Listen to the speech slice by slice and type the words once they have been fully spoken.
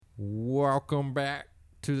Welcome back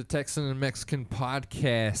to the Texan and Mexican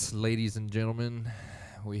podcast, ladies and gentlemen.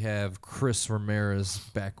 We have Chris Ramirez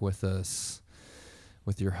back with us,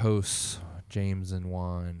 with your hosts, James and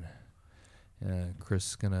Juan. Chris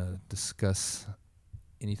is going to discuss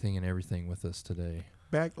anything and everything with us today.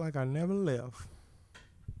 Back like I never left.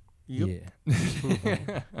 Yep.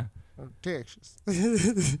 Yeah. Texas.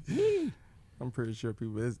 I'm pretty sure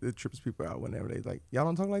it trips people out whenever they like, y'all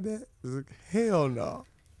don't talk like that? It's like, hell no.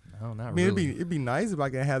 No, not I mean, really. it'd be nice if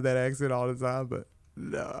I could have that accent all the time, but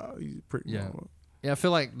no, he's pretty normal. Yeah, I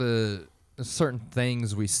feel like there's certain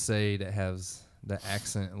things we say that has the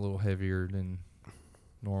accent a little heavier than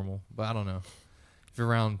normal, but I don't know. If you're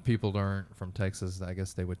around people that aren't from Texas, I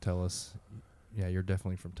guess they would tell us, yeah, you're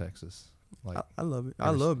definitely from Texas. Like I love it.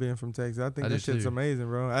 I love being from Texas. I think that shit's amazing,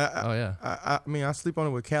 bro. Oh, yeah. I mean, I sleep on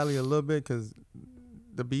it with Cali a little bit because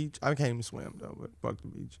the beach, I can't even swim, though, but fuck the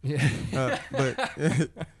beach. Yeah.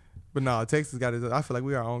 But no, Texas got it. I feel like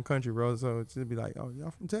we are our own country, bro. So it's just be like, oh, y'all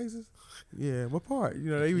from Texas? Yeah, what part?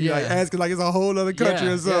 You know, they be like asking like it's a whole other country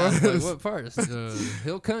or something. Yeah. Like, what part?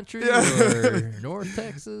 Hill Country or North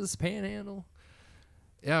Texas, Panhandle?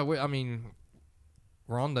 Yeah, I mean,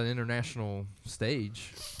 we're on the international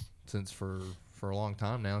stage since for a long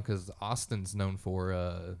time now because Austin's known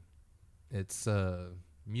for its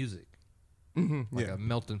music. Mm-hmm, like a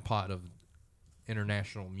melting pot of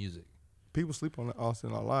international music. People sleep on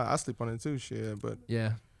Austin a lot. I sleep on it too, shit. But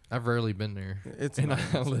yeah, I've rarely been there.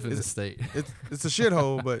 I live in the state. It's a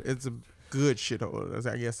shithole, but it's a good shithole.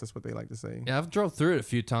 I guess that's what they like to say. Yeah, I've drove through it a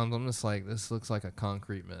few times. I'm just like, this looks like a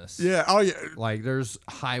concrete mess. Yeah. Oh yeah. Like there's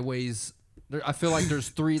highways. I feel like there's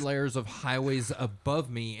 3 layers of highways above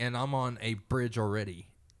me, and I'm on a bridge already.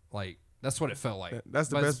 Like that's what it felt like. That's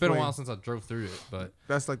the but best. It's been way. a while since I drove through it, but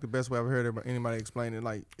that's like the best way I've heard anybody explain it.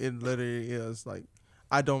 Like it literally is like.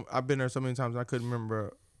 I've been there so many times I couldn't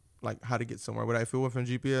remember like how to get somewhere. But if it wasn't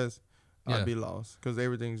from GPS, I'd be lost because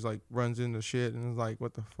everything's like runs into shit and it's like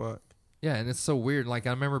what the fuck. Yeah, and it's so weird. Like I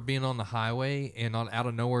remember being on the highway and out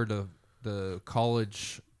of nowhere the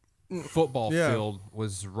college football field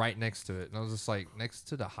was right next to it, and I was just like, next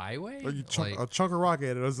to the highway, like a chunk of rock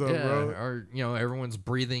at it or something, bro. Or everyone's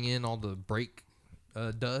breathing in all the brake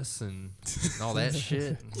dust and all that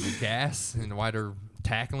shit, and gas, and why they're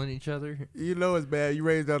tackling each other. You know it's bad. You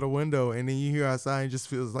raise out a window and then you hear outside and it just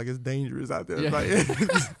feels like it's dangerous out there. Yeah. Like,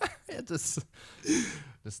 just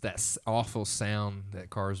that awful sound that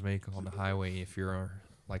cars make on the highway if you're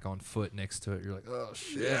like on foot next to it. You're like, oh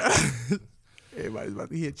shit. Yeah. Everybody's about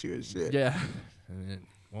to hit you and shit. Yeah. And it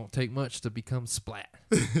won't take much to become splat.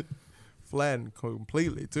 Flattened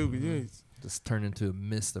completely too. Mm-hmm. Just turn into a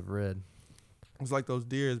mist of red. It's like those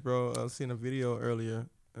deers, bro. I was seeing a video earlier.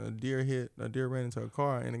 A deer ran into a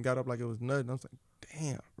car and it got up like it was nutting. I was like,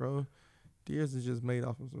 damn, bro. Deers is just made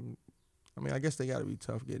off of some. I mean, I guess they got to be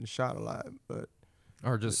tough getting shot a lot, but.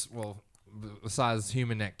 Or just, besides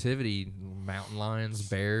human activity, mountain lions,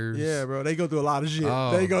 bears. Yeah, bro. They go through a lot of shit.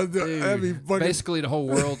 Oh, they go through. That'd be fucking. Basically, the whole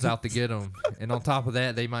world's out to get them. And on top of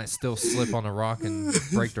that, they might still slip on a rock and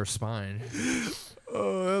break their spine.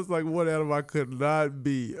 Oh, that's like one animal I could not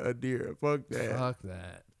be a deer. Fuck that. Fuck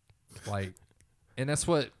that. Like. And that's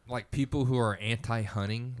what, like, people who are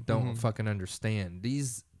anti-hunting don't fucking understand.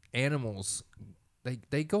 These animals,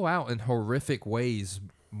 they go out in horrific ways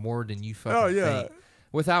more than you fucking think.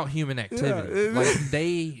 Without human activity. Yeah. Like,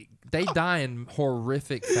 they die in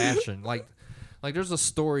horrific fashion. Like there's a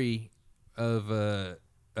story of a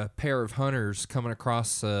pair of hunters coming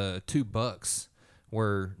across 2 bucks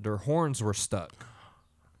where their horns were stuck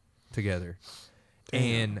together. Damn.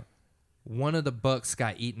 And one of the bucks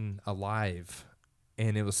got eaten alive.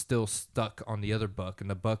 And it was still stuck on the other buck, and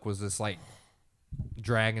the buck was just like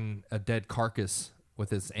dragging a dead carcass with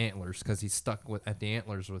his antlers because he's stuck at the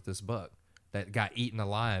antlers with this buck that got eaten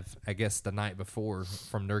alive, I guess, the night before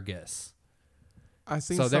from their guess.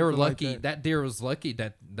 So they were lucky. Like that deer was lucky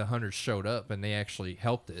that the hunters showed up and they actually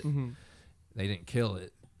helped it. Mm-hmm. They didn't kill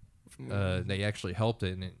it. They actually helped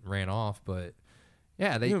it and it ran off, but.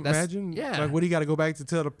 Yeah, Can you imagine? Yeah, like what he got to go back to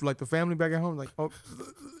tell the family back at home, like, oh,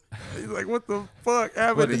 he's like, what the fuck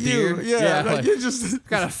happened to you? Yeah, like you just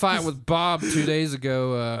got a fight with Bob 2 days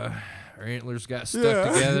ago. Our antlers got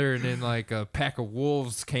stuck together, and then like a pack of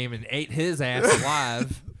wolves came and ate his ass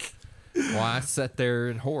alive. While I sat there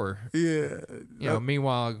in horror. Yeah,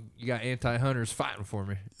 Meanwhile, you got anti-hunters fighting for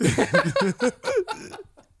me.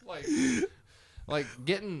 like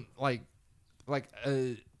getting like.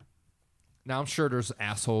 Now, I'm sure there's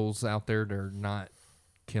assholes out there that are not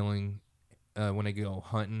killing when they go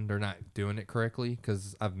hunting. They're not doing it correctly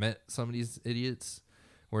because I've met some of these idiots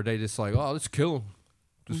where they just like, oh, let's kill them.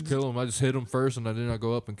 just kill him. I just hit him first, and I did not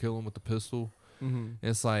go up and kill him with the pistol. Mm-hmm.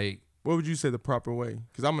 It's like, What would you say the proper way?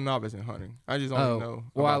 Because I'm a novice in hunting. I just only know.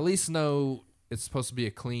 Well, I about- at least know it's supposed to be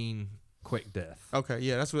a clean, quick death. Okay,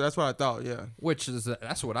 yeah, that's what I thought. Yeah, Which is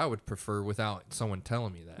that's what I would prefer without someone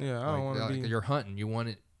telling me that. Yeah, I don't wanna like be- You're hunting, you want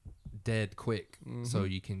it dead quick, so Mhm.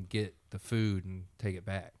 you can get the food and take it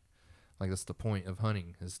back. Like that's the point of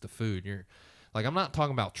hunting is the food. You're like I'm not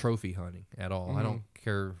talking about trophy hunting at all. I don't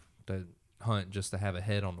care to hunt just to have a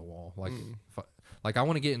head on the wall. Like like I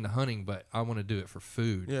want to get into hunting, but I want to do it for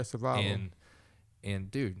food. yeah, survival.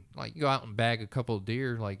 And dude, like you go out and bag a couple of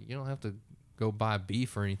deer, like you don't have to go buy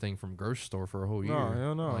beef or anything from grocery store for a whole year. No,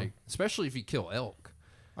 hell no. Like especially if you kill elk.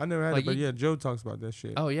 I never had like it, but you- yeah, Joe talks about that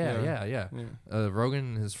shit. Oh yeah. Yeah. Rogan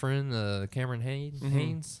and his friend Cameron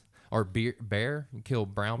Haynes or bear, you kill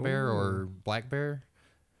brown bear or black bear.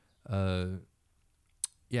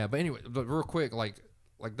 Yeah, but anyway, but real quick, like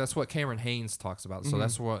that's what Cameron Haynes talks about. So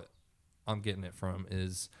that's what I'm getting it from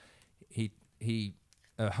is he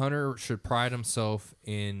a hunter should pride himself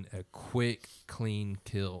in a quick, clean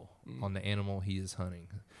kill on the animal he is hunting.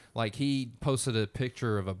 Like he posted a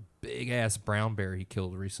picture of a big ass brown bear he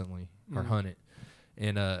killed recently or hunted,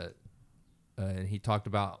 and he talked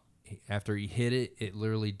about after he hit it, it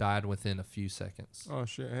literally died within a few seconds. Oh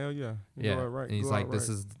shit, hell yeah. You Yeah, go out right. and he's Go like, out this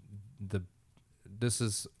right. is this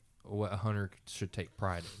is what a hunter should take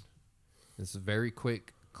pride in. This is very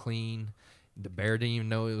quick, clean. The bear didn't even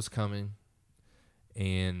know it was coming,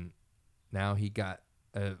 and now he got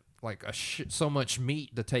so much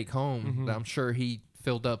meat to take home that I'm sure he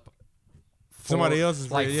filled up Somebody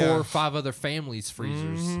else's like fridge, 4 yeah. or 5 other families'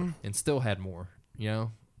 freezers and still had more. You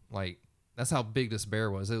know, like that's how big this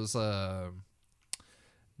bear was. It was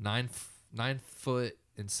 9 foot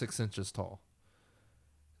and 6 inches tall.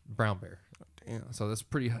 Brown bear. Damn. So that's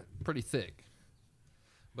pretty thick.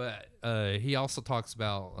 But he also talks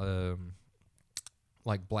about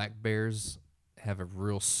like black bears have a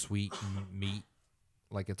real sweet meat,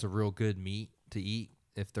 like it's a real good meat to eat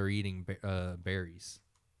if they're eating berries,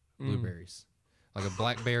 blueberries. Like a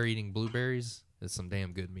black bear eating blueberries is some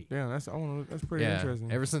damn good meat. Damn, that's pretty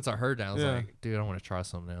interesting. Ever since I heard that, I was Yeah. like, dude, I want to try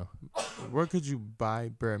some now. Where could you buy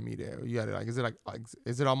bear meat at? You got it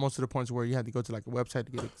is it almost to the point where you had to go to like a website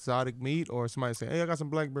to get exotic meat, or somebody say, hey, I got some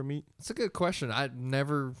black bear meat? It's a good question. I've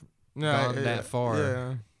never gone that far.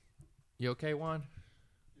 Yeah. You okay, Juan?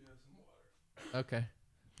 Yeah, some water.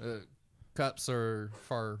 Okay. Cups are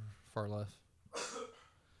far left.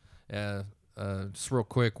 Yeah. Just real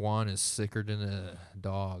quick, Juan is sicker than a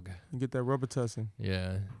dog. You get that rubber tussin.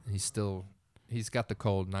 Yeah, he's got the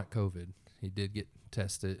cold, not COVID. He did get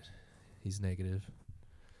tested. He's negative.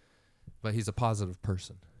 But he's a positive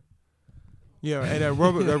person. Yeah, and that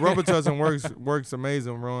rubber tussin works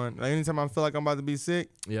amazing, Ron. Like anytime I feel like I'm about to be sick,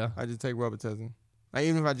 Yeah. I just take rubber tussin. Like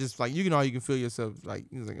even if I just like you know how you can feel yourself like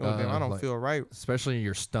you're like, oh damn, I don't like- feel right. Especially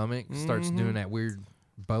your stomach starts doing that weird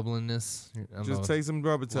bubbliness. I don't Just know, take some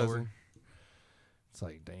rubber lower. tussin. It's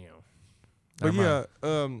like, damn. But Never yeah,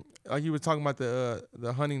 mind. like you were talking about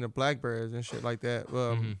the hunting the black bears and shit like that.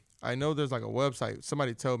 I know there's like a website.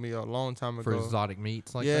 Somebody told me a long time For ago. exotic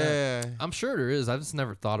meats like that. Yeah, I'm sure there is. I just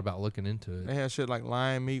never thought about looking into they it. had shit like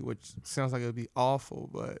lion meat, which sounds like it'd be awful,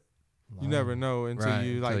 but you never know until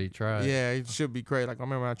you like. until you try it. Yeah, it should be great. Like I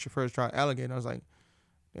remember when I first tried alligator, I was like,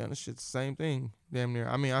 damn, this shit's the same thing, damn near.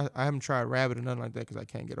 I mean, I haven't tried rabbit or nothing like that because I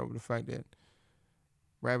can't get over the fact that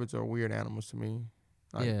rabbits are weird animals to me.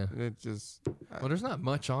 Like, Yeah. it just. Well, there's not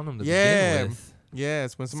much on them to Yeah. begin with.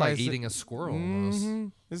 Yes, when It's somebody like eating a squirrel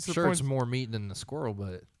almost. It's the Sure, point. it's more meat than the squirrel,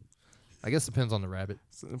 but I guess it depends on the rabbit.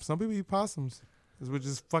 Some people eat possums, which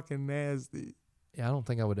is fucking nasty. Yeah, I don't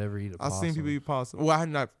think I would ever eat a I've possum. seen people eat possum. Well, I had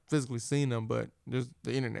not physically seen them, but just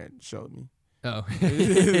the internet showed me. Oh,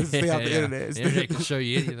 Stay off the internet. The internet can show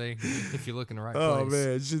you anything if you look in the right Oh place.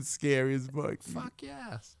 man, shit's scary as fuck. Fuck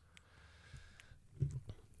yes.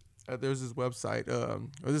 There's this website. Or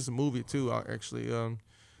this is a movie too. Actually,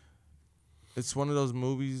 it's one of those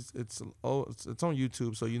movies. It's on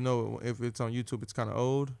YouTube, so you know if it's on YouTube, it's kind of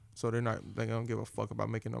old. So they don't give a fuck about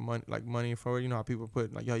making no money for it. You know how people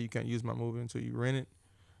put like, yo, you can't use my movie until you rent it.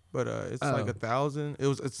 But it's like 1,000.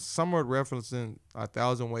 It's somewhat referencing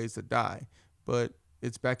 1,000 Ways to Die, but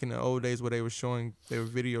it's back in the old days where they were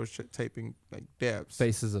video taping like deaths.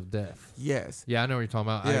 Faces of Death. Yes. Yeah, I know what you're talking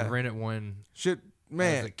about. Yeah. I rented one Shit,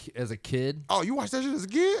 man. as a kid. Oh, you watched that shit as a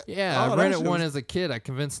kid? Yeah, Oh, I that rented shit one was- as a kid. I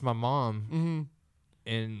convinced my mom, Mm-hmm.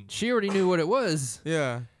 and she already knew what it was.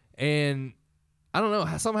 Yeah. And I don't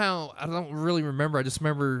know, somehow I don't really remember. I just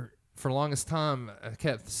remember for the longest time I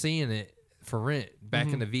kept seeing it for rent back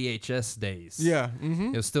in the VHS days. Yeah. Mm-hmm.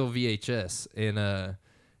 It was still VHS, and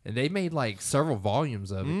And they made like several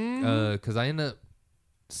volumes of it. Because I ended up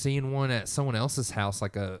seeing one at someone else's house.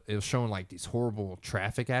 It was showing like these horrible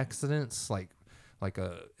traffic accidents. It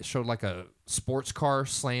showed like a sports car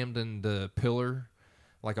slammed in the pillar,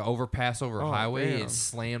 like an overpass over a highway. Damn. It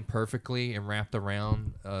slammed perfectly and wrapped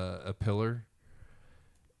around a pillar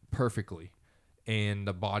perfectly. And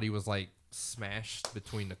the body was like smashed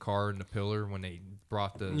between the car and the pillar when they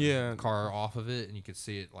brought the car off of it, and you could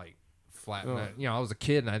see it like flat. I was a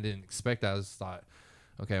kid and I didn't expect that. I just thought,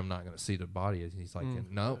 okay, I'm not gonna see the body. He's like,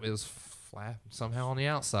 no, it was flat somehow on the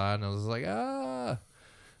outside, and I was like, ah.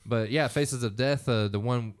 But yeah, Faces of Death, the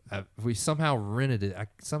one we somehow rented it. I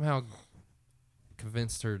somehow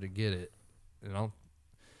convinced her to get it, and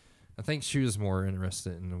I think she was more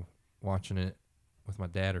interested in watching it with my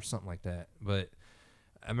dad or something like that. But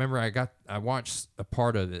I remember I watched a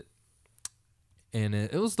part of it, and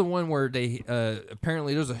it was the one where they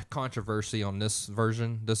apparently there's a controversy on this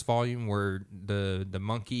volume, where the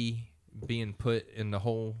monkey being put in the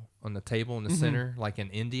hole on the table in the center, like in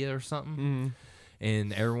India or something,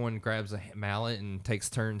 and everyone grabs a mallet and takes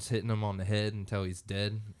turns hitting him on the head until he's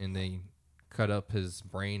dead, and they cut up his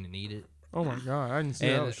brain and eat it. Oh my God, I didn't see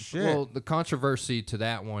that. Oh, shit. Well, the controversy to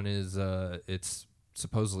that one is it's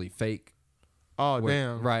supposedly fake. Oh,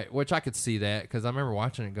 damn. Right, which I could see that because I remember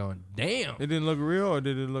watching it going, damn. It didn't look real, or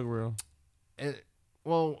did it look real?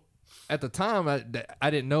 Well, at the time, I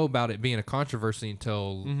didn't know about it being a controversy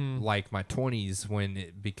until like my 20s, when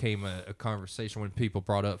it became a conversation, when people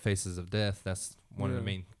brought up Faces of Death. That's one of the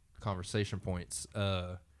main conversation points.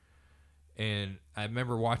 And I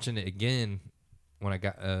remember watching it again when I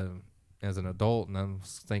got as an adult, and I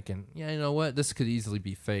was thinking, yeah, you know what? This could easily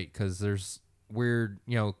be fake because there's weird,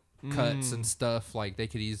 cuts and stuff. Like they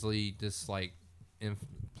could easily just like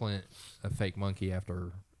implant a fake monkey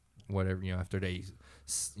after whatever, after they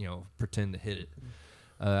pretend to hit it.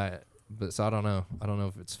 But so I don't know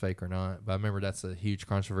if it's fake or not, but I remember that's a huge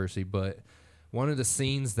controversy. But one of the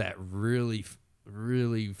scenes that really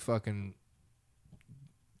fucking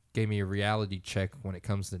gave me a reality check when it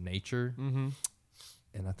comes to nature,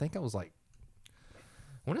 and I think I was like,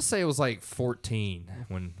 I want to say it was like 14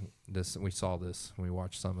 when we saw this, when we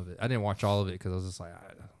watched some of it. I didn't watch all of it because I was just like,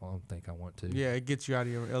 I don't think I want to. Yeah, it gets you out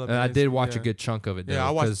of your element. And I did watch a good chunk of it, though. Yeah,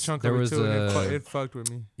 I watched a chunk of it, too, and it fucked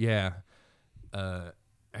with me. Yeah.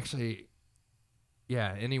 Actually,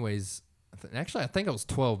 yeah, anyways, I think I was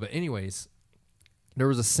 12, but anyways, there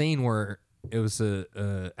was a scene where it was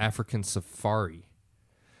a African safari.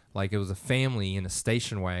 Like, it was a family in a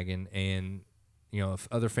station wagon, and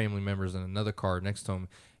other family members in another car next to them.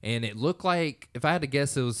 And it looked like, if I had to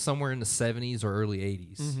guess, it was somewhere in the 70s or early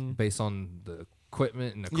 80s, based on the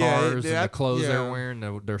equipment and the cars and the clothes they were wearing,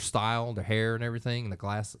 their style, their hair and everything, and the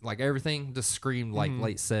glass. Like, everything just screamed like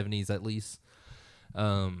late 70s at least.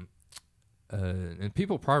 And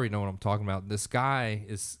people probably know what I'm talking about. This guy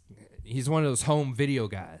he's one of those home video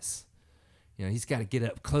guys. He's got to get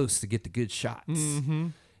up close to get the good shots.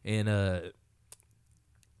 And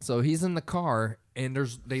so he's in the car, and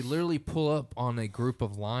they literally pull up on a group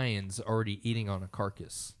of lions already eating on a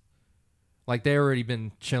carcass. Like, they already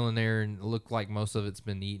been chilling there, and it looked like most of it's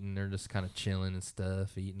been eaten. They're just kind of chilling and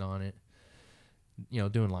stuff, eating on it,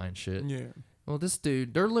 doing lion shit. Yeah. Well, this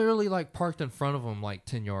dude, they're literally like parked in front of him like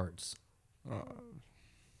 10 yards.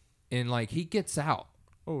 And like, he gets out.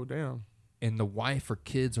 Oh, damn. And the wife or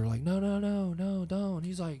kids are like, no, don't.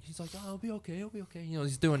 He's like, oh, it'll be okay.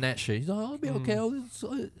 He's doing that shit. He's like, oh, it'll be okay.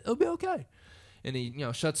 It'll be okay. And he,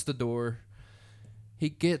 shuts the door. He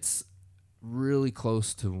gets really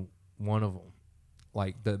close to one of them.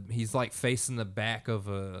 Like, he's like facing the back of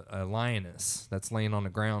a lioness that's laying on the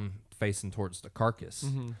ground facing towards the carcass.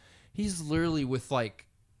 He's literally with like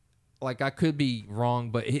I could be wrong,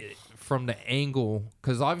 but from the angle,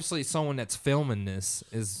 because obviously someone that's filming this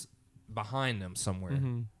is behind them somewhere,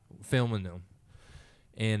 filming them,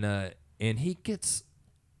 and he gets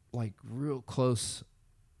like real close,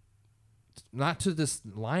 not to this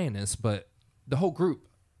lioness, but the whole group,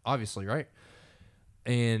 obviously, right?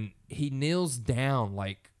 And he kneels down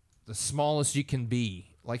like the smallest you can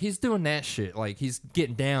be, like he's doing that shit, like he's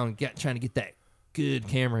getting down, trying to get that good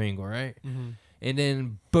camera angle, right? And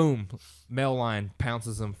then boom, male lion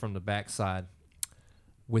pounces him from the backside.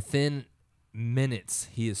 Within minutes,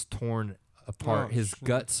 he is torn apart. His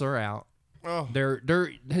guts are out.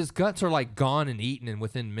 His guts are like gone and eaten, and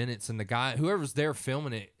within minutes. And the guy, whoever's there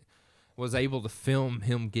filming it, was able to film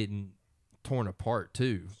him getting torn apart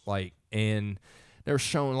too. Like, and they're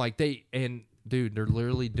showing like dude, they're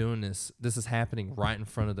literally doing this. This is happening right in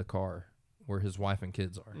front of the car where his wife and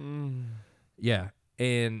kids are. Yeah,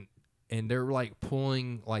 and they're like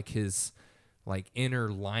pulling like his like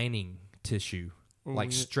inner lining tissue,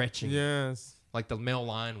 like stretching. Yes. Like the male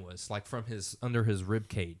lion was, like from his under his rib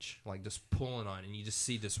cage, like just pulling on it, and you just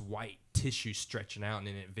see this white tissue stretching out, and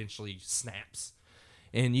then it eventually snaps,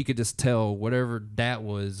 and you could just tell whatever that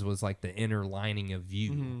was like the inner lining of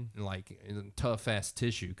you, like tough ass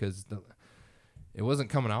tissue, because it wasn't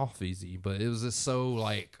coming off easy, but it was just so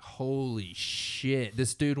like holy shit,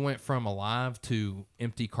 this dude went from alive to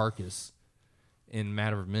empty carcass in a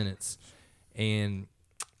matter of minutes, and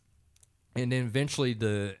then eventually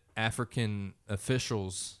the African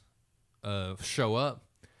officials show up,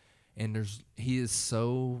 and he is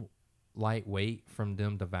so lightweight from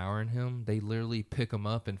them devouring him. They literally pick him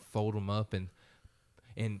up and fold him up and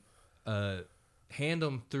hand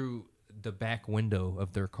him through the back window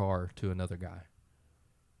of their car to another guy.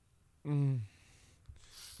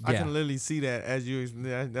 I can literally see that as you.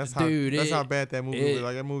 That's how. Dude, that's how bad that movie was.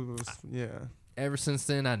 Like that movie was. Ever since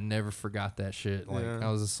then, I never forgot that shit. Like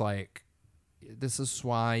I was just like, this is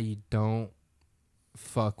why you don't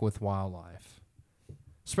fuck with wildlife,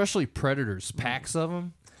 especially predators. Packs of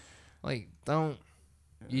them, like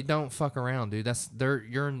you don't fuck around, dude.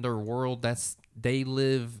 You're in their world. They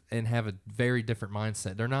live and have a very different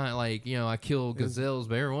mindset. They're not like, I kill gazelles,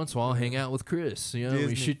 but every once in a while I'll hang out with Chris.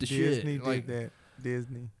 We shoot the shit. Disney did that.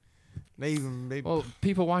 Disney. Well,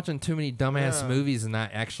 people watching too many dumbass movies and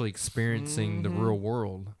not actually experiencing the real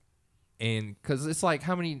world. And because it's like,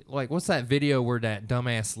 what's that video where that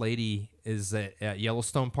dumbass lady is at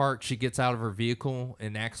Yellowstone Park? She gets out of her vehicle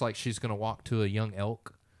and acts like she's going to walk to a young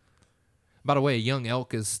elk. By the way, a young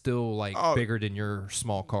elk is still bigger than your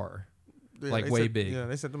small car. Yeah, way big. Yeah,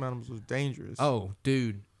 they said them animals was dangerous. Oh,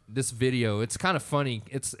 dude, this video, it's kind of funny.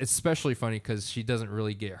 It's especially funny because she doesn't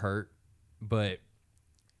really get hurt. But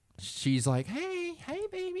she's like, hey,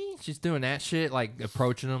 baby. She's doing that shit, like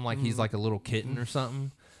approaching him like he's like a little kitten or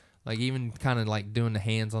something. Like even kind of like doing the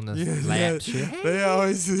hands on the lap shit. Hey, they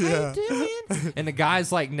always how you doing? And the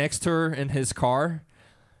guy's like next to her in his car,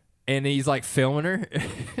 and he's like filming her,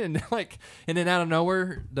 and then out of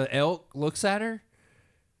nowhere the elk looks at her,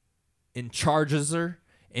 and charges her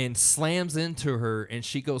and slams into her, and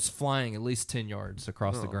she goes flying at least 10 yards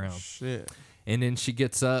across the ground. Shit. And then she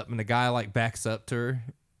gets up, and the guy like backs up to her,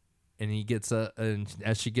 and he gets up, and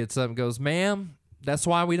as she gets up and goes, "Ma'am, that's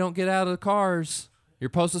why we don't get out of the cars. You're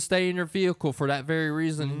supposed to stay in your vehicle for that very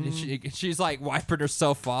reason." And she's like wiping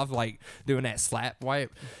herself off, like doing that slap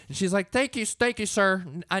wipe. And she's like, thank you, sir.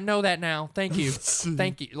 I know that now. Thank you.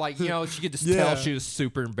 Thank you. Like, she could just tell she was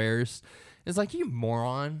super embarrassed. It's like, you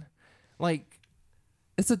moron. Like,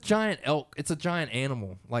 it's a giant elk. It's a giant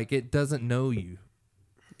animal. Like, it doesn't know you.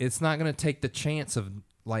 It's not going to take the chance of,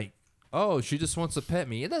 like, oh, she just wants to pet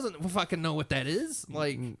me. It doesn't fucking know what that is.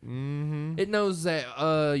 Like, it knows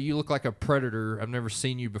that you look like a predator. I've never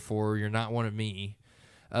seen you before. You're not one of me.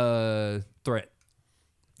 Threat.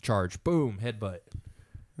 Charge. Boom. Headbutt.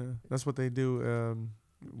 Yeah, that's what they do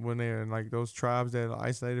when they're in, like, those tribes that are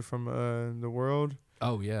isolated from the world.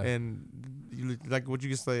 Oh, yeah. And you like what you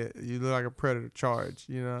can say, you look like a predator. Charge,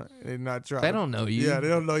 They're not trying. They don't know you. Yeah, they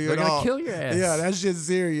don't know you They're at all. They're going to kill your ass. Yeah, that shit's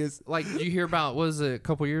serious. Like, did you hear about, was it a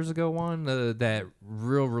couple years ago, that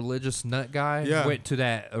real religious nut guy went to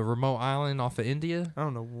that remote island off of India? I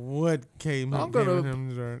don't know what came with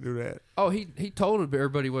him to do that. Oh, he told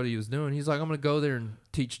everybody what he was doing. He's like, I'm going to go there and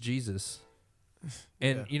teach Jesus.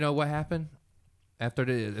 And you know what happened? After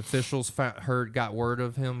the officials got word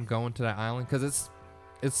of him going to that island, because it's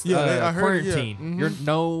quarantine. You're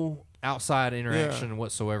no outside interaction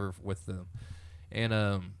whatsoever with them.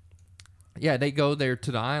 And they go there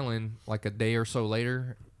to the island like a day or so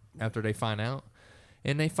later after they find out,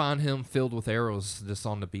 and they find him filled with arrows just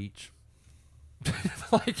on the beach. Shit,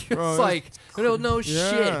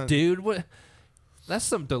 dude. What? That's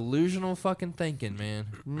some delusional fucking thinking, man.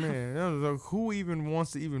 Man, who even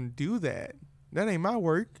wants to even do that? That ain't my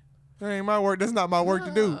work. That's not my work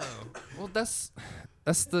to do. Well, that's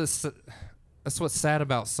what's sad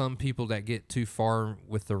about some people that get too far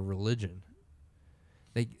with their religion.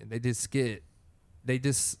 They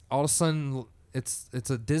just all of a sudden it's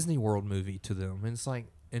a Disney World movie to them, and it's like,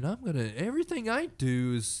 and everything I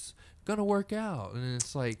do is gonna work out, and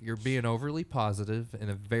it's like you're being overly positive in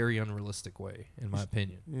a very unrealistic way, in my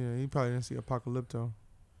opinion. Yeah, you probably didn't see Apocalypto.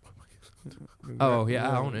 Oh yeah,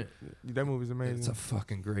 I own it. That movie's amazing. It's a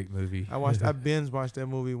fucking great movie. I binge watched that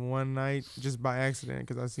movie one night just by accident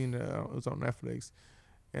because I seen it was on Netflix,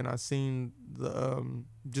 and I seen the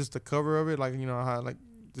just the cover of it, like how like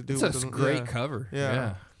the dude. It's a great cover.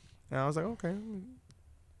 Yeah. And I was like, okay.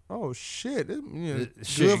 Oh shit!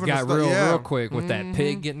 Shit got real quick with that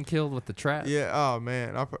pig getting killed with the trap. Yeah. Oh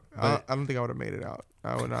man, I don't think I would have made it out.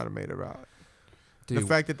 I would not have made it out. The Dude.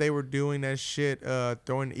 fact that they were doing that shit,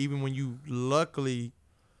 throwing even when you luckily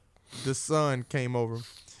the sun came over,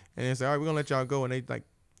 and they said, "All right, we're gonna let y'all go," and they like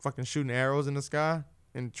fucking shooting arrows in the sky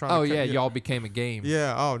and trying. Oh to yeah, y'all became a game.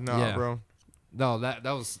 Yeah. Oh no, Yeah. bro. No, that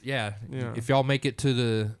was Yeah. If y'all make it to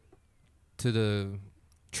the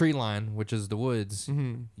tree line, which is the woods,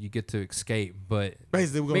 Mm-hmm. you get to escape. But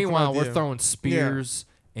Basically, we're gonna meanwhile, come out we're there. throwing spears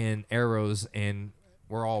and arrows, and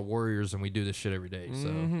we're all warriors, and we do this shit every day. So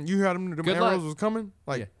Mhm. You heard them Good arrows luck. was coming,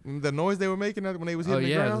 like the noise they were making when they was hitting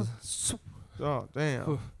the ground. Oh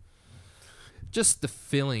damn. Just the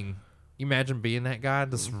feeling. You imagine being that guy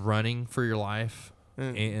just running for your life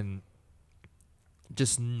and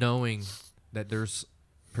just knowing that there's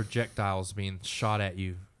projectiles being shot at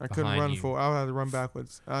you. I couldn't behind run you. for. I would have to run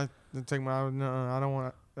backwards. I take my. No, I don't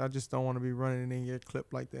want. I just don't want to be running and then get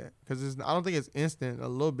clipped like that. Because I don't think it's instant. A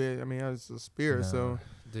little bit. I mean, it's a spear. No, So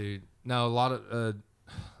dude, no, a lot of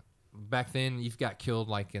back then you've got killed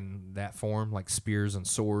like in that form, like spears and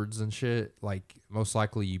swords and shit. Like most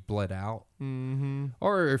likely you bled out,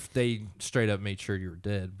 or if they straight up made sure you were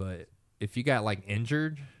dead. But if you got like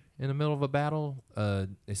injured in the middle of a battle,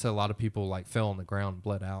 they said a lot of people like fell on the ground and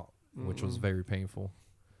bled out, which was very painful.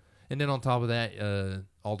 And then on top of that,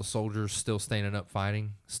 all the soldiers still standing up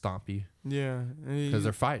fighting stomp you yeah, because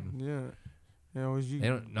they're fighting. yeah. You know, They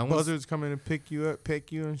don't, no one's, buzzards come in and pick you up,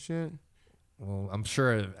 peck you and shit. well, I'm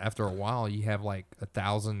sure after a while you have like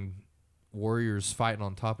 1,000 warriors fighting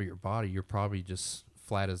on top of your body. You're probably just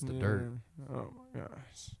flat as the dirt. Oh my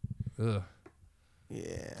gosh. Ugh.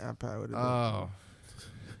 Yeah, I probably would have. Oh.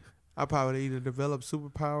 I probably would either developed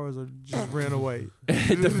superpowers or just ran away.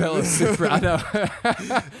 Develop super. I know.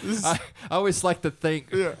 I always like to think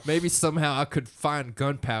maybe somehow I could find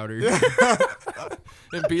gunpowder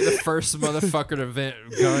and be the first motherfucker to invent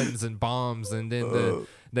guns and bombs, and then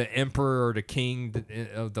the emperor or the king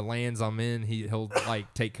of the lands I'm in, he'll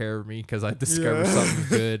like take care of me because I discovered something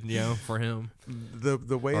good, for him.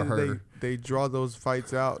 The way that they draw those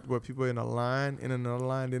fights out where people are in a line, in another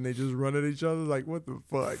line, then they just run at each other, like what the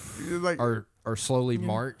fuck? It's like or slowly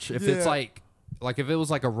march. If it's like if it was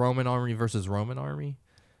like a Roman army versus Roman army,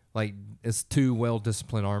 like it's two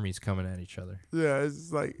well-disciplined armies coming at each other. Yeah,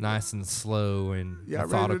 it's like Nice and slow and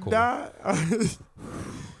methodical. Ready to die?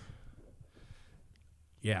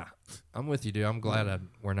 Yeah, I'm with you, dude. I'm glad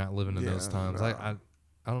we're not living in those times. No.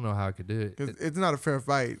 I don't know how I could do it. Because it's not a fair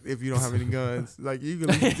fight if you don't have any guns. Like you can,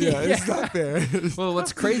 it's not fair. Well,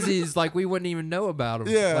 what's crazy is like we wouldn't even know about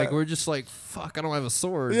them. Yeah. Like we're just like, fuck, I don't have a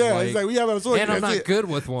sword. Yeah, it's like we have a sword, and I'm that's not it. good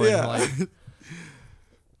with one. Yeah. Like,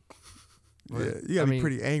 yeah, you gotta be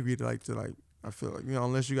pretty angry to like. I feel like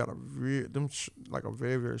unless you got a like a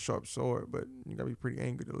very very sharp sword, but you gotta be pretty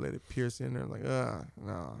angry to let it pierce in there. Like, no,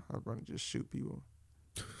 I'm gonna just shoot people.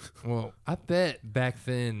 Well, I bet back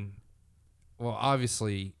then, well,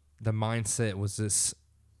 obviously the mindset was this,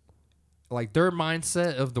 like their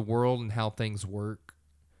mindset of the world and how things work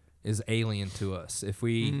is alien to us. If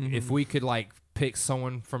we could like pick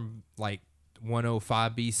someone from like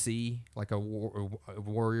 105 BC, like a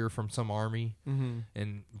warrior from some army,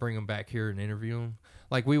 and bring them back here and interview him,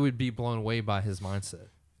 like we would be blown away by his mindset.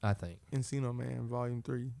 I think. Encino Man, Volume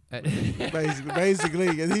 3. Are basically,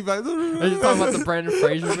 you talking about the Brandon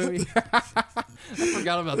Fraser movie? I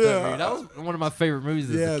forgot about that movie. That was one of my favorite movies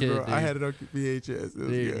as a kid. Bro, dude. I had it on VHS. It was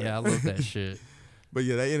good. Yeah, I love that shit. But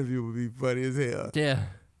yeah, that interview would be funny as hell. Yeah.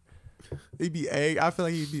 He'd be I feel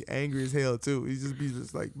like he'd be angry as hell too. He'd just be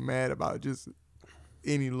like mad about just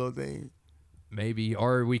any little thing. Maybe,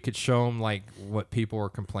 or we could show him like what people are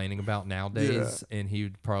complaining about nowadays, and he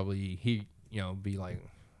would probably be like,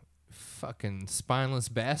 fucking spineless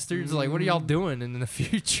bastards. Like, what are y'all doing in the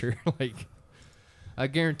future? Like, I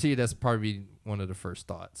guarantee that's probably one of the first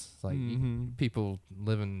thoughts. Like, people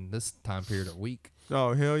living this time period are weak.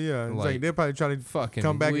 Oh hell yeah! It's like they're probably trying to fucking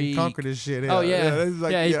come back weak. and conquer this shit. Oh yeah,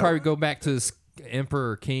 he'd yeah. probably go back to his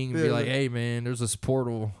emperor or king and be like, like- "Hey man, there's this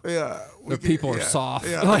portal. Yeah, The people are soft."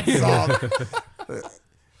 Yeah, Like- soft.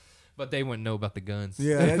 But they wouldn't know about the guns.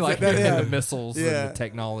 Yeah, that's- like yeah. and the missiles and Yeah. the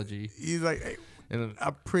technology. He's like, hey, And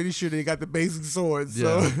I'm pretty sure they got the basic swords.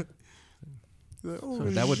 Yeah. So, Like, oh,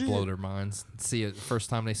 that would shit. blow their minds. See it first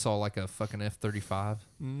time they saw like a fucking F-35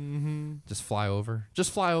 just fly over.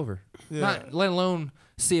 Just fly over. Yeah. Not let alone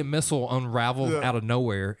see a missile unravel Yeah. out of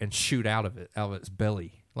nowhere and shoot out of its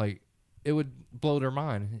belly. Like it would blow their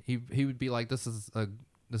mind. He would be like, this is like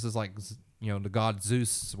the god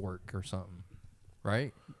Zeus' work or something,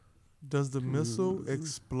 right? Does the missile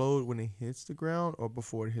explode when it hits the ground or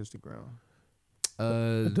before it hits the ground?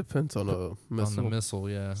 It depends on a missile. On the missile,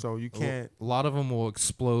 yeah. So you can't. A lot of them will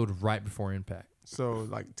explode right before impact. So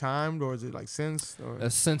like timed, or is it like sensed? Or A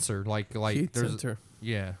sensor, like Heat there's sensor.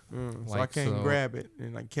 yeah. so I like, can't so- grab it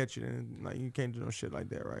and like catch it, and like you can't do no shit like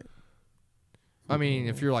that, right? I mean,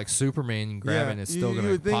 if you're like Superman, you grab it and it's still you gonna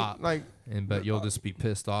would think, pop, like but you'll just be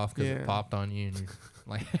pissed off because Yeah. it popped on you, and you're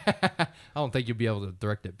like, I don't think you'll be able to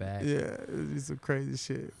direct it back. yeah, it's some crazy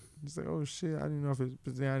shit. It's like, oh shit, I didn't know if it,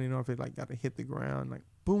 but then I didn't know if it like got to hit the ground, like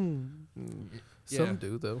boom. Some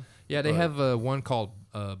do though. Yeah, they But- have one called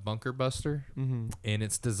Bunker Buster, Mm-hmm. and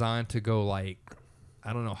it's designed to go like,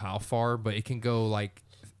 I don't know how far, but it can go like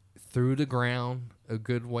through the ground a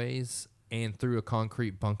good ways and through a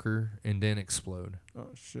concrete bunker and then explode Oh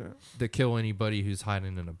shit. to kill anybody who's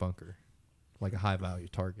hiding in a bunker, like a high value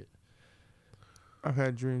target. I've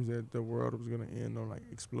had dreams that the world was gonna end on like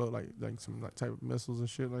explode, like some like type of missiles and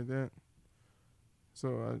shit like that.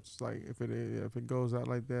 So I just like if it goes out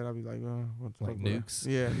like that, I'll be like, what the Like fuck? nukes?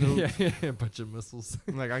 Yeah, nukes. Yeah, a bunch of missiles.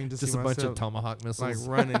 Like I can just Just see a bunch myself of Tomahawk missiles.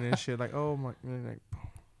 like running and shit. Like oh my, and like, boom.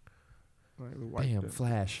 Like we wiped Damn, it.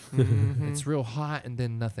 flash. Mhm. It's real hot and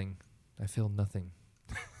then nothing. I feel nothing.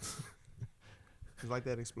 It's like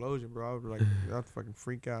that explosion, bro. I would like, I'd fucking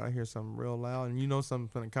freak out. I hear something real loud, and you know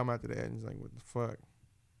something's gonna come after that, and it's like, what the fuck?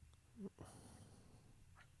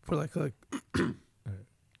 For like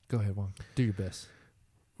Go ahead, Juan. Do your best.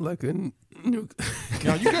 like a nuke.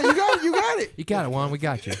 No, you got it. You got it, Juan. We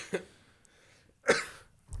got you.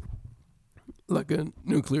 Like a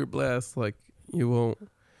nuclear blast, like you won't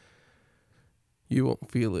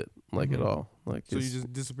feel it like at Mhm. all. Like So you it's,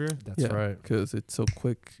 just disappear? That's right. because it's so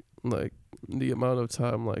quick. Like the amount of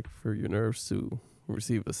time, like for your nerves to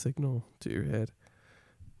receive a signal to your head,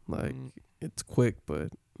 like Mm. it's quick.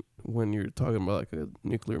 But when you're talking about like a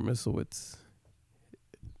nuclear missile,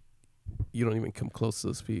 you don't even come close to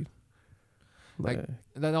the speed. Like,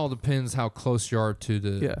 that all depends how close you are to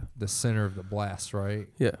Yeah. the center of the blast, right?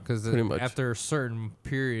 yeah, Because pretty much. after a certain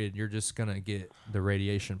period, you're just gonna get the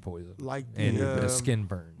radiation poison Like and the skin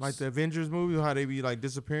burns. like the Avengers movie, how they be like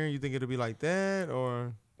disappearing. You think it'll be like that,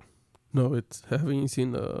 or No, it's haven't you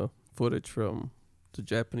seen the footage from the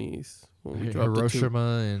Japanese when we dropped the two?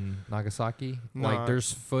 Hiroshima and Nagasaki. Nah. Like,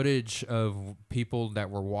 there's footage of people that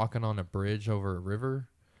were walking on a bridge over a river,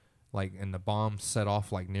 like, and the bomb set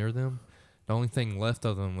off like near them. The only thing left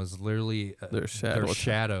of them was literally Their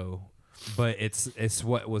shadow. But it's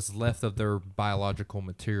what was left of their biological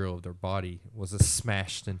material of their body was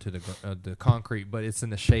smashed into the concrete, but it's in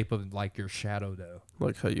the shape of like your shadow though.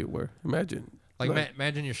 Like how you were. Imagine. Like, Like-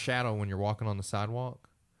 imagine your shadow when you're walking on the sidewalk,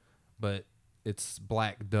 but it's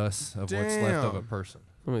black dust of what's left of a Damn. person.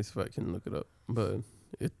 Let me see if I can look it up. But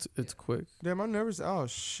it's quick. damn, I'm nervous. Oh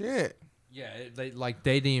shit. Yeah, they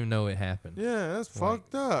didn't even know it happened. Yeah, that's Like,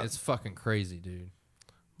 fucked up. It's fucking crazy, dude.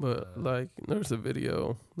 But like there's a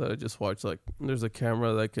video that I just watched. Like there's a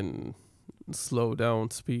camera that can slow down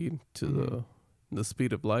speed to Mhm. the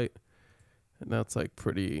speed of light, and that's like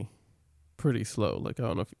pretty slow. Like I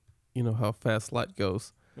don't know if you know how fast light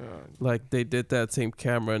goes. Like they did that same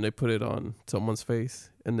camera and they put it on someone's face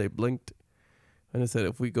and they blinked, and it said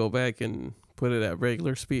if we go back and put it at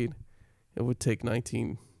regular speed, it would take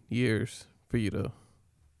 19 years for you to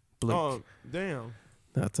blink. Oh damn.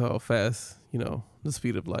 That's how fast the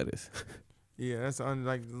speed of light is. Yeah, that's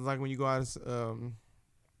like when you go out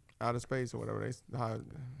of space or whatever.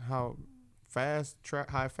 How fast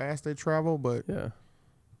how fast they travel, but Yeah.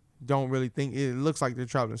 don't really think it looks like they're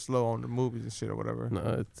traveling slow on the movies and shit or whatever.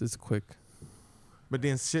 No, it's quick. But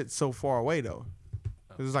then shit's so far away though.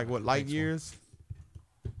 'Cause it's like what, light Thanks, Juan. years?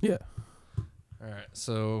 Yeah. All right,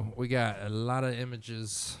 so we got a lot of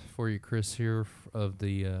images for you, Chris, here of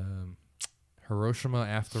the Hiroshima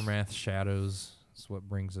aftermath shadows. That's what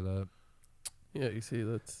brings it up. Yeah, you see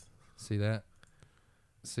that's See that?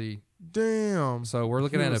 See, Damn. so we're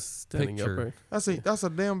looking he at a was standing picture. upright. That's a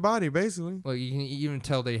damn body basically. Look, you can even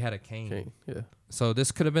tell they had a cane. Okay, yeah. So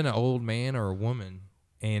this could have been an old man or a woman,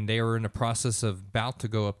 and they were in the process of about to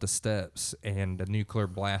go up the steps, and a nuclear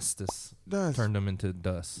blast just That's turned them into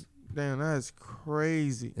dust. damn. That's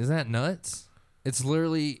crazy. Isn't that nuts? It's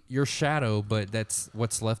literally your shadow, but that's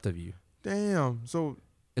what's left of you. Damn. So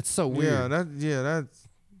It's so weird. that's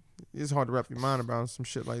it's hard to wrap your mind around some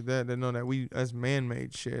shit like that. They know that that's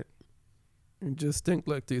man-made shit. And just think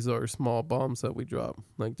like these are small bombs that we drop.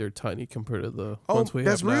 Like they're tiny compared to the Oh, ones we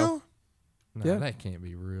that's have now. real? No, Yeah. that can't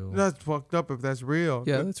be real. That's fucked up if that's real.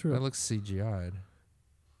 Yeah, that's That real. looks CGI'd.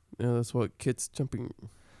 Yeah, that's what kids jumping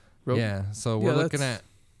rope. Yeah, so Yeah,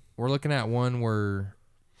 we're looking at one where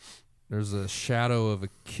there's a shadow of a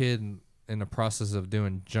kid in the process of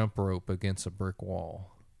doing jump rope against a brick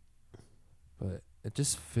wall. But it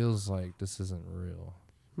just feels like this isn't real.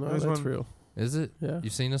 No, There's that's one- real. Is it? Yeah.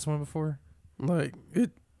 You've seen this one before? Like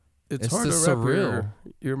it's It's hard to just wrap surreal.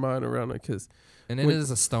 your mind around it because And it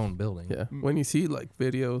is a stone building. yeah, when you see like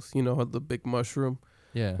videos, you know how the big mushroom,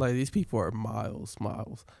 Yeah. like these people are miles,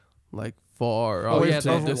 like far. Oh out yeah, into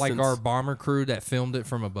the like distance. our bomber crew that filmed it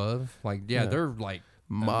from above. Like Yeah. they're like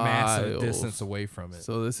a miles massive distance away from it.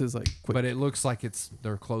 So this is like quick. But it looks like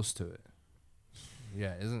they're close to it.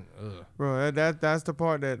 Yeah, isn't Bro, that's the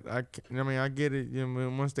part that I get it. You know,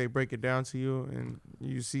 once they break it down to you and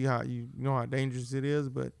you see how you know how dangerous it is,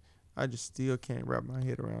 but I just still can't wrap my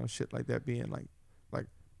head around shit like that being like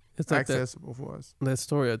it's like accessible for us. that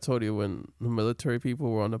story I told you when the military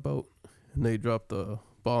people were on a boat and they dropped the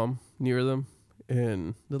bomb near them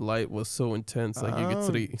and the light was so intense, like you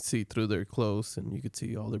could see through their clothes and you could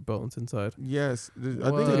see all their bones inside. Yes, I think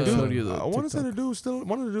What? the Showed dude. you the I want to say TikTok. the dude still.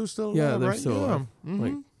 One of the dudes still Yeah, alive, they're right? still alive.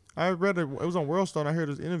 Like- I read it. It was on World Star. And I heard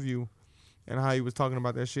his interview, and how he was talking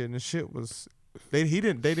about that shit. And the shit was, they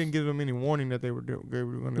didn't give them any warning that they were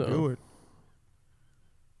going to do it.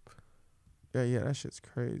 Yeah, that shit's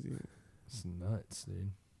crazy. it's nuts,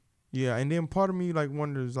 dude. Yeah, and then part of me like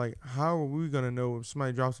wonders like how are we gonna know if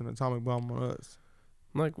somebody drops an atomic bomb on us?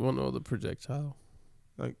 Like one of the projectile.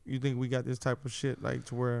 Like you think we got this type of shit like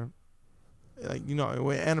to where, like you know,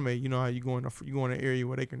 with anime, you know how you go in an area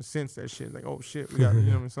where they can sense that shit. Like oh shit, we got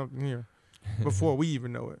something here before we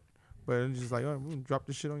even know it. But it's just like oh, we can drop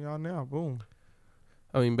this shit on y'all now, boom.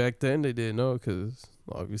 I mean, back then they didn't know because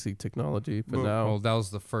obviously technology, but Well, now Well, that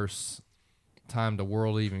was the first time the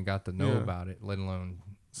world even got to know Yeah. about it, let alone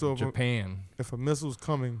So Japan. if a missile's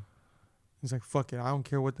coming, it's like fuck it, I don't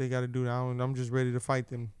care what they got to do. I'm just ready to fight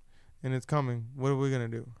them, and it's coming. What are we gonna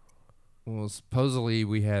do? Well, supposedly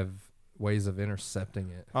we have ways of intercepting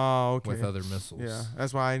it Oh, okay. with other missiles. Yeah,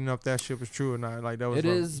 that's why I didn't know if that shit was true or not. Like that was. It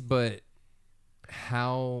is, but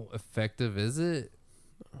how effective is it?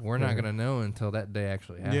 We're not gonna know until that day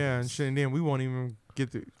actually happens. Yeah, and shit, and then we won't even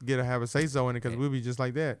get to have a say so in it because we'll be just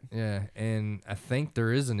like that. Yeah, and I think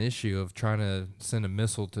there is an issue of trying to send a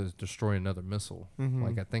missile to destroy another missile. Mhm.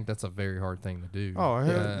 Like I think that's a very hard thing to do. Oh,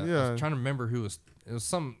 hell, I yeah. was trying to remember who was. It was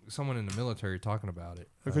someone in the military talking about it.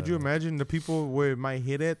 But could you imagine the people where it might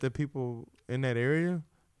hit at, the people in that area?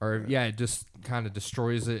 Or yeah, it just kind of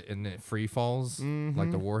destroys it and it free falls,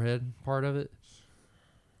 like the Mhm. warhead part of it.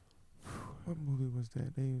 What movie was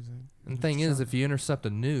that? They was like, And the thing is, if you intercept a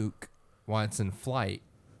nuke while it's in flight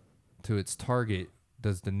to its target,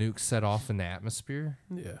 does the nuke set off in the atmosphere,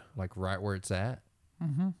 yeah. like right where it's at?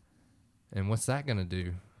 Mm-hmm. And what's that gonna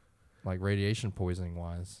do, like radiation poisoning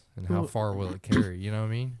wise? And how Well- far will it carry? You know what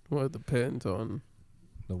I mean? Well, it depends on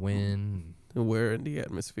The wind, where in the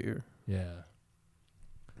atmosphere. yeah.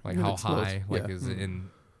 Like It how explodes, high? Like yeah. is it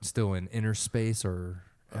still in inner space or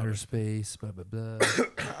outer space? Blah blah blah.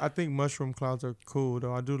 I think mushroom clouds are cool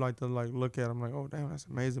though. I do like to like look at them like, oh damn, that's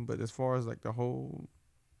amazing. But as far as like the whole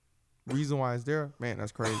reason why it's there, man,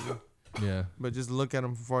 that's crazy. Yeah. But just look at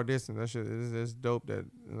them from far distance. That shit is dope. That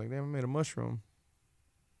like they haven't made a mushroom.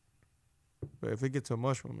 But if it gets to a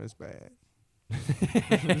mushroom, it's bad.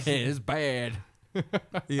 It's bad.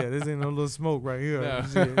 Yeah, this ain't no little smoke right here. No.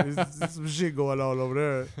 Shit, there's some shit going on over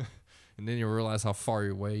there. And then you realize how far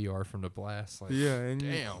away you are from the blast. Like, Yeah, and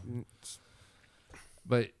damn.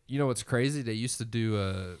 But you know what's crazy? They used to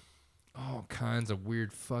do all kinds of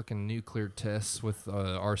weird fucking nuclear tests with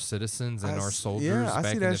our citizens and our soldiers. Yeah, I back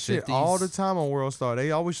see in that the shit 50s. all the time on World Star.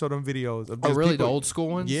 They always show them videos of Oh, just really? people, The old school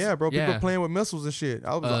ones? Yeah, bro. People Yeah. playing with missiles and shit.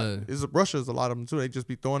 I was like, Uh, Russia's a lot of them too. They just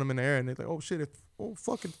be throwing them in the air and they're like, oh shit,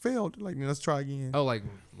 fucking failed. Like, let's try again. Oh, like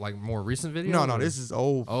more recent videos? No, or- this is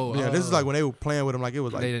old. Oh, yeah, this is like when they were playing with them. Like it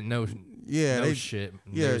was like, they didn't know. yeah, no they, shit.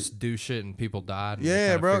 yeah. They just do shit and people died. And Yeah, they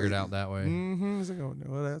kinda bro. Figured out that way. Mm-hmm. It's like, oh,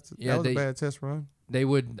 well, that Yeah, was a bad test run. They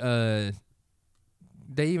would.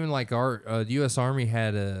 They even like our the U.S. Army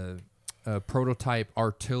had a prototype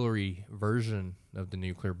artillery version of the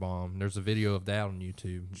nuclear bomb. There's a video of that on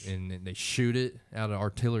YouTube, and then they shoot it out of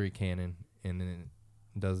artillery cannon, and then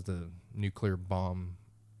it does the nuclear bomb,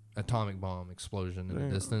 atomic bomb explosion in Damn.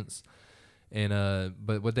 the distance. And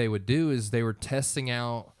but what they would do is they were testing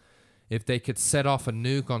out if they could set off a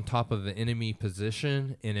nuke on top of an enemy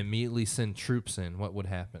position and immediately send troops in, what would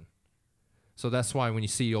happen? So that's why when you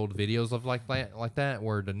see old videos of like that,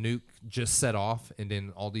 where the nuke just set off and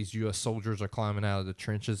then all these U.S. soldiers are climbing out of the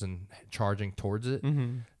trenches and charging towards it,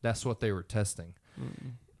 Mm-hmm. that's what they were testing.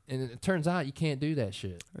 And it turns out you can't do that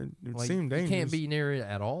shit. It Like, seemed dangerous. you can't be near it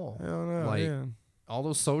at all. Hell no. like, yeah. All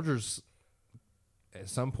those soldiers at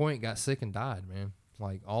some point got sick and died, man.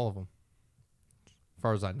 Like all of them, as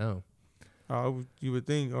far as I know. You would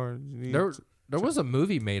think, or There was a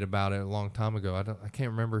movie made about it a long time ago. I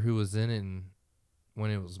can't remember who was in it and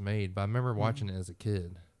when it was made, but I remember watching it as a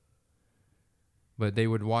kid. but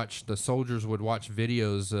the soldiers would watch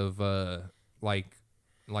videos of like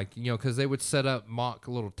because they would set up mock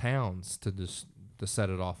little towns to set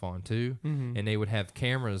it off on too, and they would have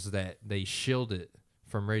cameras that they shielded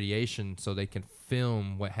from radiation so they can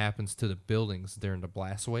film what happens to the buildings during the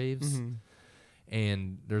blast waves.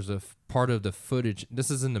 And there's a part of the footage.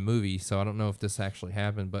 This is in the movie, so I don't know if this actually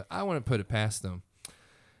happened, but I wouldn't put it past them.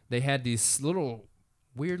 They had these little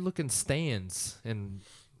weird-looking stands in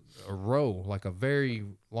a row, like a very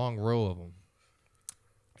long row of them.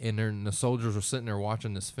 And the soldiers were sitting there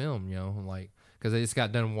watching this film, because they just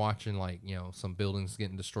got done watching, some buildings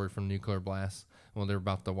getting destroyed from nuclear blasts. Well, they're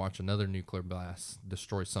about to watch another nuclear blast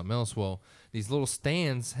destroy something else. Well, these little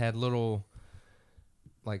stands had little,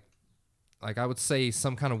 like I would say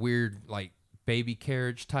some kind of weird, baby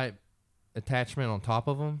carriage type attachment on top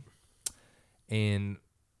of them. And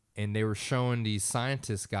they were showing these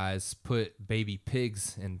scientist guys put baby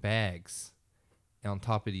pigs in bags on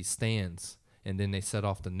top of these stands. And then they set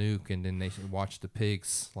off the nuke, and then they watch the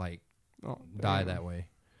pigs, die that way.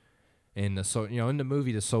 And in the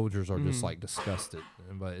movie, the soldiers are just disgusted,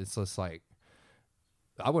 but it's just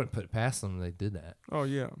I wouldn't put it past them if they did that. Oh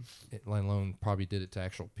yeah, let alone probably did it to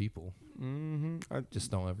actual people. I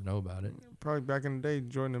just don't ever know about it. Probably back in the day,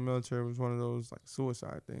 joining the military was one of those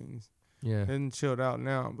suicide things. Yeah, and chilled out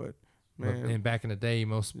now, but man, and back in the day,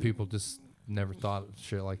 most people just never thought of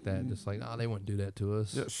shit like that. Just they wouldn't do that to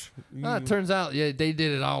us. Yes. It turns out, they did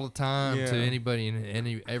it all the time to anybody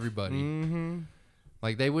and everybody.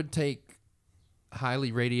 They would take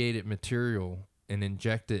highly radiated material and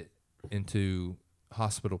inject it into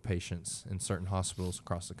hospital patients in certain hospitals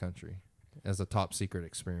across the country as a top secret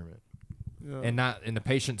experiment. Yeah. And the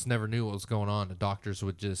patients never knew what was going on. The doctors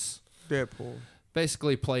would just Deadpool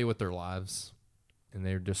basically play with their lives, and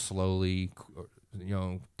they're just slowly,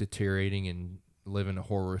 deteriorating and living a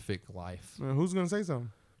horrific life. Man, who's gonna say something?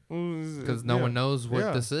 Because no one knows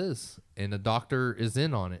what this is, and the doctor is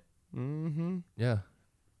in on it. Yeah.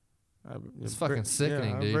 It's fucking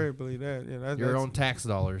sickening, dude. I very believe that. Yeah, your own tax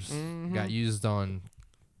dollars got used on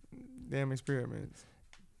damn experiments,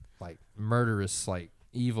 murderous,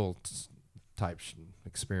 evil type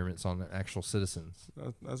experiments on the actual citizens.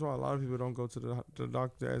 That's why a lot of people don't go to the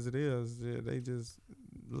doctor as it is. Yeah, they just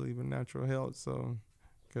believe in natural health, so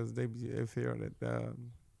because they fear that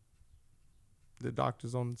the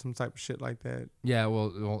doctor's on some type of shit like that. Yeah,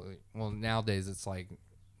 well, nowadays it's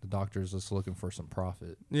the doctor's just looking for some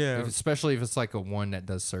profit. Yeah. Especially if it's a one that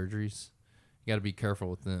does surgeries. You got to be careful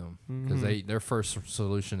with them because their first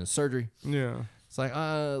solution is surgery. Yeah. It's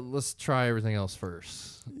let's try everything else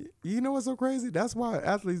first. You know what's so crazy? That's why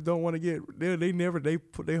athletes don't want to get,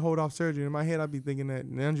 they hold off surgery. In my head, I'd be thinking that,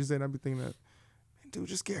 and Andrew said, I'd be thinking that, dude,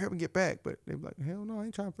 just get help and get back. But they be like, hell no, I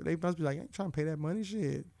ain't trying. They must be I ain't trying to pay that money,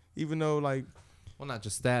 shit. Even though well, not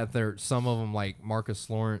just that. There some of them Marcus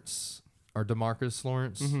Lawrence or DeMarcus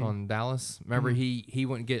Lawrence on Dallas. Remember he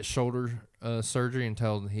wouldn't get shoulder surgery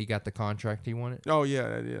until he got the contract he wanted. Oh yeah,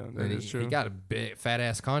 that is true. He got a big fat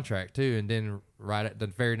ass contract too, and then right at the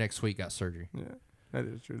very next week got surgery. Yeah, that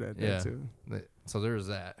is true. That too. So there's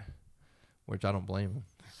that, which I don't blame him.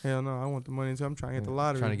 Hell no, I want the money too. I'm trying to get the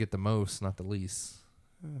lottery. Trying to get the most, not the least.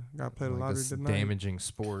 Gotta play the lottery this tonight. Damaging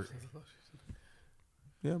sport.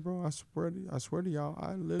 Yeah, bro. I swear to y'all.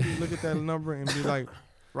 I literally look at that number and be like,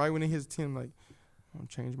 right when it hits 10, I'm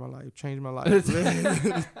change my life. Change my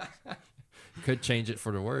life. Could change it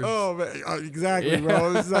for the worse. Oh man, exactly,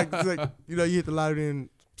 bro. It's like you hit the lottery and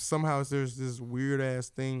somehow there's this weird ass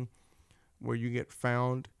thing where you get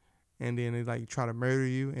found. And then they try to murder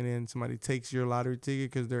you, and then somebody takes your lottery ticket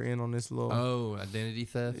because they're in on this little identity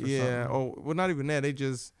theft. Or yeah. something? Oh, well, not even that.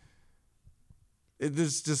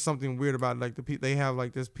 There's just something weird about they have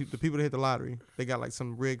the people that hit the lottery. They got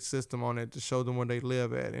some rigged system on it to show them where they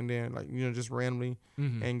live at, and then just randomly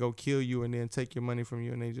and go kill you, and then take your money from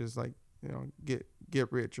you, and they just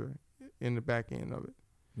get richer in the back end of it.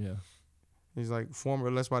 Yeah. He's former.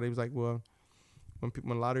 That's why they was well,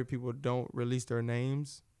 when lottery people don't release their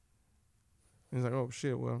names. It's oh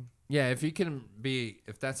shit, well. Yeah,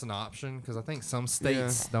 if that's an option, because I think some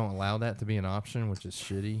states don't allow that to be an option, which is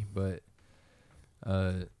shitty. But,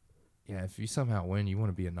 if you somehow win, you want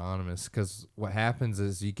to be anonymous, because what happens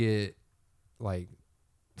is you get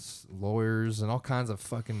lawyers and all kinds of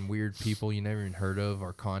fucking weird people you never even heard of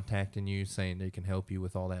are contacting you saying they can help you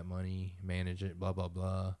with all that money, manage it, blah blah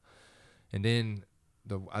blah, and then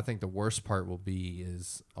I think the worst part will be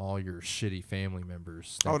is all your shitty family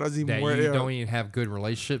members. That's even that worse. you Yeah. don't even have good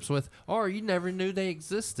relationships with, or you never knew they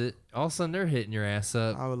existed. All of a sudden, they're hitting your ass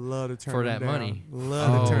up. I would love to turn for them that down. money.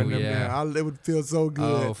 Love to turn them yeah. down. It would feel so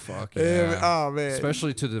good. Oh fuck yeah! Oh man.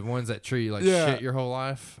 Especially to the ones that treat you like Yeah. shit your whole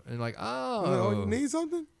life, and like, Oh, you need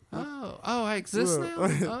something? oh, I exist Yeah.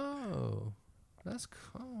 now. Oh, that's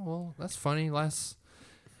cool. Well, that's funny.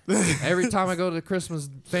 Every time I go to the Christmas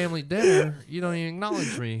family dinner, you don't even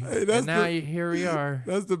acknowledge me. Hey, that's and now here we are.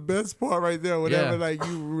 That's the best part right there. Whenever Yeah. like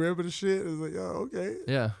you remember the shit, it's like, oh, okay.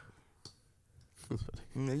 Yeah,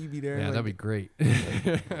 And then you be there. yeah, like, that'd be great.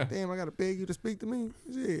 damn, I gotta beg you to speak to me.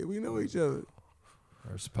 Shit, we know each other.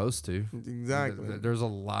 We're supposed to. Exactly. There's a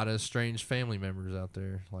lot of strange family members out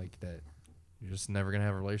there like that. You're just never gonna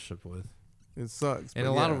have a relationship with. It sucks. And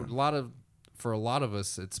but for a lot of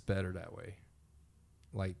us, it's better that way.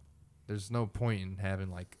 Like, there's no point in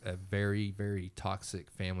having like a very, very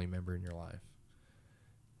toxic family member in your life.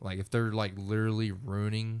 Like, if they're like literally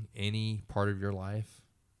ruining any part of your life,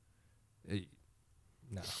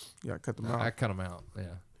 no, you gotta cut them out. I cut them out.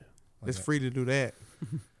 Yeah, It's free to do that.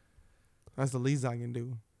 That's the least I can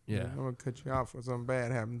do. Yeah, I'm gonna cut you out for something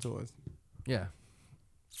bad happened to us. yeah.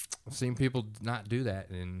 I've seen people not do that,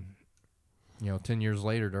 and 10 years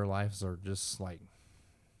later, their lives are just like,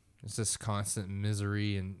 it's just constant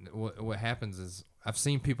misery. And what happens is, I've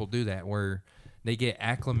seen people do that where they get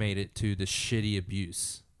acclimated to the shitty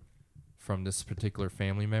abuse from this particular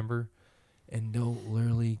family member, and they'll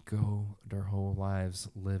literally go their whole lives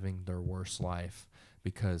living their worst life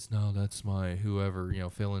because, no, that's my whoever,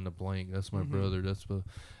 fill in the blank. That's my brother. That's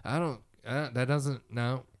that doesn't,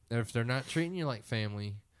 no. If they're not treating you like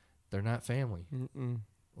family, they're not family.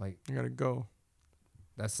 Like, You gotta go.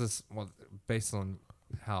 that's just based on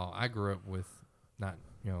how I grew up with not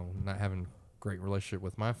having great relationship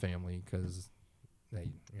with my family because they,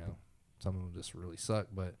 some of them just really suck.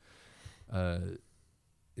 But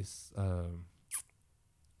it's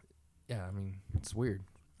yeah, I mean, it's weird.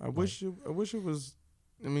 I wish it was.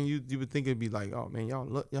 I mean, you would think it'd be like, oh man, y'all,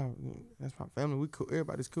 that's my family. We cool.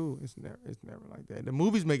 Everybody's cool. It's never like that. The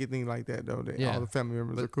movies make it think like that though. That Yeah. all the family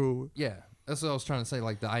members are cool. Yeah, that's what I was trying to say.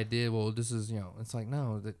 Like, the idea, well, this is, it's like,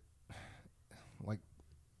 no, that, like,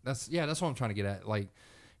 that's what I'm trying to get at. Like,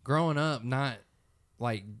 growing up, not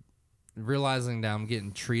like realizing that I'm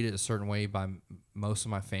getting treated a certain way by most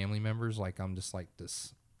of my family members. Like, I'm just like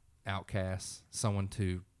this outcast, someone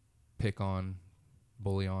to pick on,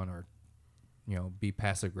 bully on, or be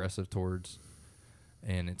passive aggressive towards,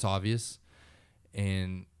 and it's obvious.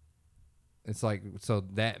 And it's like, so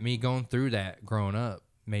that me going through that growing up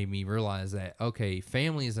made me realize that, okay,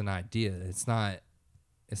 family is an idea. It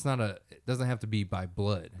doesn't have to be by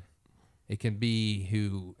blood. It can be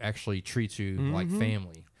who actually treats you like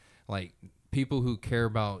family. Like, people who care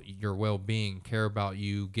about your well-being, care about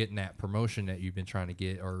you getting that promotion that you've been trying to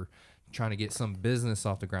get, or trying to get some business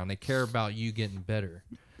off the ground. They care about you getting better.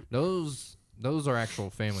 Those are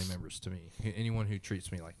actual family members to me. Anyone who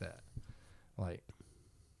treats me like that. Like,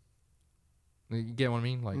 you get what I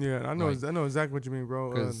mean? Like, Yeah, I know exactly what you mean,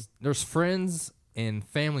 bro. because there's friends and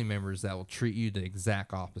family members that will treat you the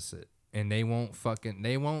exact opposite, and they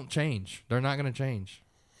won't change. They're not gonna change,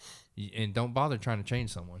 and don't bother trying to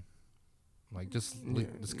change someone. Like, just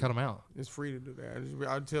cut them out. It's free to do that.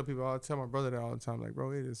 I tell my brother that all the time. Like,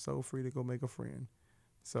 bro, it is so free to go make a friend.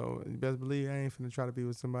 So you best believe I ain't finna try to be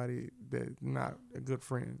with somebody that's not a good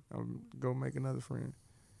friend. Go make another friend.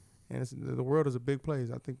 And the world is a big place.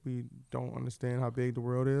 I think we don't understand how big the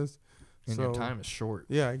world is. And your time is short.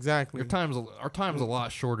 Yeah, exactly. Our time's a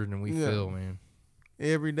lot shorter than we feel, man.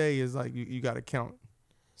 Every day is like you got to count.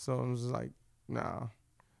 So I'm just like, nah,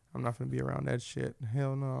 I'm not gonna be around that shit.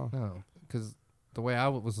 Hell no. No, because the way I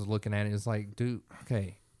was looking at it is like, dude,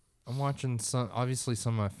 okay, I'm watching obviously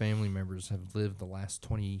some of my family members have lived the last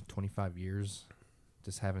 20, 25 years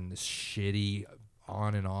just having this shitty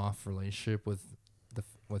on and off relationship with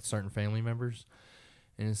certain family members.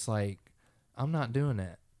 And it's like, I'm not doing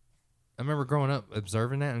that. I remember growing up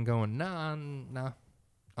observing that and going, nah.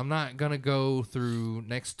 I'm not going to go through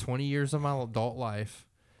next 20 years of my adult life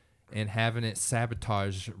and having it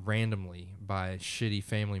sabotaged randomly by shitty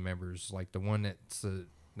family members, like the one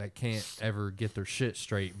that can't ever get their shit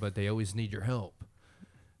straight, but they always need your help.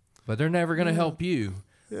 But they're never going to help you.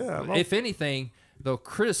 Yeah. If anything, they'll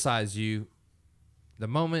criticize you the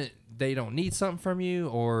moment they don't need something from you,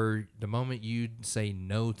 or the moment you say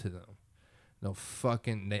no to them. They'll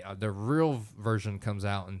the real version comes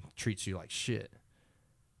out and treats you like shit.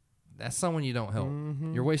 That's someone you don't help.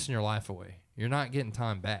 You're wasting your life away. You're not getting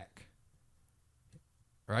time back.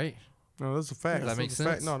 Right? No, those are facts. Does that make Those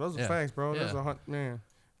are sense? No, those are Yeah. facts, bro. Yeah. That's man.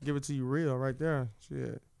 Give it to you real right there.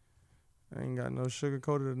 Shit. I ain't got no sugar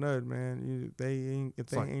coated or nothing, man. If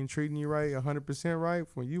they ain't treating you right, 100% right,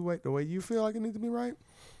 when you wait the way you feel like it needs to be right,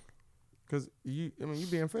 because you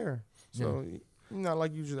being fair. So not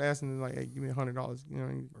like you just asking like, hey, give me $100,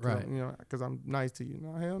 Right? because I'm nice to you.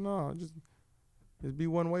 No, hell no, just be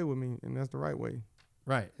one way with me, and that's the right way,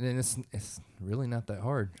 Right. And it's really not that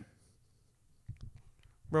hard.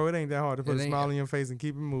 bro. It ain't that hard to put It a ain't- smile on your face and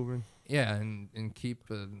keep it moving. Yeah, and keep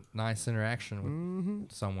a nice interaction with Mm-hmm.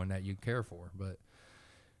 someone that you care for. But,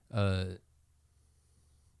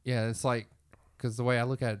 yeah, it's like, because the way I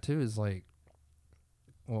look at it too is like,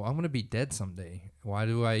 well, I'm gonna be dead someday. Why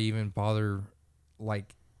do I even bother?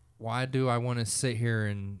 Like, why do I want to sit here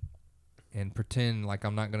and pretend like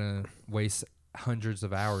I'm not gonna waste hundreds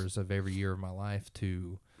of hours of every year of my life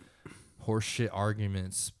to horseshit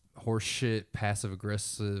arguments, horseshit passive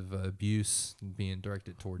aggressive abuse being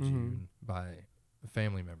directed towards you by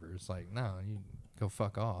family members? Like, no, you go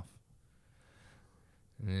fuck off.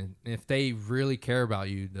 And if they really care about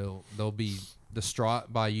you, they'll be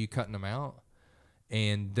distraught by you cutting them out,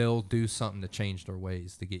 and they'll do something to change their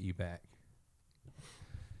ways to get you back.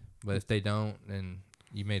 But if they don't, then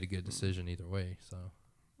you made a good decision either way. So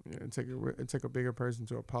Yeah, it take a bigger person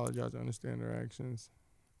to apologize to understand their actions.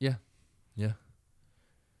 yeah.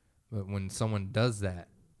 But when someone does that,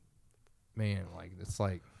 man, like it's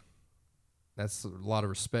like that's a lot of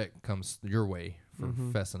respect comes your way for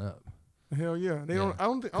fessing up. Hell yeah, they don't. I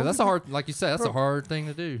don't think. Because that's a hard, like you said, that's a hard thing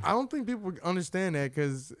to do. I don't think people understand that,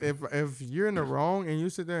 because if you're in the wrong and you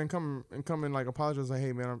sit there and come and like apologize, like,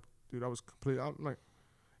 hey man, I was completely. I'm like,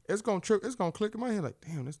 it's gonna click in my head, like,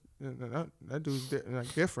 damn, that dude's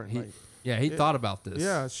like different. He thought about this.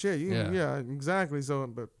 Yeah, shit. Yeah, exactly. So,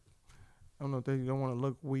 but I don't know if they don't want to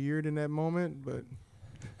look weird in that moment, but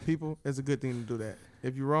people, it's a good thing to do that.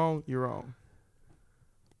 If you're wrong, you're wrong.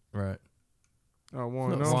 Right.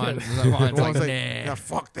 Warren, No, no. Juan's Warren's like, like, nah. nah,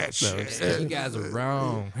 fuck that No, shit. You guys are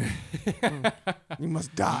wrong. You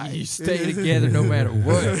must die. You stay together no matter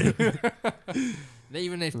what.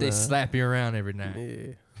 Even if they slap you around every night.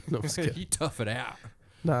 Yeah. No, I'm just kidding. You tough it out.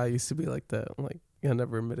 Nah, I used to be like that. Like, I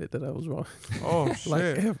never admitted that I was wrong. Oh shit. Like,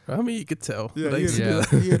 ever. I mean, you could tell. Yeah, but I used to do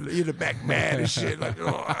yeah. that. you're the back mad and shit. Like,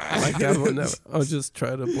 oh. Like, I would never. I would just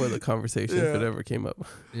try to avoid the conversation if it ever came up.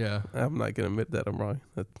 Yeah. I'm not gonna admit that I'm wrong.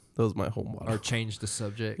 That was my whole motto. Or change the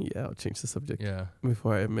subject. Yeah, I'll change the subject Yeah.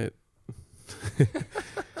 before I admit.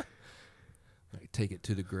 Like, take it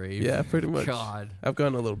to the grave. Yeah, pretty much. God. I've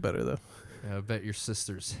gotten a little better though. Yeah, I bet your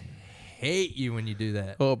sisters hate you when you do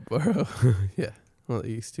that. Oh, bro. Yeah. Well, they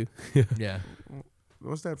used to. Yeah.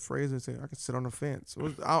 What's that phrase they say? I can sit on the fence.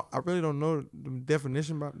 I really don't know the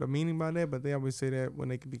definition, about the meaning by that, but they always say that when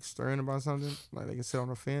they can be stern about something, like they can sit on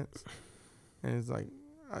the fence. And it's like,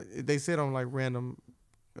 they sit on like random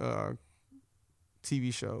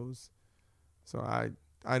TV shows. So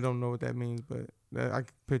I don't know what that means, but I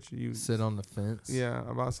can picture you. Sit on the fence. Yeah,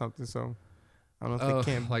 about something. So I don't know if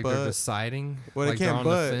they can't like budge. they're deciding. Well, like they can't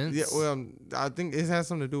they're on the budge. fence. Yeah, well, I think it has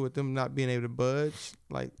something to do with them not being able to budge.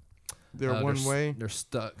 Like they're one way. They're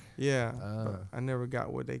stuck. Yeah, but I never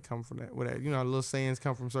got where they come from. That little sayings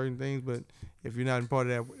come from certain things, but if you're not in part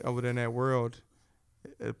of that over there in that world,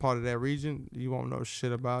 part of that region, you won't know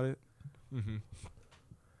shit about it. Mm-hmm.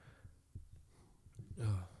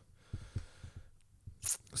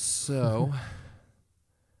 So,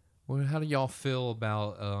 how do y'all feel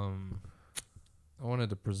about? I wanted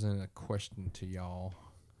to present a question to y'all.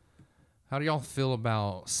 How do y'all feel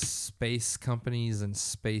about space companies and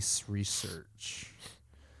space research?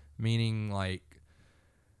 Meaning, like,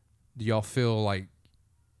 do y'all feel like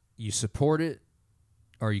you support it,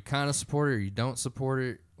 or you kind of support it, or you don't support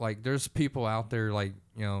it? Like, there's people out there, like,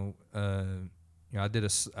 I did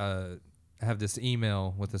I have this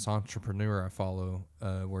email with this entrepreneur I follow,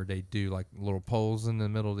 where they do like little polls in the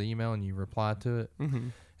middle of the email, and you reply to it. Mm-hmm.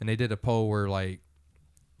 And they did a poll where, like,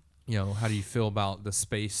 how do you feel about the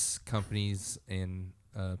space companies and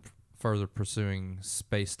further pursuing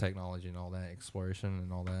space technology and all that, exploration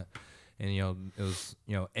and all that. And, it was,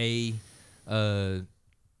 A,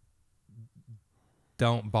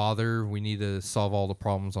 don't bother. We need to solve all the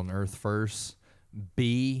problems on Earth first.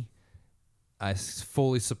 B, I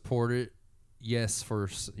fully support it. Yes, for,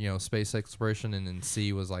 space exploration. And then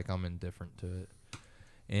C was like, I'm indifferent to it.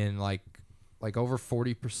 And like over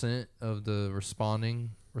 40% of the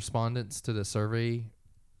respondents to the survey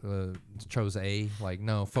chose A. Like,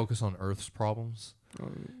 no, focus on Earth's problems.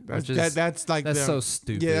 That's so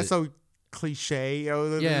stupid. Yeah, that's so cliche.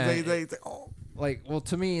 Yeah. They, Like, well,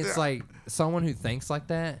 to me, it's like someone who thinks like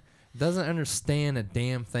that doesn't understand a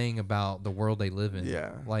damn thing about the world they live in.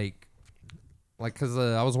 Yeah. Like, cause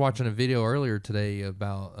I was watching a video earlier today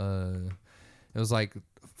about it was like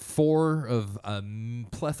 4 of a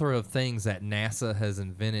plethora of things that NASA has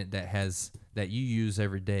invented that you use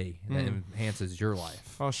every day that enhances your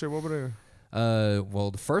life. Oh shit, what were they? Well,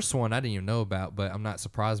 the first one I didn't even know about, but I'm not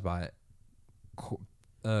surprised by it.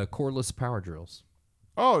 Cordless power drills.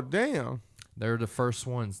 Oh damn! They're the first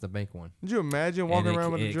ones to make one. Did you imagine walking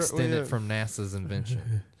around with a drill? Extended from NASA's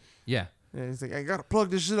invention. Yeah. Yeah, he's like, I gotta plug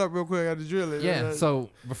this shit up real quick. I gotta drill it. Yeah. So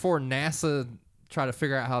before NASA tried to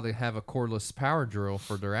figure out how to have a cordless power drill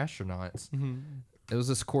for their astronauts, it was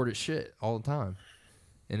this corded shit all the time,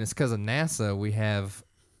 and it's because of NASA we have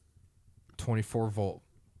 24-volt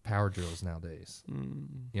power drills nowadays.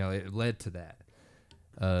 You know, it led to that.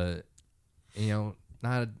 You know,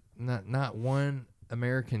 not one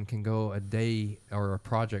American can go a day or a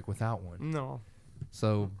project without one. No.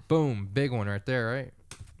 So boom, big one right there, right?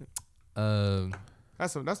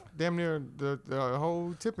 That's damn near the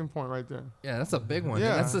whole tipping point right there. Yeah, that's a big one.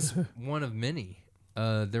 Yeah. And that's just one of many.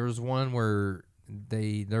 There was one where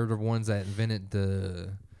they're the ones that invented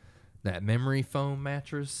that memory foam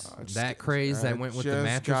mattress. That craze that went with the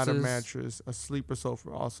mattresses. Got a mattress, a sleeper sofa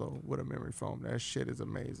also with a memory foam. That shit is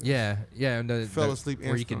amazing. Yeah, and fell asleep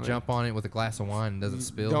where you can instantly. jump on it with a glass of wine and doesn't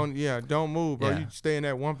spill. Don't move, bro. Yeah. You stay in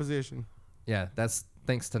that one position. Yeah, that's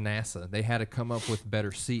thanks to NASA. They had to come up with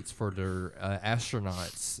better seats for their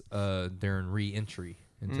astronauts during re-entry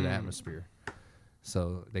into the atmosphere.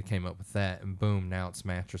 So they came up with that, and boom, now it's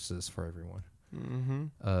mattresses for everyone.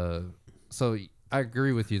 So I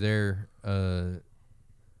agree with you there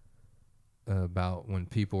about when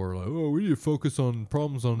people are like, oh, we need to focus on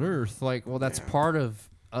problems on Earth. Like, well, that's part of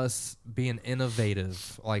us being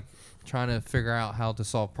innovative, like trying to figure out how to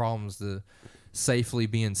solve problems to safely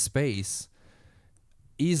be in space.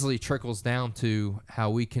 Easily trickles down to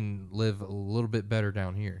how we can live a little bit better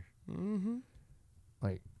down here.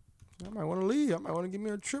 Like, I might want to leave. I might want to give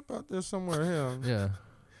me a trip out there somewhere. Hell. yeah.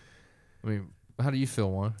 I mean, how do you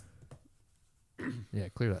feel, Juan? Yeah,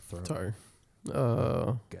 clear that throat. Sorry.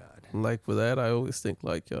 God. Like with that, I always think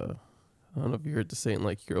like I don't know if you heard the saying,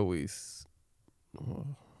 like you're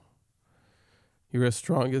as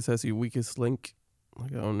strongest as your weakest link.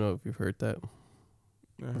 Like I don't know if you've heard that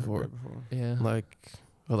I heard before. that before. Yeah. Like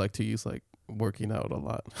I like to use like working out a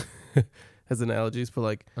lot as analogies, but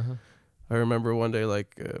like I remember one day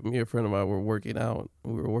like me and a friend of mine were working out.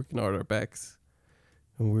 We were working out our backs,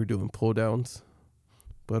 and we were doing pull downs,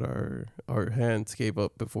 but our hands gave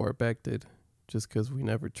up before our back did, just because we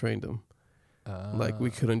never trained them. Like we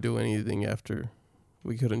couldn't do anything after.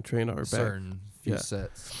 We couldn't train our back. Certain few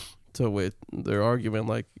sets. So with their argument,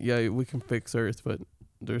 like, yeah, we can fix Earth, but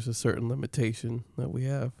there's a certain limitation that we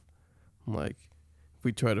have. Like, if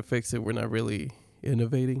we try to fix it, we're not really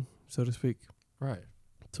innovating, so to speak. Right.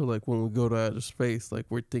 So, like, when we go to outer space, like,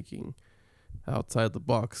 we're thinking outside the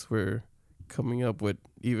box. We're coming up with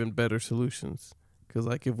even better solutions. Because,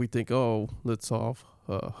 like, if we think, oh, let's solve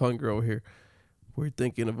hunger over here, we're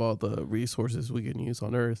thinking of all the resources we can use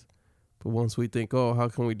on Earth. But once we think, oh, how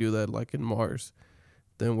can we do that, like, in Mars?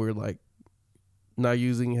 Then we're, like, not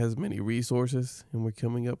using as many resources, and we're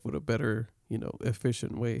coming up with a better,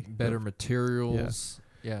 efficient way. Better materials.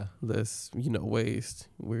 Yeah. Less, waste.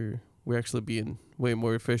 We're actually being way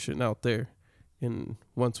more efficient out there. And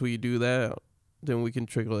once we do that, then we can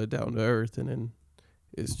trickle it down to Earth, and then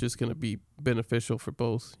it's just going to be beneficial for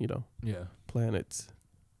both, Yeah. planets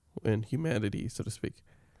and humanity, so to speak.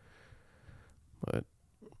 But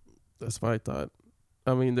that's my thought.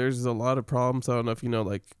 I mean, there's a lot of problems. I don't know if you know,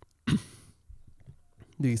 like,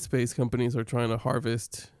 these space companies are trying to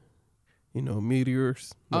harvest,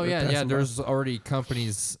 meteors. Oh, yeah. passing by. There's already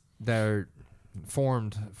companies that are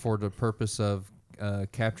formed for the purpose of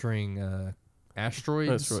capturing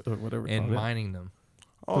asteroids Or whatever. and called it. mining them.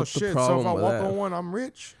 Oh But the shit! So if problem I with walk that- on one, I'm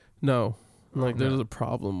rich. No. Like, no. there's a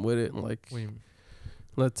problem with it. Like, We,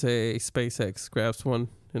 let's say SpaceX grabs one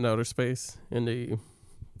in outer space and they,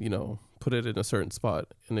 put it in a certain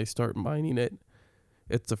spot and they start mining it.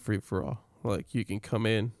 It's a free for all. Like, you can come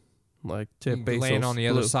in, like Jeff you Bezos land on the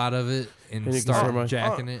other flew. side of it and And you can start start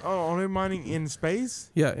jacking it. Oh, they're mining in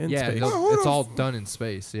space? Yeah, in Yeah, space. Oh, it's who all the done in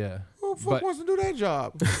space. Yeah. Who the fuck But- wants to do that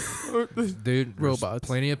job? Dude, there's Robots.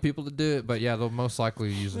 plenty of people to do it, but yeah, they'll most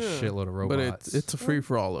likely use a Yeah. shitload of But robots. it's a free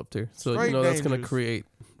for all up there. So Straight that's gonna dangerous. create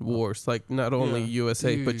wars. Like, not only Yeah.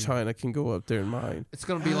 USA but Dude. China can go up there and mine. It's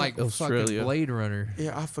gonna be like fucking Australia. Blade Runner.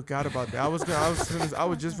 Yeah, I forgot about that. I was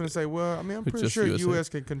just gonna say, well, I mean, I'm But pretty just sure USA. US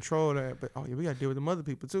can control that, but oh yeah, we gotta deal with them other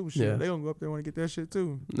people too. Shit, Yeah. they gonna go up there and want to get that shit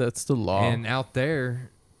too. That's the law. And out there,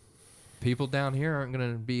 people down here aren't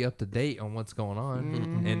gonna be up to date on what's going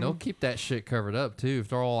on, and they'll keep that shit covered up too. If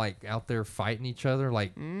they're all like out there fighting each other,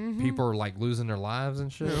 like people are like losing their lives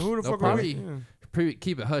and shit. Yeah, who the they'll fuck probably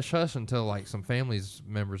keep it hush hush until like some families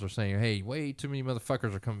members are saying, "Hey, way too many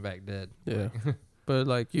motherfuckers are coming back dead." Yeah, but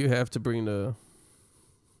like you have to bring the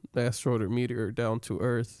asteroid or meteor down to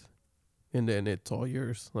Earth, and then it's all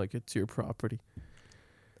yours. Like it's your property.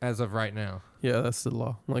 As of right now. Yeah, that's the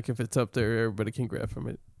law. Like if it's up there, everybody can grab from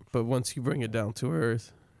it. But once you bring it down to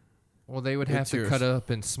Earth, well, they would have it's to yours. cut it up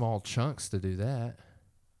in small chunks to do that.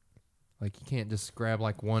 Like you can't just grab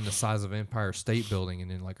like one the size of Empire State Building and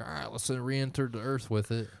then like, all right, let's re-enter the Earth with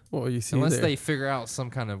it. well, you see, Unless there, they figure out some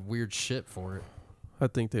kind of weird ship for it, I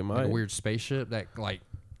think they like might. a weird spaceship that like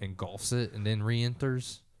engulfs it and then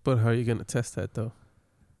re-enters. But how are you gonna test that though?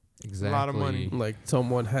 Exactly. lot of money. Like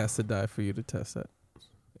someone has to die for you to test that.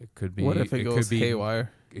 It could be. What if it goes could be,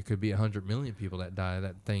 haywire? It could be 100 million people that die.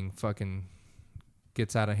 That thing fucking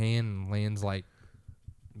gets out of hand and lands like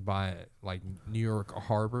by like New York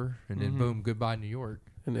Harbor, and then boom, goodbye New York.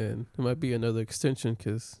 And then it might be another extension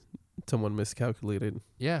because someone miscalculated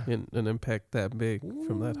Yeah. an impact that big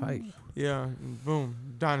from that height. Yeah, and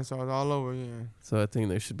boom, dinosaurs all over. Yeah, So I think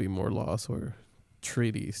there should be more laws or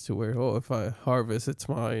treaties to where, oh, if I harvest, it's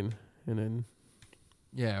mine, and then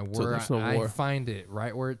Yeah, So where there's no I war. find it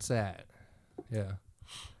right where it's at. Yeah.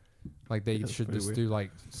 Like they That's should pretty just weird. do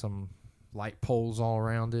like some light poles all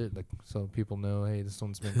around it, like so people know, hey, this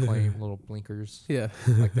one's been claimed. Little blinkers, yeah,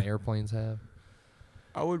 like the airplanes have.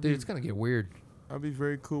 I would Dude, be. it's gonna get weird. I'd be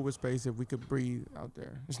very cool with space if we could breathe out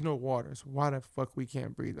there. There's no water, so why the fuck we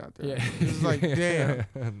can't breathe out there? Yeah, It's like damn.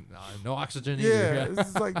 no oxygen Yeah, either.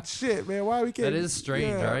 it's like shit, man. Why we can't? That is strange,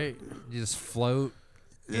 yeah. right? You just float,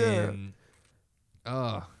 Yeah. and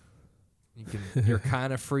you're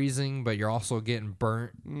kind of freezing, but you're also getting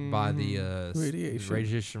burnt by the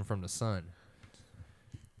radiation from the sun,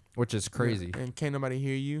 which is crazy. Yeah. And can't nobody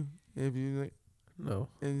hear you if you. Like, no.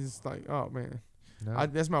 and it's like, oh man, No?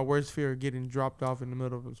 that's my worst fear: getting dropped off in the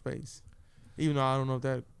middle of space. Even though I don't know if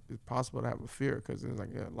that is possible to have a fear, because it's like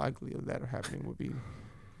likely of that happening would be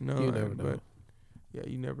none. You never know. But yeah,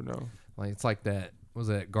 you never know. Like it's like that. Was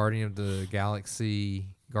that Guardians of the Galaxy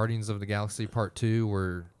Part 2,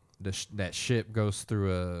 where that ship goes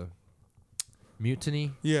through a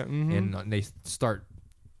mutiny Yeah, and they start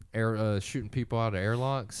shooting people out of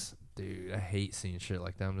airlocks. Dude, I hate seeing shit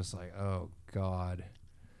like that. I'm just like, oh god.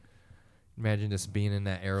 Imagine just being in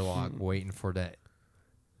that airlock waiting for that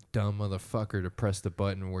dumb motherfucker to press the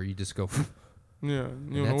button where you just go. yeah,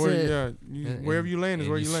 you know that's where. it. Yeah, wherever you land is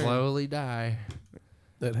where you land. slowly die.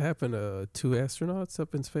 That happened to 2 astronauts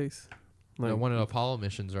up in space. Like, One of the Apollo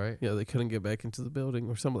missions, right? yeah, they couldn't get back into the building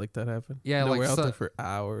or something like that happened. Yeah, they like were out so- there for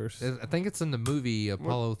hours. I think it's in the movie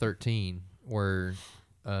Apollo 13 where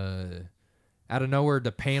out of nowhere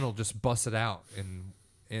the panel just busted out,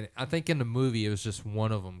 and I think in the movie it was just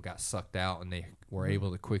one of them got sucked out and they were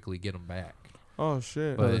able to quickly get them back. Oh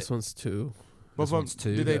shit! But but- this one's 2. But This one's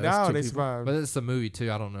 2. Did they Yeah, it's die or 2 they people. survived? But it's a movie too.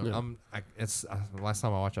 I don't know. Yeah. Last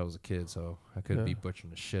time I watched, I was a kid, so I couldn't Yeah. be butchering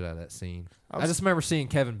the shit out of that scene. I I just remember seeing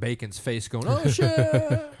Kevin Bacon's face going, "Oh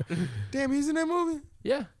shit!" Damn, he's in that movie.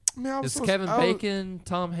 Yeah, Man, I was it's so, Kevin I was- Bacon,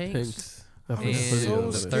 Tom Hanks. Thanks. I I forgot was And the so other the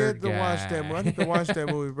name. scared third to watch that guy. movie. I need to watch that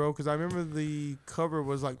movie, bro, because I remember the cover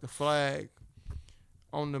was like the flag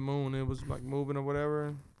on the moon. It was like moving or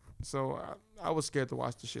whatever. So I was scared to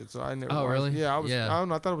watch the shit. So I never. Oh, watched really? It. Yeah, I was. Yeah. I don't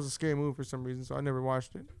know. I thought it was a scary movie for some reason, so I never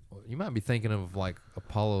watched it. You might be thinking of like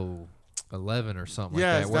Apollo 11 or something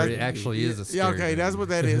Yes, like that, where that- it actually is a scary Yeah, okay, movie. that's what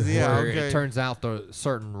that is. Yeah, Where okay. It turns out the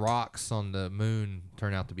certain rocks on the moon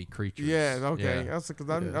turn out to be creatures. Yeah, okay. Yeah. That's because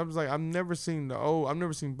Yeah. I was like, I've never seen I've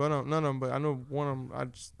never seen none of them, but I know one of them. I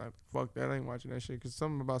just like, fuck that. I ain't watching that shit because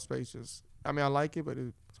something about space just. I mean, I like it, but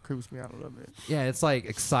it creeps me out a little bit. Yeah, it's like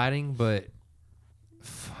exciting, but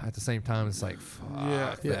at the same time, it's like, fuck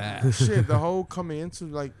Yeah. that. Shit, the whole coming into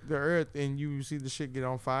like the Earth and you see the shit get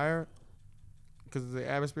on fire because of the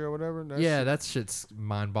atmosphere or whatever. Yeah, shit, that shit's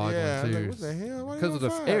mind-boggling yeah. I'm too. like, what the hell? Why they Because on of the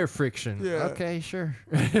fire? air friction. Yeah. Okay, sure.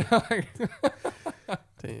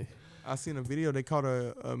 Dang. I seen a video. They caught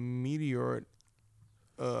a meteor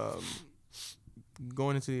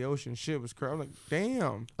going into the ocean. Shit was crazy. I'm like,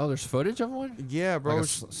 damn. Oh, there's footage of one? Yeah, bro. Like a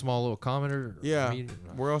small little comet or Yeah, meteor-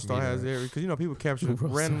 World Star has meteor. it because you know people capture World Star.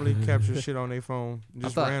 randomly capture shit on their phone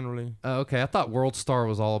just thought- randomly. Oh, okay. I thought World Star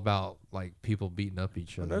was all about like people beating up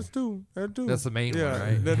each other. That's too. That's the main yeah.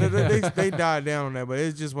 one, right? They died down on that, but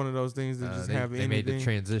it's just one of those things that just they, have they anything. made the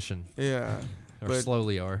transition, Yeah, or But-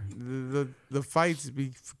 slowly are. the fights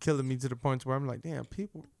be killing me to the point where I'm like, damn,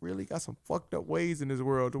 people really got some fucked up ways in this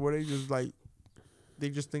world to where they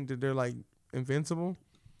just think that they're like invincible.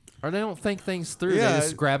 Or they don't think things through. Yeah. They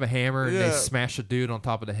just grab a hammer and they Yeah. smash a dude on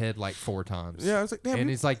top of the head like 4 times. Yeah, it's like, damn. And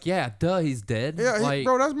he's like, yeah, duh, he's dead. yeah, like,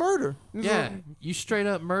 bro, that's murder. It's yeah, like- you straight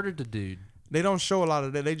up murdered the dude. they don't show a lot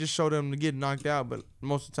of that. They just show them to get knocked out, but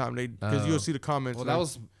most of the time because Oh. you'll see the comments. Well, like, that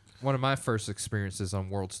was one of my first experiences on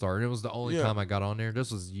World Star, and it was the only Yeah. time I got on there.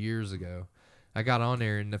 This was years ago. I got on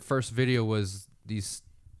there, and the first video was these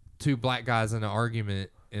 2 black guys in an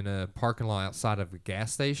argument in a parking lot outside of a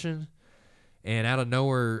gas station, and out of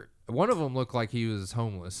nowhere, one of them looked like he was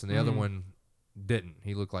homeless, and the other one didn't.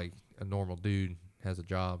 He looked like a normal dude, has a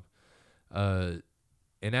job. And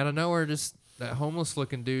out of nowhere, just that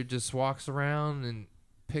homeless-looking dude just walks around and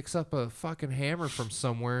picks up a fucking hammer from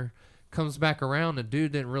somewhere, comes back around. The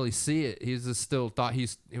dude didn't really see it. He just still thought he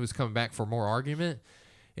was coming back for more argument.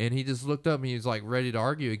 And he just looked up and he was like ready to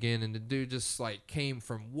argue again. And the dude just like came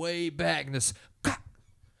from way back and just,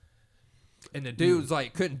 and the dude was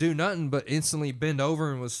like couldn't do nothing but instantly bend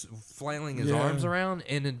over and was flailing his arms around.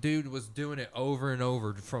 And the dude was doing it over and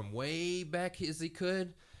over from way back as he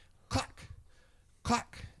could. Clack,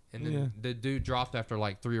 clack. And then the dude dropped after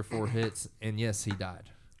like 3 or 4 hits. And yes, he died.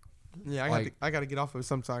 Yeah, I got to get off of it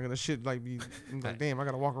sometime. And the shit like be I'm like, damn, I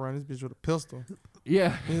got to walk around this bitch with a pistol.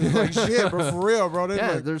 Yeah. It's like shit, bro, for real, bro. They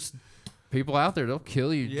Yeah, like, there's people out there, they'll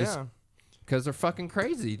kill you just yeah. because they're fucking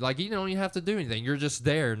crazy. Like, you don't even have to do anything. You're just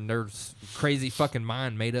there, and their crazy fucking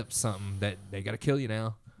mind made up something that they got to kill you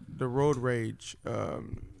now. The road rage.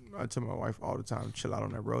 I tell my wife all the time, chill out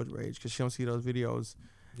on that road rage, because she don't see those videos.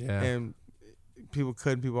 Yeah. And people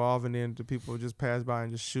cutting people off, and then the people just pass by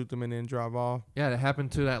and just shoot them and then drive off. Yeah, that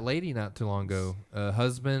happened to that lady not too long ago. A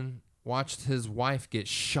husband watched his wife get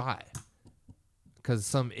shot because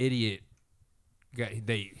some idiot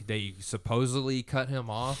they supposedly cut him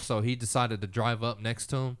off, so he decided to drive up next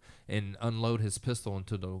to him and unload his pistol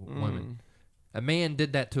into the woman. A man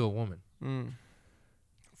did that to a woman.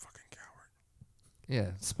 Fucking coward.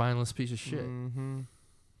 Yeah, spineless piece of shit. Mm-hmm.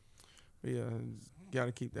 Yeah, got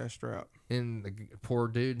to keep that strap. And the poor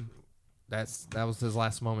dude, that was his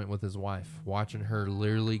last moment with his wife, watching her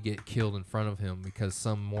literally get killed in front of him because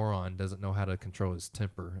some moron doesn't know how to control his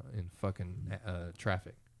temper in fucking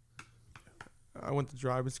traffic. I went to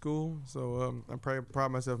driving school, so I pride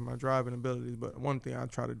myself in my driving abilities. But one thing I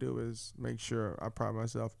try to do is make sure I pride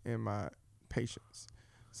myself in my patience.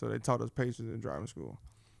 So they taught us patience in driving school.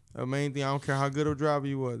 The main thing, I don't care how good of a driver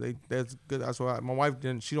you were, that's good. That's why my wife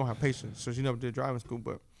didn't. She don't have patience, so she never did driving school.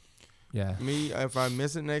 But Yeah. me, if I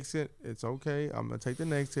miss an exit, it's okay. I'm gonna take the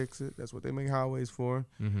next exit. That's what they make highways for.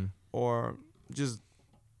 Mm-hmm. Or just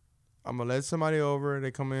I'm gonna let somebody over.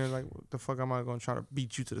 They come in like, what the fuck am I gonna try to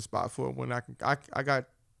beat you to the spot for when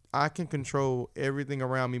I can control everything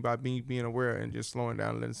around me by me being aware and just slowing down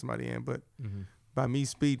and letting somebody in. But by me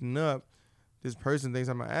speeding up, this person thinks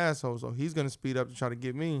I'm an asshole, so he's gonna speed up to try to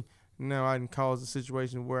get me. Now I can cause a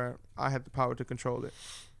situation where I have the power to control it.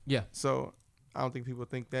 Yeah. So I don't think people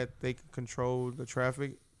think that they can control the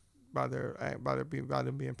traffic by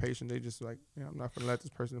them being patient. They just like, yeah, I'm not gonna let this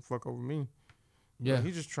person fuck over me. Yeah. Like,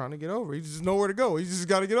 he's just trying to get over. He just know where to go. He just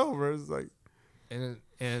got to get over. It's like, And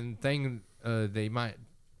they might.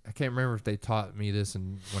 I can't remember if they taught me this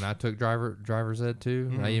and when I took driver's ed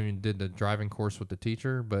too. I even did the driving course with the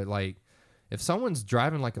teacher. But like, if someone's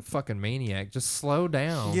driving like a fucking maniac, just slow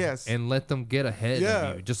down. Yes. And let them get ahead Yeah.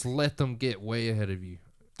 of you. Just let them get way ahead of you.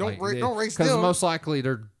 Don't race Because them. most likely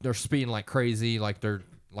they're speeding like crazy. Like they're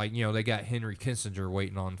like, you know, they got Henry Kissinger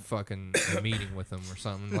waiting on fucking a meeting with them or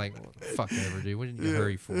something. Like, fuck ever, dude. What did you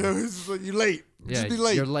hurry for? Yeah, it's just like, you late. Yeah, Just be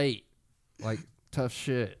late. you're late. Like, tough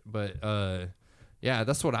shit. But yeah,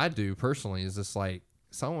 that's what I do personally. Is just like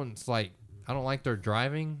someone's like, I don't like their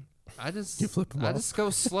driving. I just just go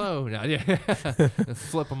slow. Now, yeah,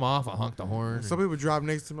 flip them off. I honk the horn. Some people drive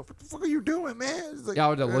next to me. What the fuck are you doing, man? It's like, Yeah, I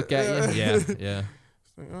would look at you. Yeah.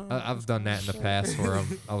 Like, oh. I've done that in the past where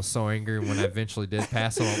I was so angry when I eventually did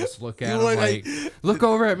pass them. I'll just look at You them were like, look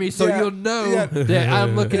over at me so Yeah, you'll know yeah. that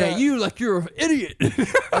I'm looking Yeah. at you like you're an idiot.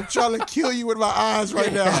 I'm trying to kill you with my eyes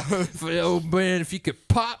right now. Oh man, if you could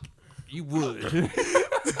pop, you would.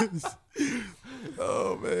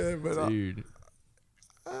 Oh man, but Dude.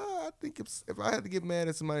 I think if I had to get mad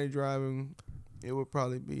at somebody driving, it would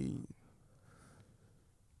probably be.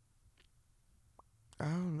 I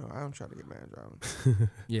don't know. I don't try to get mad at driving.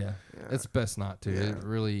 Yeah, Yeah. it's best not to. Yeah. It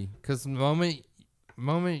really, because the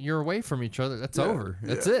moment you're away from each other, that's Yeah. over.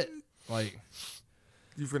 That's Yeah. it. Like,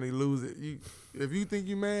 You finna lose it. If you think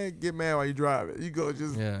you mad, get mad while you drive it. You go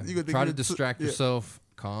just yeah, You go think try to you- distract yeah. yourself.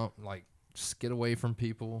 Calm, like just get away from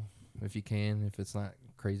people if you can. If it's not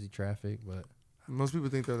crazy traffic, but Most people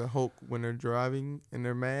think they're the Hulk when they're driving and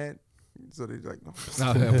they're mad. So they like, no.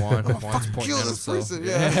 Oh, yeah, Juan's fucking pointing kill at this himself. person,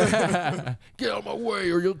 yeah. Get out of my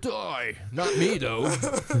way or you'll die. Not me, though.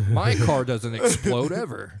 My car doesn't explode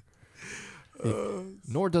ever.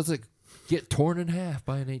 Nor does it get torn in half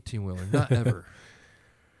by an 18-wheeler. Not ever.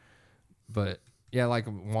 But, yeah, like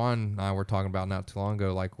Juan and I were talking about not too long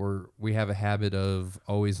ago, like we have a habit of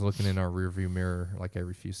always looking in our rearview mirror like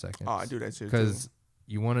every few seconds. Oh, I do that shit too. Because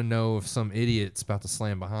you want to know if some idiot's about to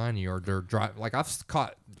slam behind you or they're driving. Like, I've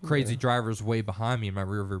caught crazy drivers way behind me in my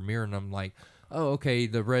rearview mirror, and I'm like, oh, okay,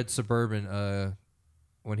 the red Suburban,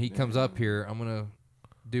 when he comes up here, I'm going to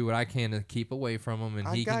do what I can to keep away from him,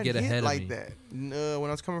 and he can get ahead like of me. that. When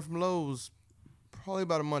I was coming from Lowe's, probably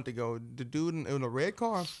about a month ago, the dude in a red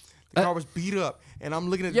car, the car was beat up, and I'm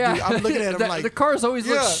looking at the dude. I'm looking at him like the cars always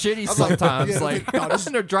look shitty I'm like, sometimes. like, no,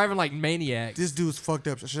 they're driving like maniacs. this dude's fucked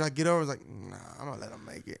up. So should I get over? I was like, nah, I'm gonna let him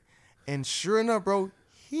make it. And sure enough, bro,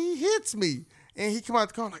 he hits me, and he come out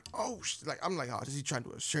the car like, oh, like I'm like, oh, is he trying to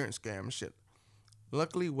do an insurance scam and shit?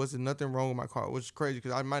 Luckily, wasn't nothing wrong with my car, which is crazy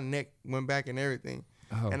because my neck went back and everything.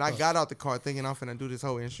 And I got out the car thinking I'm finna do this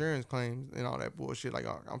whole insurance claims and all that bullshit. Like,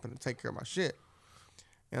 oh, I'm finna take care of my shit.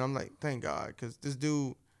 And I'm like, thank God, because this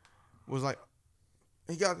dude was like,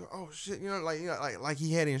 he got, oh shit, like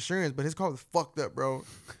he had insurance, but his car was fucked up, bro.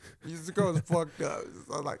 His car was fucked up.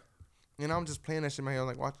 So I was like, and I'm just playing that shit in my head. I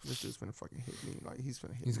was like, watch, this dude's finna fucking hit me. Like, he's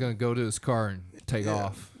finna hit me. He's going to go to his car and take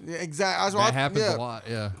off. Yeah, exactly. That happens a lot,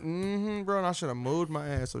 yeah. Mm-hmm, bro, and I should have moved my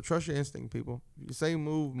ass. So trust your instinct, people. If you say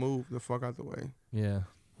move the fuck out the way. Yeah.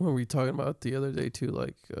 What were we talking about the other day too?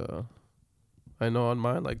 Like, I know on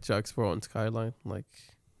mine, like Jacksboro and Skyline, like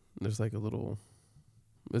there's like a little,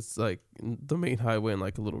 it's like the main highway and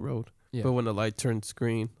like a little road. Yeah. But when the light turns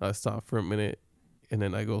green, I stop for a minute, and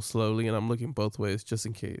then I go slowly, and I'm looking both ways just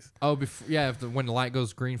in case. Oh, when the light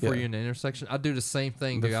goes green for you in the intersection, I do the same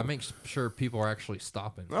thing, dude. I make sure people are actually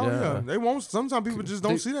stopping. Oh yeah, they won't. Sometimes people just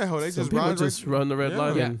don't see that hoe. They just run the red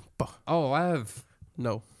light. Yeah. And Oh, I have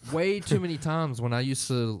way too many times when I used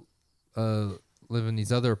to live in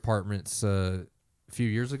these other apartments a few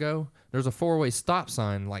years ago. There's a 4-way stop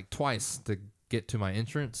sign like twice to get to my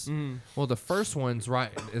entrance. Well, the first one's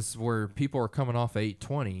right is where people are coming off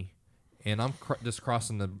 820, and I'm just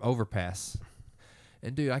crossing the overpass.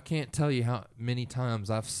 And dude, I can't tell you how many times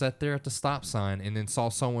I've sat there at the stop sign and then saw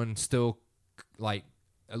someone still like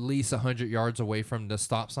at least 100 yards away from the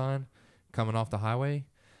stop sign coming off the highway.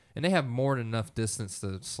 And they have more than enough distance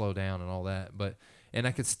to slow down and all that. And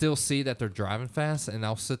I could still see that they're driving fast, and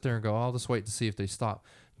I'll sit there and go, I'll just wait to see if they stop.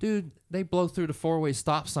 Dude, they blow through the 4-way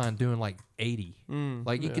stop sign doing like 80. You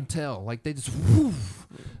can tell. Like, they just, whoo.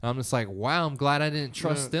 I'm just like, wow, I'm glad I didn't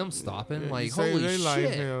trust them stopping. Like, holy shit.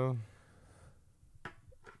 Life,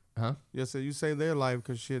 huh? Yes, sir. You say their life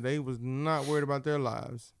because shit, they was not worried about their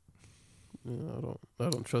lives. Yeah, I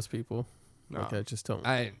don't trust people. Nah. Like, I just don't.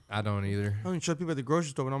 I don't either. I don't even trust people at the grocery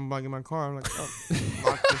store when I'm about to get my car. I'm like, oh,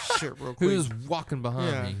 lock this shit real quick. Who's walking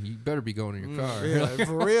behind me? You better be going in your car. Yeah,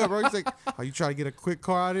 for real, bro. He's like, are you trying to get a quick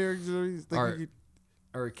car out here?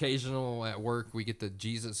 Or occasional at work, we get the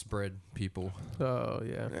Jesus bread people. Oh,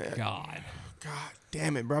 yeah. God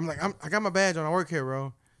damn it, bro. I'm like, I got my badge on. I work here,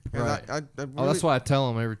 bro. Right. I really, that's why I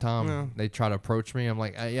tell them every time they try to approach me. I'm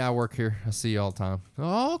like, yeah, I work here. I see you all the time.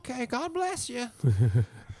 Oh, okay. God bless you.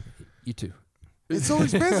 You too. It's so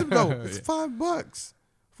expensive though. It's $5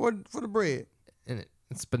 for the bread. And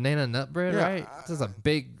it's banana nut bread, right? This is a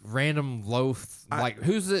big random loaf.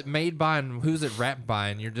 Who's it made by and who's it wrapped by?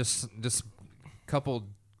 And you're just couple.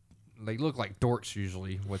 They look like dorks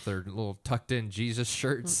usually with their little tucked in Jesus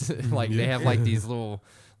shirts. They have like these little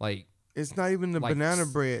like. It's not even the banana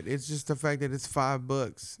bread. It's just the fact that it's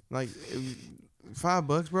 $5. Like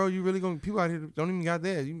 $5, bro. You really gonna people out here don't even got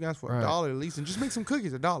that. You can ask for $1 at least, and just make some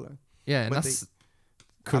cookies $1. Yeah, and but that's.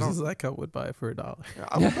 Cause like I would buy it for $1.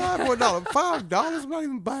 I would buy it for $1. $5. I'm not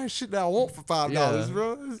even buying shit that I want for $5,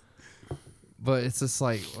 bro. But it's just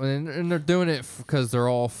like, and they're doing it because they're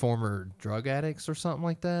all former drug addicts or something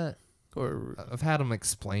like that. Or I've had them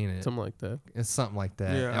explain it. Something like that. It's something like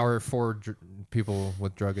that. Yeah. Or for people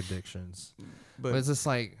with drug addictions. But it's just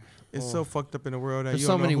like. It's so fucked up in the world that there's you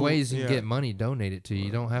so don't know many who, ways you can get money donated to you.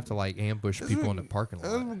 You don't have to like ambush people in the parking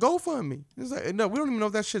lot. GoFundMe. It's like, no, we don't even know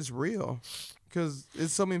if that shit's real. Because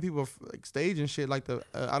it's so many people like staging shit like the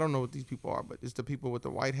I don't know what these people are, but it's the people with the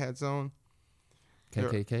white hats on.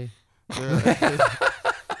 KKK.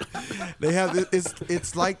 They have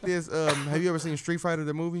it's like this. Have you ever seen Street Fighter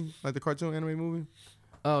the movie, like the cartoon anime movie?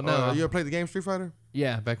 Oh no! You ever played the game Street Fighter?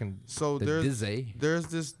 Yeah, back in so the there's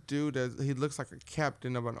this dude that he looks like a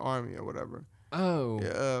captain of an army or whatever, Oh,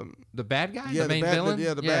 the bad guy, yeah, the main the bad- villain.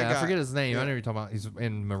 the bad guy. I forget his name. Yeah. I know what you're talking about. He's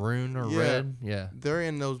in maroon or Yeah. red. Yeah. They're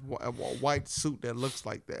in those white suit that looks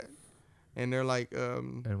like that, and they're like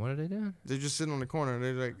And what are they doing? they're just sitting on the corner.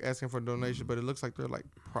 They're like asking for a donation, but it looks like they're like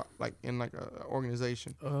in like a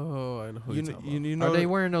organization. Oh, I know who You you're know, talking about. you know Are they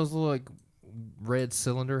wearing those little like red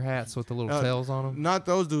cylinder hats with the little tails on them? Not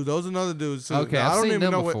those dudes. Those are another dudes. Too. Okay, I I've don't seen even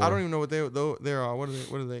them know before. what I don't even know what they are. What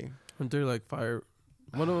are they? And they're like fire.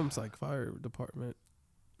 One of them's like fire department.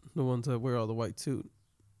 The ones that wear all the white suit.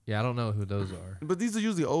 Yeah, I don't know who those are. But these are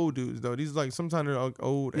usually old dudes though. These like sometimes they're like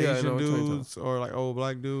old Yeah, I know Asian what you're talking dudes or like old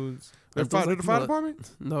black dudes. They're, Are those they're like the fire mili- department.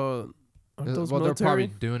 No, aren't those Well, they're probably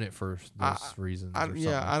military? doing it for those reasons. or something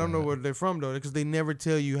Yeah, like I don't know that. where they're from though, because they never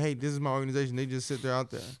tell you, hey, this is my organization. They just sit there out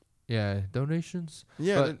there. Yeah, donations.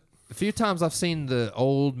 Yeah, But a few times I've seen the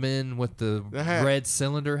old men with the The hat. red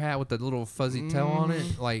cylinder hat with the little fuzzy tail on it,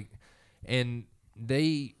 Mhm. like, and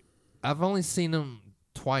I've only seen them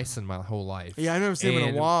twice in my whole life. yeah, I've never seen them in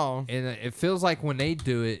And- a while. And it feels like when they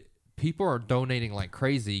do it, people are donating like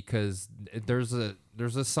crazy because there's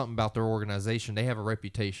just something about their organization. They have a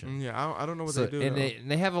reputation. Yeah, I don't know what So- they do. and though.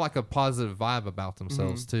 they have like a positive vibe about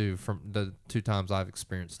themselves Mhm. too. From the 2 times I've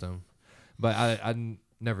experienced them, but I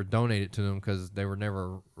never donated to them because they were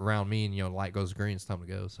never around me. And light goes green, it's time to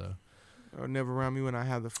go. So, Or never around me when I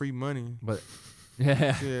have the free money. but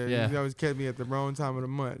yeah, Yeah, yeah. he always kept me at the wrong time of the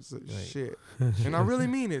month. So, Right. shit. And I really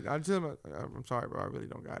mean it. I tell him, I'm sorry, bro. I really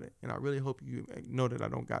don't got it. And I really hope you know that I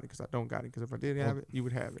don't got it because I don't got it. Because if I did have it, you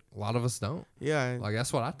would have it. A lot of us don't. Yeah. Like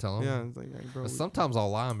that's what I tell them. yeah. It's like, hey, bro. But sometimes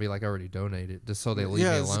I'll lie and be like, I already donated, just so they leave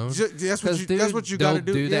yeah, me alone. that's what you. Dude, That's what you they'll got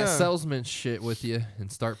to do. that yeah. salesman shit with you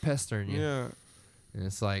and start pestering you. Yeah. And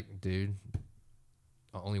it's like, dude,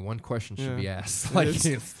 only one question should Yeah. be asked. It Like,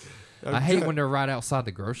 is. I hate when they're right outside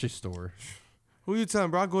the grocery store. Who you telling,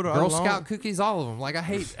 bro? I go to Girl alone. Scout cookies, all of them. Like I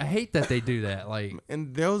hate that they do that. Like,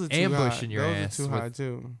 And those are too ambushing high. your those ass are too high with-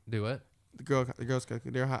 too. do what? The Girl Scout,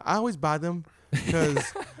 they're high. I always buy them because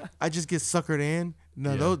I just get suckered in.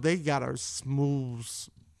 No, Yeah. those they got a smooth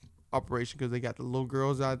operation because they got the little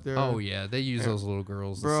girls out there. Oh yeah, they use And- those little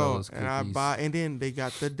girls to sell bro. those cookies. And I buy, and then they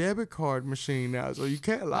got the debit card machine now, so you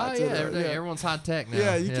can't lie Oh to yeah, them. everyone's high tech now.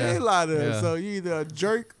 Yeah, you can't lie to them. Yeah. So you either a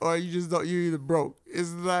jerk or you just don't. You're either broke. It's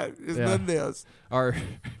not. It's Yeah. nothing else. Or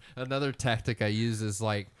another tactic I use is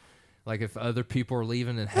like if other people are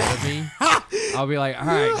leaving ahead of me, I'll be like, all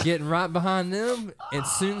right, getting right behind them. And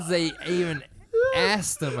as soon as they even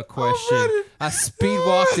ask them a question, I speed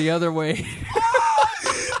walk the other way.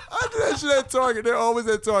 I do that shit at Target. They're always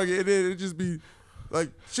at Target, and then it just be like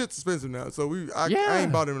shit's expensive now. So I Yeah.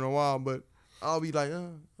 ain't bought them in a while, but I'll be like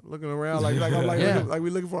looking around like I'm like Yeah. like we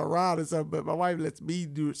looking for a ride or something. But my wife lets me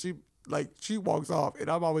do it. She walks off, and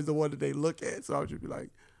I'm always the one that they look at. So I'll just be like,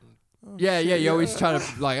 oh, Yeah, shit, yeah. You always try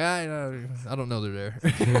to like, I don't know they're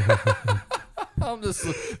there. I'm just,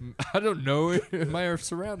 I don't know my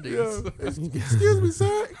surroundings. yeah. Excuse me,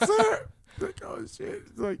 sir. Like, oh shit!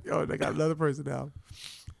 It's like, oh, they got another person now.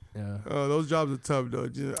 Yeah. Those jobs are tough though.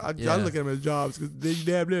 I Yeah. look at them as jobs because they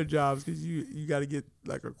damn near jobs because you got to get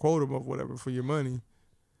like a quota of whatever for your money.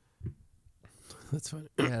 That's funny.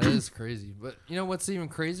 Yeah, that is crazy. But you know what's even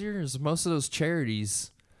crazier is most of those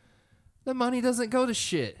charities, the money doesn't go to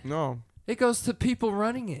shit. No, It goes to people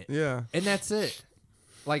running it. yeah, And that's it.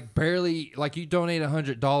 Like barely, like you donate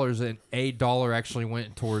 $100 and $1 actually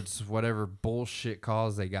went towards whatever bullshit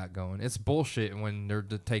cause they got going. It's bullshit when they're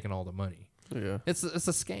taking all the money. Yeah. It's a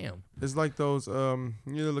scam. it's like those.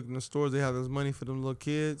 You look in the stores, they have this money for them little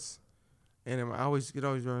kids, and it always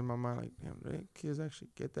run in my mind like, damn, do kids actually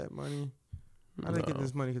get that money? How they get No.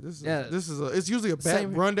 this money? 'Cause Yeah. it's usually a bad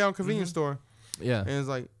Same- rundown convenience Mhm. store, Yeah. and it's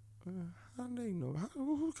like, how do they know?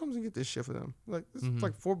 Who comes and get this shit for them? Like it's Mhm.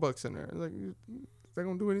 like $4 in there. It's like they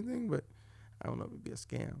gonna do anything, but I don't know if it'd be a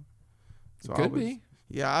scam. So I Could always- be.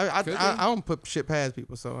 Yeah, Could be. I don't put shit past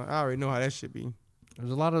people, so I already know how that should be. There's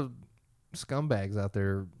a lot of scumbags out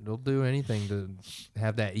there. They'll do anything to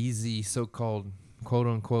have that easy, so-called quote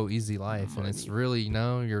unquote easy life, and it's really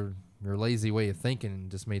your lazy way of thinking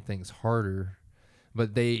just made things harder.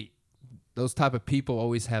 But those type of people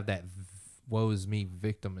always have that woe is me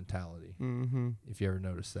victim mentality. Mm-hmm. If you ever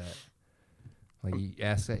notice that, like you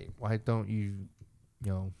ask, hey, why don't you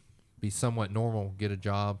be somewhat normal, get a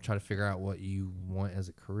job, try to figure out what you want as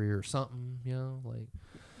a career or something, like.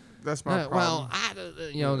 That's my problem.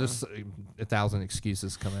 Well, just 1,000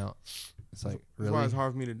 excuses come out. It's like, That's why really? it's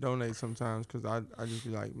hard for me to donate sometimes because I just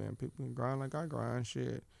be like, man, people can grind like I grind.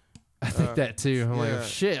 Shit, I think that too. I'm yeah, like,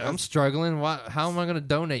 shit, I'm struggling. How am I gonna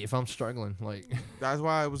donate if I'm struggling? Like, That's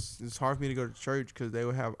why it's hard for me to go to church, because they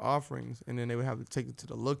would have offerings, and then they would have to take it to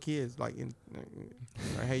the little kids. Like,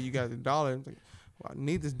 hey, you got $1. I'm like, well, I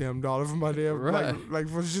need this damn $1 for my damn Right. like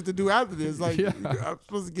for shit to do after this. Like, Yeah. I'm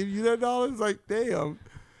supposed to give you that $1. It's like, damn.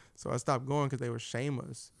 So I stopped going because they would shame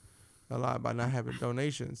us a lot by not having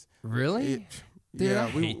donations. really? Dude, I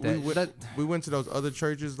hate that. We went to those other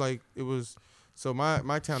churches. Like, it was, so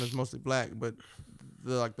my town is mostly black, but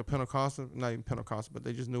the Pentecostal, not even Pentecostal, but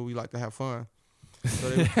they just knew we like to have fun. So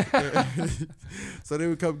so they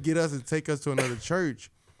would come get us and take us to another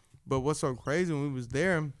church. But what's so crazy, when we was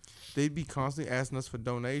there, they'd be constantly asking us for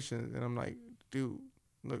donations, and I'm like, dude,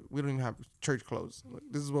 look, we don't even have church clothes. Look,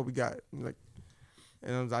 this is what we got. Like,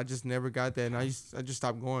 and I just never got that, and I just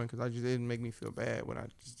stopped going because it didn't make me feel bad when I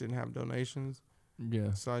just didn't have donations.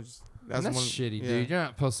 Yeah. So That's shitty, dude. You're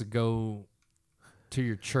not supposed to go to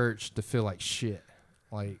your church to feel like shit.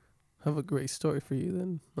 Like, I have a great story for you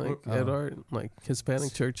then. Like at our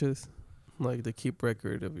Hispanic churches, like they keep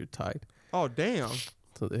record of your tithe. Oh damn!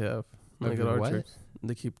 So they have Of at your our what? church,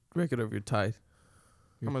 they keep record of your tithe.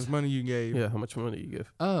 How much money you gave? Yeah, how much money you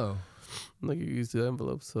give. oh, Like you use the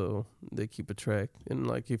envelope, so they keep a track. And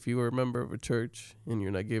like if you were a member of a church and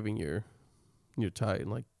you're not giving your tithe,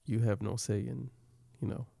 like you have no say in,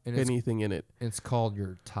 And anything in it. it's called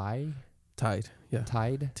your Tithe, yeah.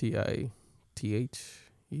 tide. TITHE.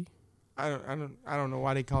 I don't know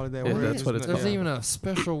why they call it that Yeah, word. that's what it's There's called. even a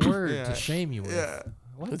special word Yeah. to shame you with. Yeah.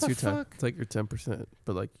 What It's the your tithe. fuck? It's like your 10%,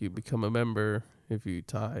 but like you become a member if you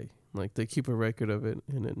tithe. Like they keep a record of it,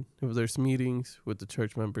 and then if there's meetings with the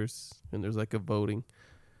church members and there's like a voting,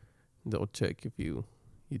 they'll check if you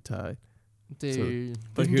tithe. Dude,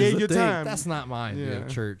 But You here's gave the your thing. time. that's not my idea Yeah. of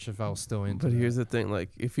church if I was still into But that. here's the thing: like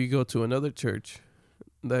if you go to another church,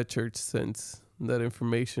 that church sends that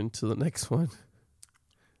information to the next one.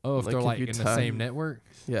 Oh, if like they're if like you in the tithe- same network?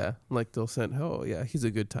 Yeah, like they'll send, oh yeah, he's a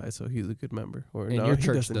good tithe, so he's a good member. Or And no, your he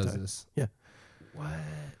church doesn't does tithe. this? Yeah. What?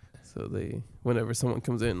 So whenever someone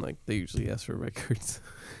comes in, like they usually ask for records.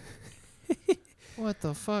 What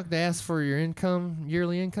the fuck? They ask for your income,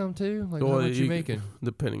 yearly income too? Like, Well, how much you making?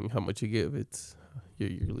 Depending how much you give, it's your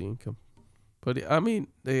yearly income. But I mean,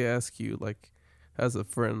 they ask you like as a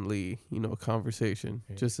friendly, conversation,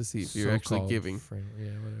 Yeah. just to see if you're actually So-called giving. yeah,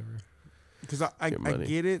 whatever. Because I Your money.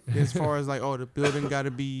 get it as far as like, oh, the building got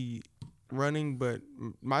to be running, but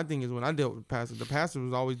my thing is when I dealt with the pastor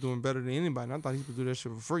was always doing better than anybody, and I thought he could do that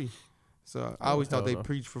shit for free. So I always thought hell they no.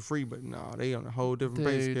 preach for free, but no, they on a whole different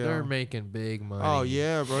pay Dude, scale. they're making big money. Oh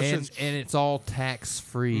yeah, bro. And Shit's- it's all tax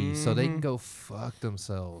free, so they can Mhm. go fuck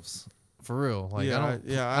themselves. For real. Like, Yeah,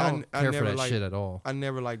 I don't I care for never that liked- shit at all. I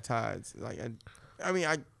never liked tithes. Like I mean,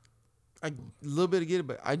 I a little bit of get it,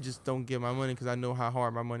 but I just don't give my money because I know how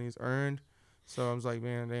hard my money is earned. So I was like,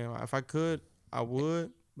 man, damn, if I could, I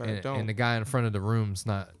would, but I don't. And the guy in front of the room's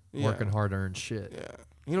not Yeah. working hard to earn shit. Yeah,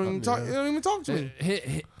 he don't even talk. He don't even talk to me.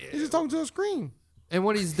 He's just talking to a screen. And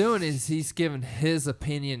what he's doing is he's giving his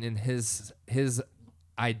opinion and his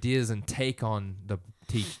ideas and take on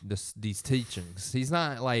these teachings. He's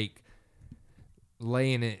not like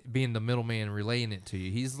being the middleman, relaying it to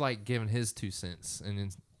you. He's like giving his 2 cents,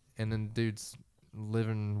 and then dude's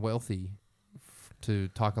living wealthy to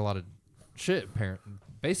talk a lot of shit,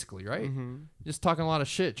 basically, right? Mm-hmm. Just talking a lot of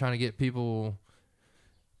shit, trying to get people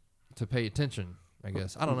to pay attention. I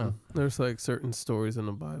guess I don't know. There's like certain stories in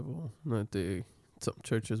the Bible that some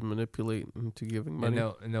churches manipulate into giving money.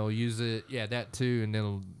 And they'll use it, yeah, that too, and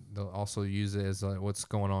they'll also use it as like what's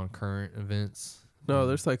going on, current events. No,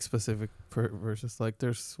 there's like specific verses. Like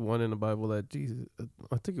there's one in the Bible that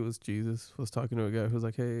I think it was Jesus, was talking to a guy who's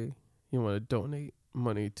like, "Hey, you want to donate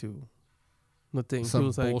money to the thing?" Some he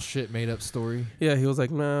was like, bullshit made up story. "Yeah." He was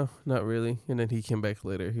like, "No, not really." And then he came back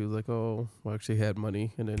later. He was like, "Oh, well, actually had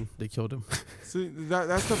money," and then they killed him. See,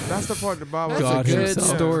 that's the part of the Bible. That's God a good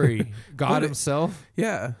himself. God But himself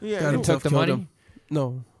Yeah, Yeah, God he himself took the killed money him.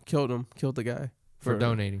 No, killed him. Killed the guy for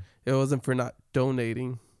donating. It wasn't for not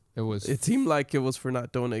donating. It was. It seemed like it was for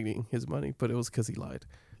not donating his money, but it was because he lied.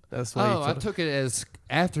 That's why. I took it as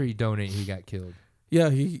after he donated, he got killed, Yeah,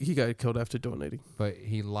 he got killed after donating. but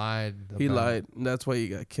he lied. He about- lied, and that's why he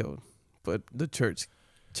got killed. But the church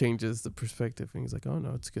changes the perspective, and he's like, "Oh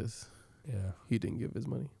no, it's because Yeah, he didn't give his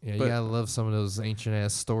money." yeah. But- You gotta love some of those ancient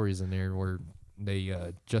ass stories in there where they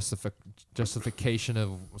justification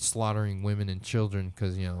of slaughtering women and children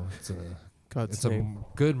because God's it's name.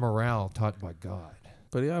 a good morale taught by God.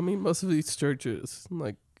 But yeah, I mean, most of these churches,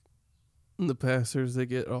 like the pastors, they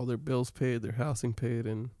get all their bills paid, their housing paid,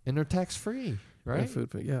 and And they're tax free, their right?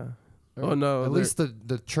 food paid. Yeah. Or Oh, no, At least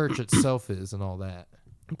the church itself is and all that.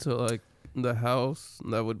 So like the house,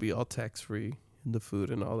 that would be all tax free, the food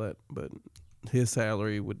and all that, but his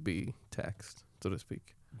salary would be taxed, so to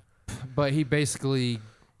speak. But he basically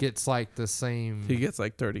gets like the same. He gets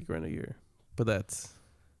like 30 grand a year, but that's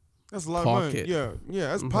a lot of money. pocket. Yeah,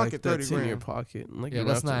 that's like, pocket 30 that's grand. in your pocket. Like yeah, you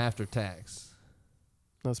that's have not to- after tax.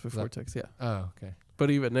 That's before that- tax. Yeah, Oh, okay.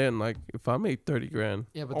 but even then, like if I made 30 grand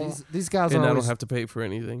Yeah, but Oh. these guys and are I don't always, have to pay for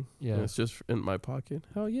anything, yeah, and it's just in my pocket.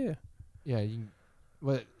 Hell yeah. yeah.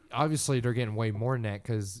 But obviously they're getting way more than that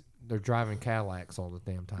because they're driving Cadillacs all the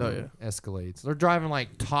damn time. Oh, yeah. Escalades. They're driving like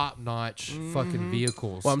top notch fucking Mhm.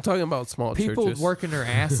 vehicles. Well, I'm talking about small People churches. working their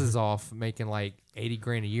asses off, making like 80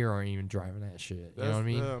 grand a year, aren't even driving that shit. You know what I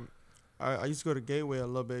mean? I used to go to Gateway a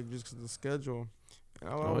little bit just because of the schedule. And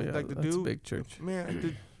I Oh always yeah, like the that's a dude. big church.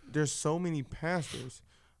 Man, there's so many pastors,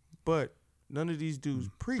 but none of these dudes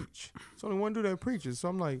preach. It's only one dude that preaches. So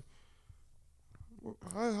I'm like,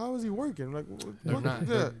 how is he working? Like, They're what not. is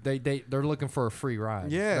that? They're looking for a free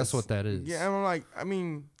ride. Yes. That's what that is. Yeah, and I'm like, I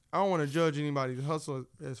mean, I don't want to judge anybody's hustle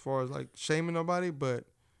as far as like shaming nobody, but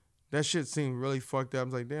that shit seemed really fucked up. I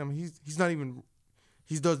was like, damn, he's not even.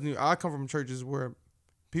 He doesn't. Even, I come from churches where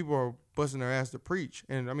people are busting their ass to preach,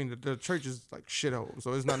 and I mean the church is like shithole,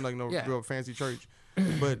 so it's not like no Yeah. real fancy church.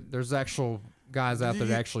 But There's actual guys out there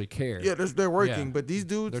that actually care. yeah, they're working, Yeah. but these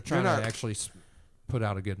dudes, They're trying not, to actually put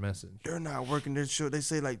out a good message. they're not working. They're sure they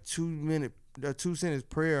say like 2-sentence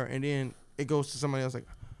prayer, and then it goes to somebody else like,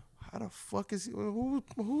 how the fuck is he? Who?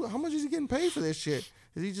 How much is he getting paid for this shit?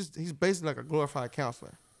 Is he's basically like a glorified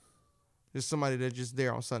counselor, just somebody that's just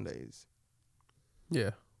there on Sundays.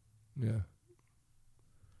 Yeah, Yeah.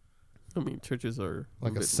 I mean churches are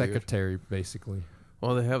Like a bit weird. secretary, basically.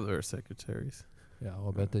 Well, they have their secretaries. Yeah,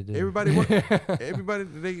 I'll bet they do. Everybody everybody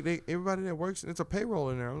that works, it's a payroll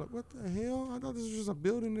in there. I'm like, what the hell? I thought this was just a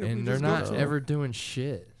building. That we And they're just go not to. ever doing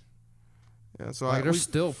shit. Yeah, so Like, there's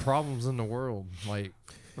still problems in the world. Like,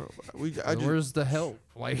 where's the help?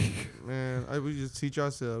 Like, we just teach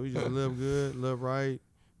ourselves. We just live good, live right,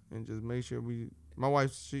 and just make sure we. My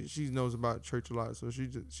wife, she knows about church a lot, so she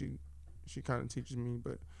kind of teaches me,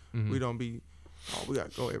 but we don't be. Oh, we gotta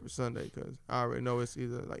go every Sunday because I already know it's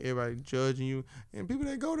either like everybody judging you, and people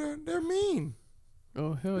that go there, they're mean,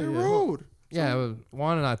 Oh hell they're yeah! rude. yeah,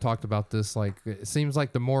 Juan and I talked about this. Like, it seems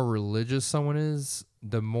like the more religious someone is,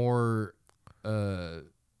 the more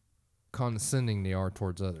condescending they are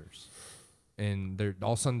towards others. And they're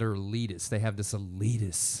all of a sudden they're elitist. They have this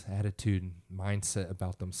elitist attitude and mindset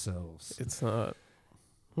about themselves. It's not.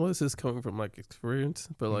 Well, this is coming from like experience,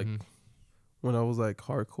 but like Mhm. when I was like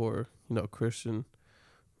hardcore, Christian,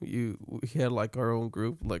 we had like our own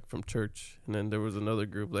group like from church, and then there was another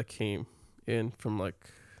group that came in from like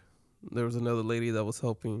there was another lady that was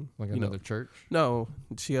helping Like you know- another church. No,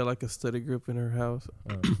 she had like a study group in her house,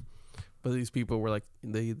 but these people were like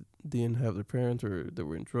they didn't have their parents or they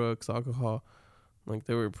were in drugs, alcohol, like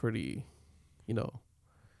they were pretty,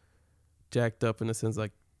 jacked up in the sense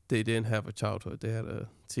like they didn't have a childhood. They had to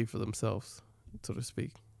see for themselves, so to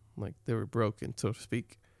speak. Like they were broken, so to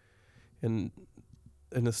speak. And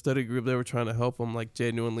in the study group, they were trying to help them, like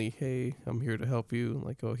genuinely, hey, I'm here to help you.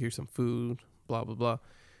 Like, oh, here's some food, blah, blah, blah.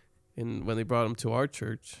 And when they brought them to our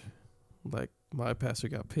church, like my pastor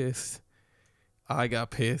got pissed. I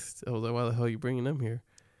got pissed. I was like, why the hell are you bringing them here?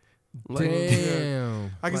 Like,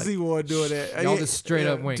 Damn. I can Like- see one doing that. Y'all just straight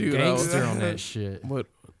up went Dude, I was- gangster on that shit. But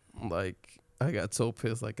like, I got so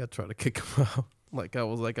pissed. Like, I tried to kick him out. Like, I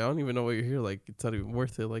was like, I don't even know why you're here. Like, it's not even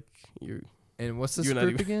worth it. Like, you're, And what's this You're not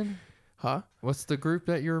group even- again? huh? What's the group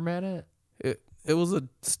that you were mad at? It was a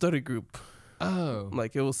study group. Oh.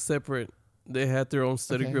 Like, it was separate. They had their own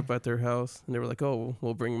study Okay. group at their house, and they were like, "Oh,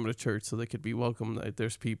 we'll bring them to church so they could be welcome. Like,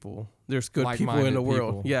 there's people, there's good people in Like-minded the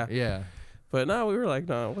world." people. Yeah. Yeah. But now we were like,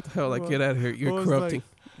 "No, what the hell? Like, Well, get out of here! You're well, it's corrupting."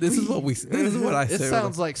 This is what we. This is what I It said.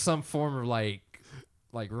 sounds like some form of like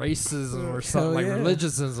racism or something, like yeah.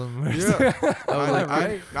 religiosism. Yeah,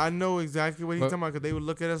 Right? I know exactly what he's But- talking about because they would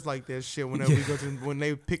look at us like that shit whenever we go to when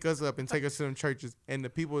they pick us up and take us to them churches, and the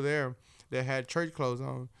people there that had church clothes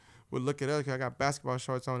on would look at us. 'Cause I got basketball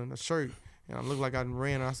shorts on and a shirt, and I look like I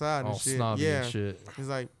ran outside All and shit. snobby Yeah, and shit. it's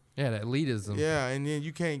like Yeah, that elitism. yeah, and then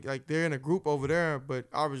you can't like they're in a group over there, but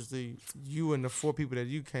obviously you and the 4 people that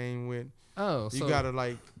you came with, Oh, you so gotta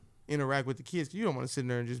like interact with the kids. You don't want to sit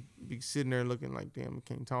there and just be sitting there looking like damn, I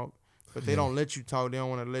can't talk. But they don't let you talk. They don't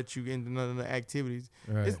want to let you into none of the activities.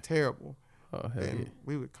 right. It's terrible. oh hell And yeah.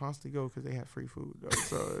 we would constantly go because they had free food. Though.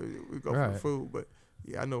 So we go Right. for food. But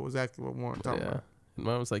yeah, I know exactly what Warren talking Yeah. about. And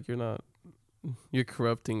mom was like, you're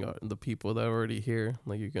corrupting the people that are already here.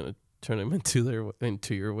 Like, you're gonna turn them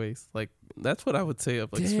into your ways. Like that's what I would say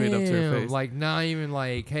up like straight up to her face. Like not even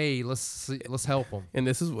like, hey, let's help them. And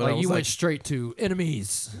this is what Like I was you like, went straight to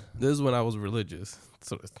enemies. this is when I was religious.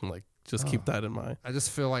 So it's like just keep that in mind. I just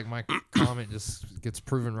feel like my comment just gets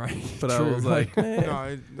proven right. But True. I was like, man, No,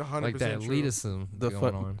 it 100% like that true. elitism The going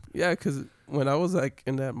fun- on. yeah, because when I was like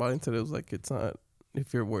in that mindset, it was like it's not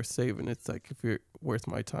if you're worth saving. It's like if you're worth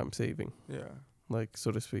my time saving, Yeah. like so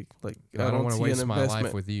to speak. Like I don't want to see waste an my investment.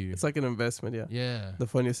 life with you. It's like an investment. Yeah. Yeah. The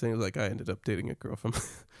funniest thing is like I ended up dating a girl from that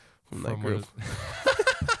From group.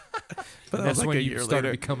 But that That's was like when a you year started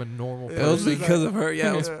later. becoming normal. Yeah, It was Person. because of her.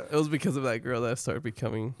 Yeah, Yeah. it was because of that girl that I started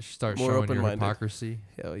becoming. You start more showing your open-minded. hypocrisy.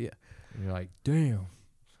 Hell yeah. And you're like, damn,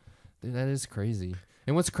 dude, that is crazy.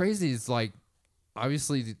 And what's crazy is like,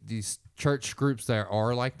 obviously these church groups that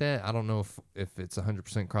are like that. I don't know if it's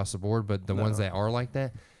 100% across the board, but the ones No. that are like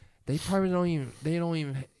that, they probably don't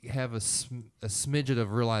even have a smidget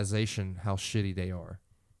of realization how shitty they are,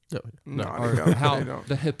 No, or they don't. how They don't.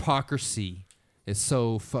 the hypocrisy is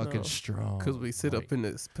so fucking No. strong. Because we sit Like, up in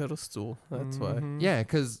this pedestal. That's why. Mhm. Yeah,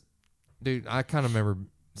 because, dude, I kind of remember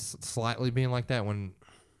slightly being like that when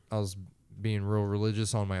I was being real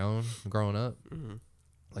religious on my own growing up. Mhm.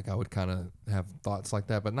 Like I would kind of have thoughts like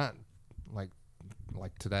that, but not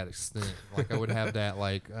like to that extent. Like I would have that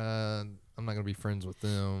like I'm not gonna be friends with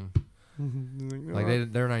them.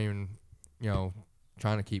 Like they're not even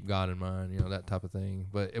trying to keep God in mind, that type of thing.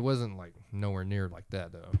 But it wasn't like nowhere near like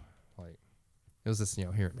that though. Like it was just here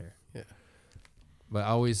and there. Yeah. But I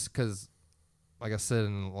always, because like I said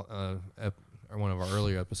in one of our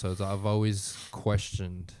earlier episodes, I've always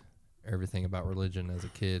questioned everything about religion as a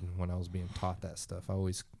kid when I was being taught that stuff. I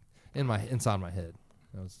always inside my head,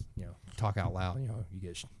 I was talk out loud. You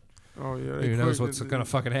get Oh yeah. who knows what's gonna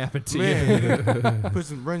fucking happen to you.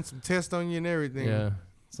 Man, run some tests on you and everything. Yeah,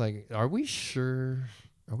 it's like, are we sure?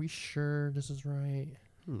 Are we sure this is right?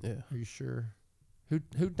 Yeah. Are you sure? Who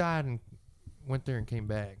died and went there and came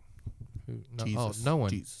back? No, Jesus. no one.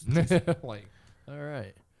 Jesus. Like, all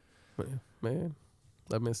right. Man,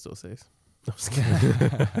 that man still safe. I'm just kidding.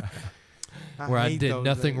 Where I hate did those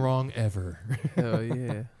nothing days. wrong ever. Hell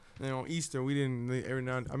yeah. And on Easter, we didn't. Every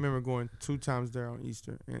now and I remember going 2 times there on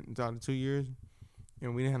Easter, and out of 2 years,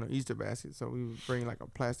 and we didn't have no Easter basket, so we would bring like a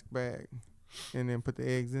plastic bag, and then put the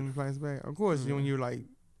eggs in the plastic bag. Of course, when you're like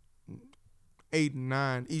 8 and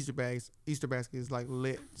 9, Easter basket is like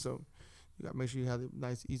lit, so you gotta make sure you have the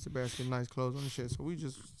nice Easter basket, nice clothes on and shit. So we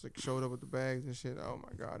just like showed up with the bags and shit. Oh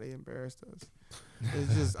my God, they embarrassed us.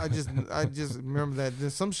 It's just, I just remember that.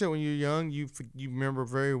 There's some shit when you're young, you remember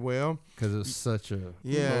very well. Because it was such a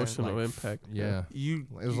Emotional like, impact. yeah. You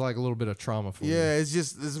It was like a little bit of trauma for me. yeah,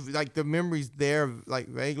 it's like the memories there, like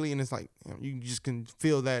vaguely, and it's like you just can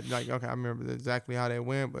feel that. Like, okay, I remember exactly how that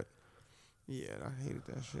went, but yeah, I hated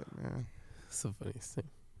that shit, man. It's the funniest thing.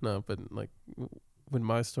 No, but like with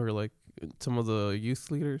my story, like some of the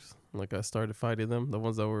youth leaders, like I started fighting them, the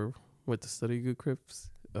ones that were with the study group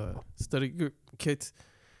kids.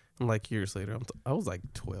 And like years later, I was like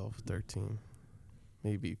 12, 13,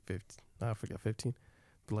 maybe 15. I forgot 15.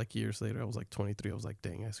 But like years later, I was like 23. I was like,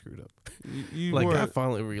 dang, I screwed up. You Like wore, I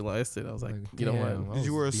finally realized it. I was like, you know damn, what? did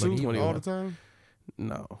you wear a suit 21. all the time?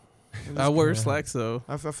 No, Just- I wear slacks though,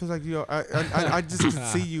 I feel like I just could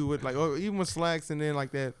see you with like, even with slacks and then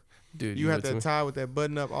like that. dude. You had know, that tie with that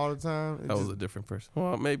button up all the time. It I was just- a different person.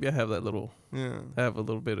 Well, maybe I have that little. yeah. I have a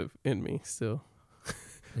little bit of in me still.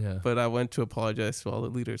 Yeah. But I went to apologize to all the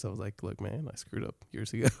leaders. I was like, look, man, I screwed up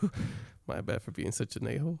years ago. My bad for being such an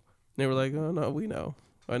a-hole. They were like, oh, no, we know.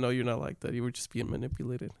 I know you're not like that. You were just being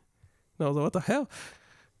manipulated. And I was like, what the hell?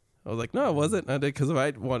 I was like, no, I wasn't. I did because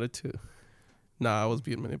I wanted to. Nah, I was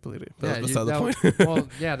being manipulated. That was beside the point. Well,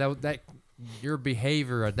 yeah, that your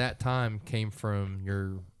behavior at that time came from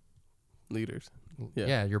your Leaders.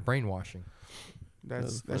 yeah your brainwashing.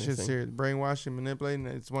 That's funny shit's thing. serious. Brainwashing, manipulating.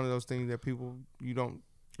 It's one of those things that people you don't.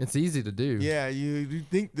 It's easy to do. Yeah, you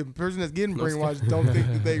think the person that's getting No, brainwashed don't think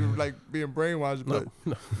that they like being brainwashed, but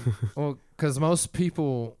No. Well, because most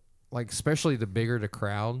people, like especially the bigger the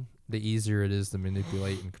crowd, the easier it is to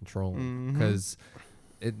manipulate and control. Mhm. Because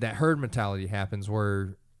that herd mentality happens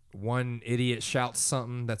where one idiot shouts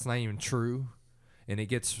something that's not even true, and it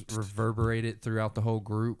gets reverberated throughout the whole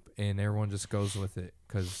group, and everyone just goes with it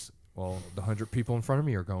because, well, the 100 people in front of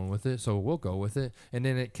me are going with it, so we'll go with it, and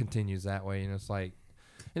then it continues that way, and it's like,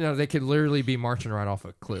 they could literally be marching right off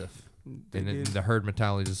a cliff. they And then did. the herd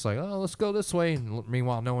mentality is just like, oh, let's go this way. And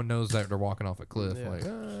meanwhile, no one knows that they're walking off a cliff. Yeah. Like,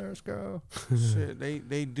 oh, let's go. Shit,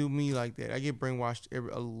 they do me like that. I get brainwashed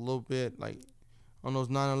a little bit, like on those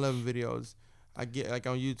 9/11 videos. I get like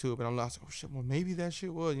on YouTube, and I'm like, oh shit, well maybe that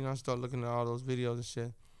shit was. I start looking at all those videos and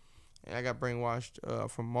shit, And I got brainwashed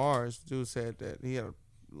from Mars. Dude said that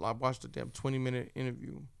I watched a damn 20-minute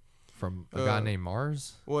interview from a guy named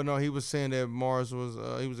Mars. Well, no, he was saying that Mars was.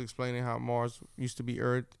 He was explaining how Mars used to be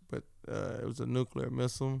Earth, but it was a nuclear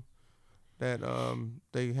missile. That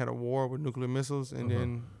they had a war with nuclear missiles, and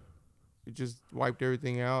then it just wiped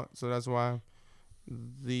everything out. So that's why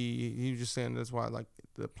he was just saying that's why like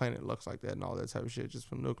the planet looks like that and all that type of shit just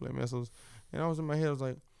from nuclear missiles. And I was in my head, I was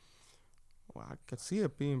like, well, I could see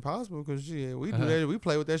it being possible because we do that, we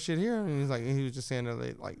play with that shit here. And he's like, he was just saying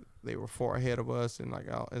that they were far ahead of us and like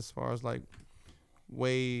out as far as like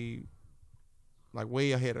way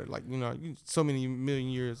ahead of like so many million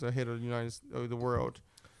years ahead of the world.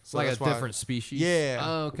 So like a different species. Yeah.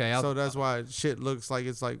 Oh, okay. So that's why shit looks like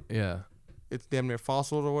it's like it's damn near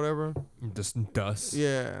fossil or whatever. Just dust.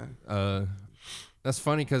 Yeah. That's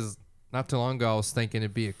funny because not too long ago I was thinking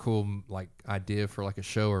it'd be a cool like idea for like a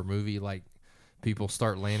show or movie, like people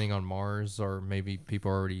start landing on Mars, or maybe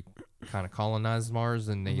people already kind of colonized Mars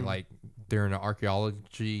and they like during an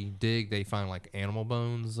archaeology dig they find like animal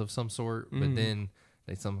bones of some sort, but then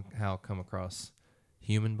they somehow come across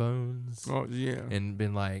human bones. Oh yeah. And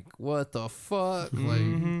been like, what the fuck?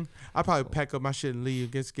 Like I probably pack up my shit and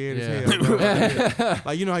leave. Get scared as hell. Bro.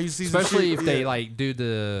 Like you know how you see, especially some shit, if they like do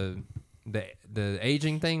the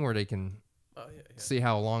aging thing where they can see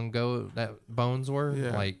how long ago that bones were.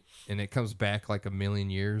 Yeah. Like, and it comes back like a million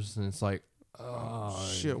years, and it's like,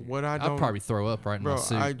 shit. What I'd probably throw up right in my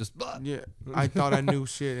suit. I thought I knew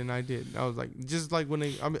shit and I didn't. I was like, just like when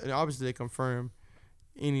obviously they confirm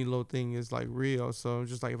any little thing is like real. So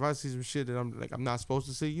just like if I see some shit that I'm not supposed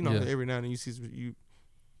to see, every now and then you see you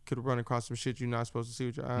could run across some shit you're not supposed to see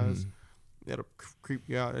with your eyes. That'll creep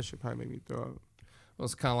you out. That shit probably make me throw up. Well,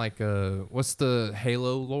 it's kind of like what's the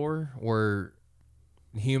Halo lore where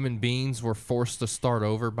human beings were forced to start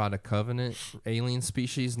over by the Covenant alien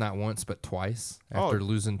species not once but twice after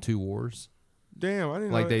losing 2 wars. Damn, I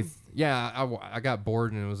didn't like know. I got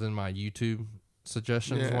bored and it was in my YouTube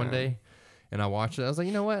suggestions one day, and I watched it. I was like,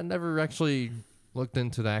 you know what? I never actually looked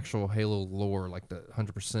into the actual Halo lore, like the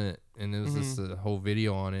 100%, and it was just a whole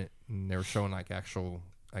video on it, and they were showing like actual,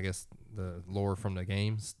 I guess, the lore from the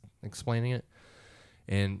games, explaining it.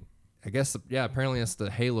 And I guess, apparently that's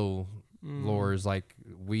the Halo lore is like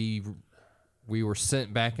we were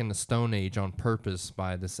sent back in the Stone Age on purpose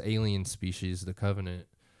by this alien species, the Covenant,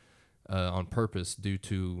 on purpose due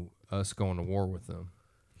to us going to war with them.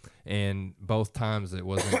 And both times it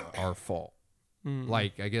wasn't our fault.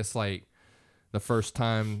 Like, I guess like the first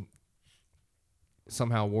time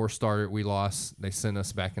somehow war started, we lost, they sent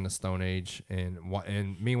us back in the Stone Age. And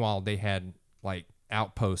meanwhile, they had like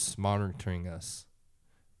outposts monitoring us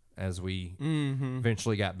as we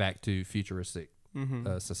eventually got back to futuristic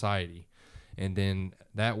society. And then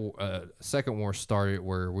that second war started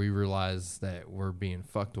where we realized that we're being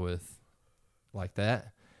fucked with like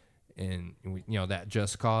that. And, we, that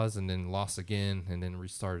just cause, and then lost again, and then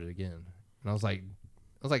restarted again. And I was like,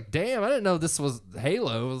 damn, I didn't know this was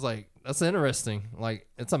Halo. I was like, that's interesting. Like,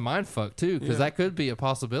 it's a mind fuck, too, because that could be a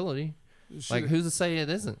possibility. Like, who's to say it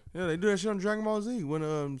isn't? Yeah, they do that shit on Dragon Ball Z when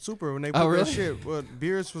when they put that shit. But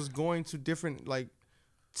Beerus was going to different like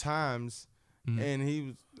times, and he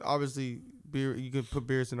was obviously you could put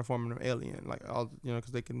Beerus in the form of an alien, like all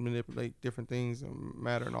because they can manipulate different things and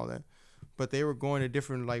matter and all that. But they were going to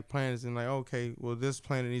different like planets and like, okay, well this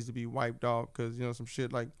planet needs to be wiped off because some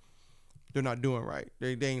shit like they're not doing right.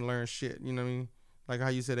 They ain't learned shit. You know what I mean? Like how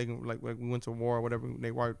you said they can like we went to war or whatever.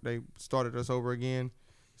 They started us over again.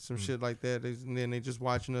 Some shit like that, and then they just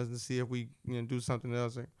watching us to see if we do something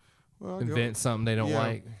else. Like, well, invent something they don't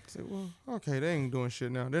like. Say, well, okay, they ain't doing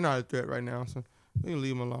shit now. They're not a threat right now, so we can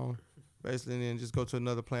leave them alone, basically, and then just go to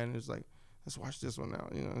another planet. It's like, let's watch this one now,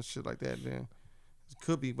 shit like that. Then it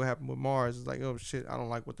could be what happened with Mars. It's like, oh shit, I don't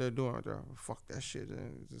like what they're doing right there. Fuck that shit,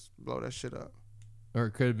 and just blow that shit up. Or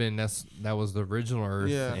it could have been that was the original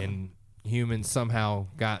Earth, and humans somehow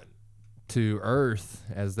got to Earth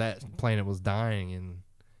as that planet was dying, and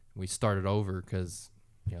we started over because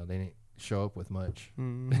they didn't show up with much.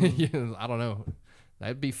 I don't know.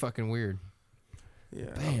 That'd be fucking weird.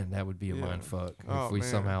 Yeah, man, that would be a mind fuck if we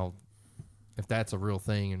somehow, if that's a real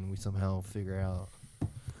thing, and we somehow figure out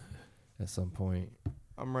at some point.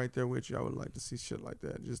 I'm right there with you. I would like to see shit like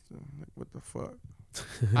that. Just like, what the fuck?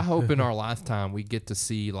 I hope in our lifetime we get to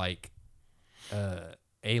see like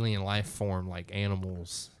alien life form, like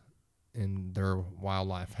animals in their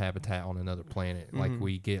wildlife habitat on another planet. Like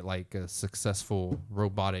we get like a successful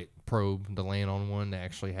robotic probe to land on one that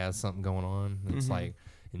actually has something going on. It's like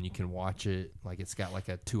and you can watch it. Like it's got like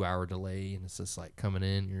a 2-hour delay, and it's just like coming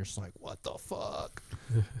in. And you're just like, what the fuck?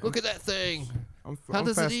 Look at that thing. I'm How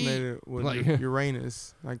does it fascinated with Like-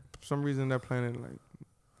 Uranus. Like for some reason that planet, like,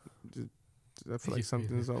 just, I feel like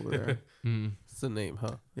something's over there. Mm. It's the name,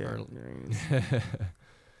 huh? Yeah, Or- Uranus.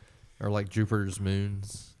 Or like Jupiter's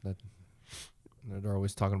moons that they're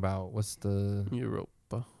always talking about. What's the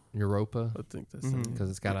Europa. Europa? I think that's Mhm. the name. Because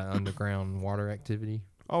it's got an underground water activity.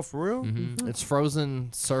 Oh, for real? Mm-hmm. It's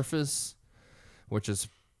frozen surface, which is,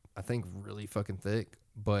 I think, really fucking thick.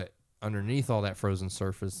 But underneath all that frozen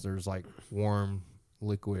surface, there's like warm,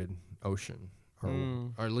 liquid ocean,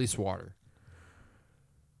 or at least water.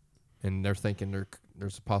 And they're thinking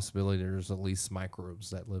there's a possibility there's at least microbes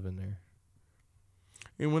that live in there.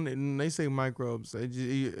 And when they say microbes,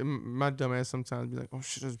 my dumb ass sometimes be like, "Oh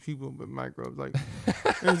shit, there's people, but microbes." Like,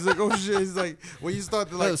 and it's like, "Oh shit!" It's like when you start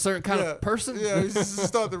to Like like a certain kind of person. Yeah, you just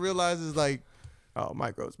start to realize it's like, "Oh,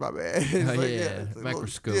 microbes, my bad." It's Oh, like, yeah, it's like,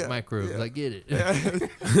 microscope, yeah, microbes. yeah. I get it. Yeah.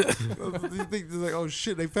 You think it's like, "Oh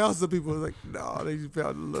shit, they found some people." It's like, no, they just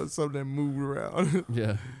found something that moved around.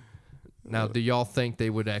 Yeah. Now, do y'all think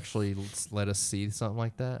they would actually let us see something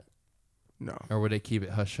like that, No, or would they keep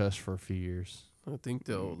it hush hush for a few years, I think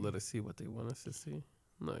they'll let us see what they want us to see,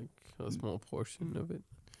 like a small portion of it,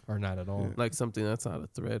 or not at all? Yeah. like something that's not a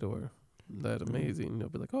threat or that amazing. They'll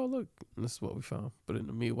be like, "Oh, look, this is what we found." But in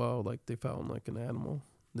the meanwhile, like they found like an animal,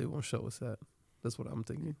 they won't show us that. That's what I'm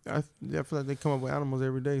thinking. I feel like they come up with animals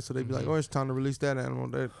every day, so they be like, Mhm. "Oh, it's time to release that animal."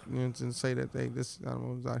 That and say that this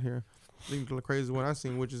animal is out here. I think the crazy one I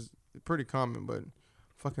seen, which is pretty common, but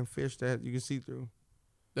fucking fish that you can see through.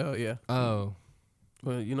 Oh yeah. Oh,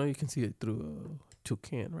 Well, you can see it through a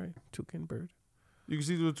toucan, right? Toucan bird. You can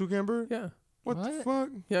see through a toucan bird. Yeah. What the What? fuck?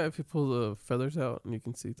 Yeah, if you pull the feathers out and you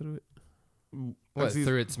can see through it. what, see-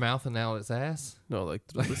 through its mouth and out its ass? No, like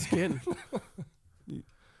through the skin. The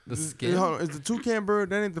Is- skin? hold on, is the toucan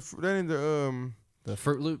bird? That ain't the The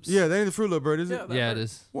Fruit Loops? Yeah, that ain't the Fruit Loop bird, is Yeah, it? that Yeah, it bird.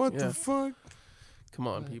 is. What Yeah. the fuck? Come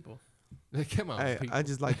on, What? people. Come on, I people.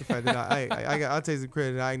 just like the fact that I'll take some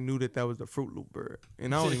credit. I knew that was the Fruit Loop bird,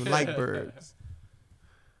 and I don't even like birds.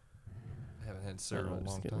 I haven't had cereal in a I'm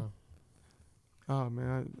just long kidding. time. Oh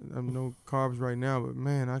man, I'm no carbs right now, but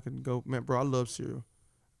man, I could go. Man, bro, I love cereal.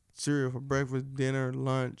 Cereal for breakfast, dinner,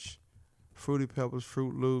 lunch, Fruity Pebbles,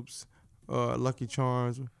 Fruit Loops, Lucky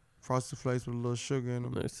Charms, Frosted Flakes with a little sugar in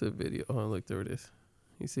them. There's a video. Oh, look, there it is.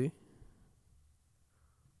 You see?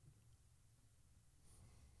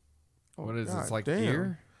 Oh, What is it? God It's like damn.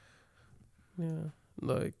 ear? Yeah.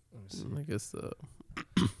 Like, Let me see. I guess the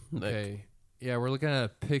neck. Okay. Yeah, we're looking at a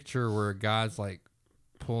picture where a guy's like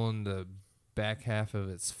pulling the back half of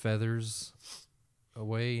its feathers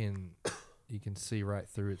away, and you can see right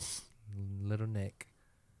through its little neck.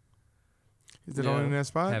 Is it Yeah. on in that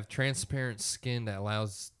spot? Have transparent skin that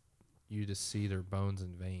allows you to see their bones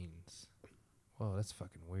and veins. Whoa, that's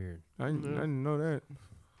fucking weird. I Yeah. didn't know that.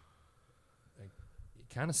 You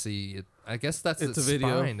kind of see it. I guess that's It's the a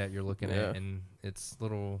video. spine that you're looking Yeah. at, and it's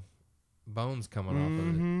little bones coming off of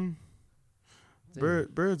it. Mhm.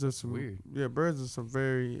 Dude, Birds are some weird. Yeah, birds are some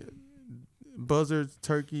very buzzards,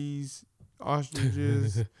 turkeys,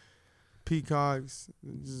 ostriches, peacocks.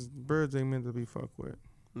 Just birds ain't meant to be fucked with.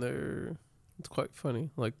 It's quite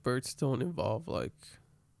funny. Like birds don't evolve like,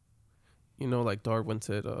 like Darwin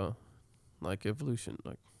said, like evolution,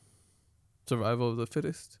 like survival of the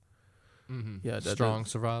fittest. Mm-hmm. Yeah, that strong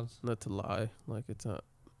does- survives. Not to lie, like it's not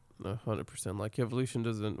 100%. Like evolution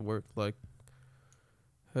doesn't work like,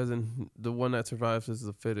 as in the one that survives is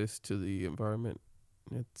the fittest to the environment.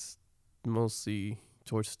 It's mostly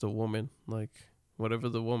towards the woman. Like whatever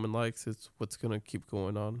the woman likes, it's what's gonna keep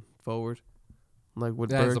going on forward. Like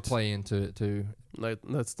with That has birds, a play into it too. like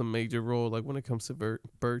that's the major role. Like when it comes to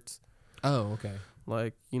birds, Oh, okay.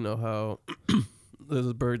 like you know how there's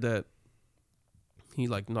a bird that he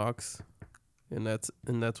like knocks, and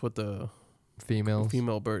that's what the Females.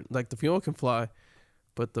 female bird, like the female can fly,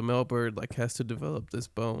 but the male bird like has to develop this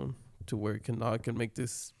bone to where it can knock and make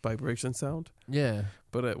this vibration sound. Yeah.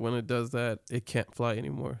 But when it does that, it can't fly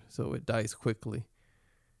anymore, so it dies quickly.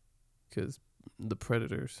 Because the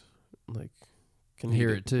predators like can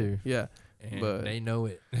Hear eat it too. Yeah, And But- they know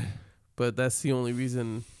it. but that's the only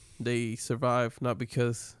reason they survive, not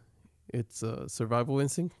because it's a survival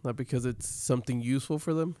instinct, not because it's something useful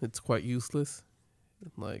for them. It's quite useless.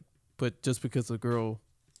 Like, but just because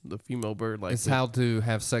the female bird likes It's it. how to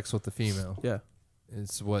have sex with the female. Yeah,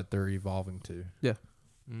 It's what they're evolving to. Yeah.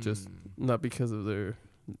 Just- not because of their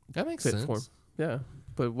that makes fit sense. form. Yeah.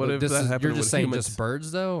 But what But if this that is- happened You're with just saying humans? just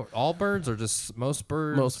birds though? All birds or just most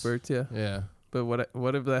birds? Most birds, yeah. Yeah. But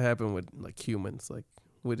what if that happened with like humans? Like,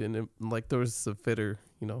 we didn't like. There was a fitter,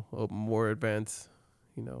 a more advanced,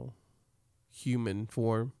 human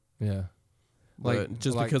form. Yeah. But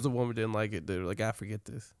just because the woman didn't like it, they're like, forget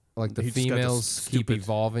this. Like the He just got females keep stupid-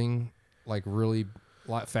 evolving like really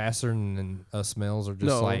a lot faster than us males are just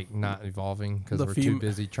No. like not evolving because The we're too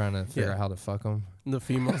busy trying to figure Yeah. out how to fuck them. The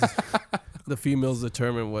females, the females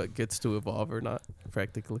determine what gets to evolve or not,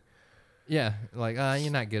 practically. Yeah, like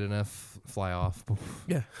you're not good enough. Fly off.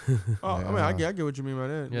 Yeah. Oh, I mean, I get what you mean by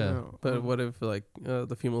that. Yeah. But what if like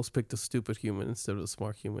the females picked a stupid human instead of a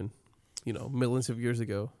smart human, millions of years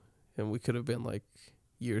ago, and we could have been like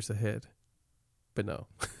years ahead, but no.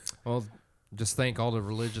 Well, just think all the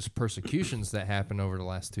religious persecutions that happened over the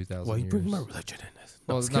last 2,000 Well, you years. bring my religion in this.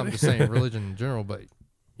 No, Well, just it's not kidding. just saying religion in general, but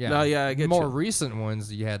yeah. No, yeah, I get more you. recent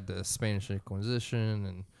ones. You had the Spanish Inquisition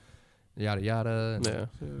and yada yada. And Yeah.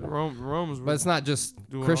 The Romans. But it's not just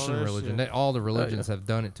Doing all Christian that religion. shit. They, all the religions yeah. have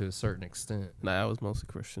done it to a certain extent. Nah, I was mostly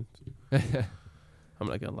Christian. Yeah. I'm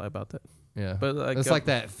not gonna lie about that. But It's like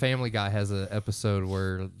that Family Guy has an episode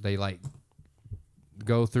where they like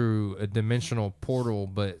go through a dimensional portal,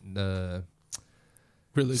 but the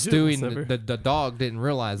Stewie, the dog didn't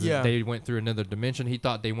realize Yeah. that they went through another dimension. He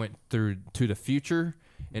thought they went through to the future,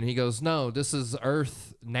 and he goes, "No, this is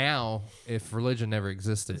Earth now. If religion never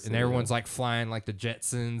existed, and everyone's like flying like the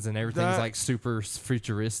Jetsons, and everything's like super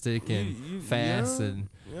futuristic and fast, and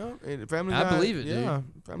and Family I Guy, believe it, dude. Yeah,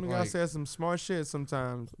 Family Guy Like- says some smart shit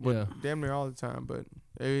sometimes, but Yeah. damn near all the time. But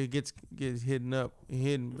it gets hidden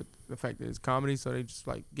with the fact that it's comedy, so they just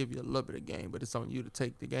like give you a little bit of game, but it's on you to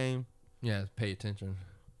take the game. yeah, pay attention."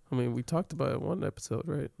 I mean, we talked about it in one episode,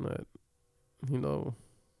 right? That,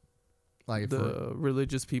 Like the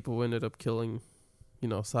religious people ended up killing,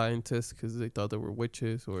 scientists because they thought they were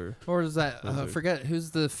witches or. or is that Was I it- forget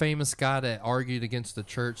who's the famous guy that argued against the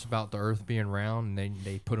church about the Earth being round, and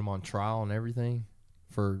they put him on trial and everything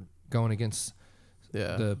for going against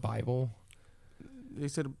Yeah. the Bible. They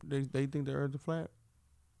said they think the Earth is flat.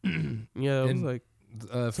 Yeah, it was And- like.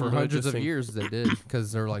 For Some hundreds religious of thing. years they did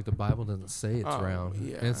because they're like the Bible doesn't say it's Oh, round.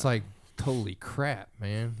 yeah. And it's like totally crap,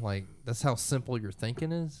 man. Like that's how simple your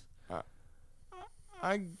thinking is.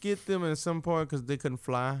 I get them at some point because they couldn't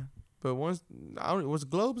fly. But once was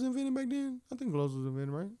globes invented back then? I think globes was invented,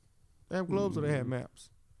 right? They have globes or they had maps.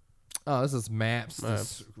 Oh, this is maps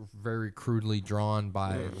that's very crudely drawn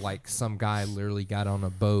by like some guy literally got on a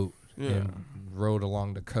boat Yeah. and rode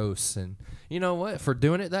along the coast. And you know what? For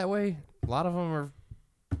doing it that way, a lot of them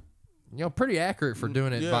are pretty accurate for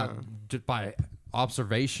doing it Yeah. by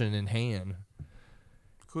observation in hand.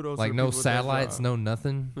 Kudos. Like to the no people that satellites, fly. no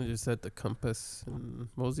nothing. They just had the compass. And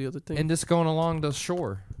what was the other thing? And just going along the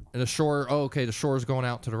shore. And the shore, the shore is going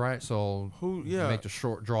out to the right, so Who? Yeah. make the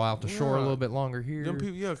shore draw out the shore a Yeah. little bit longer here. Them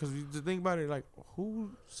people, yeah, because you just think about it, like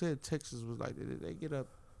who said Texas was like that? Did they get a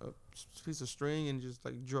piece of string and just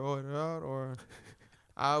like draw it out, or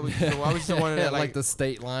I was just wondering that, like the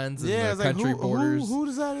state lines and yeah, the it's country like borders. who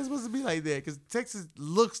decided it's supposed to be like that? Because Texas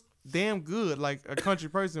looks damn good, like a country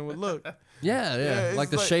person would look. Yeah, it's like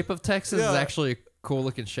the like- shape of Texas is yeah. actually a cool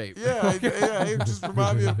looking shape. Yeah, it just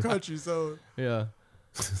reminded me of country. So yeah,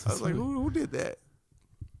 I was like, who did that?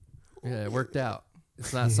 yeah. It worked out.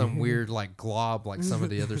 It's not some weird like glob like some of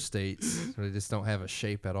the other states where they just don't have a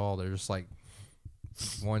shape at all. They're just like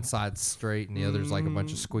one side's straight and the other's like a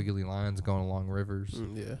bunch of squiggly lines going along rivers.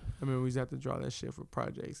 Yeah. I mean, we used to have to draw that shit for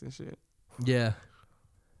projects and shit. Yeah.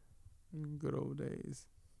 Good old days.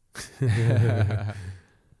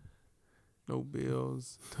 No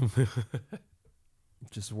bills.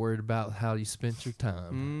 Just worried about how you spent your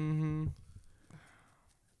time.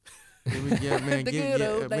 Mm-hmm. Man, The good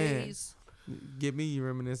old days. Get me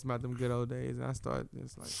reminiscing about them good old days. And I start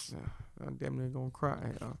just like, I'm damn near gonna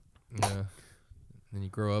cry. Yeah. Then you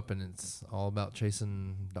grow up and it's all about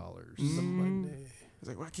chasing dollars. Mm. It's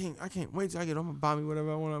like, well, I can't wait till I get home and buy me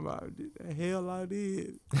whatever I want to buy. The hell I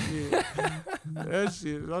did. Yeah. That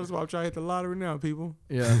shit. That's why I'm trying to hit the lottery now, people.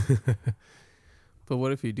 Yeah. But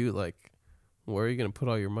what if you do, like, where are you going to put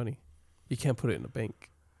all your money? You can't put it in a bank.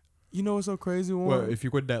 You know what's so crazy? Warren? if you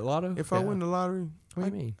win that lotto? If I win the lottery, What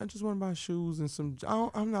do you mean? I just want to buy shoes and some. I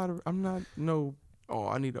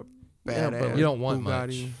need a Yeah, badass. but you don't want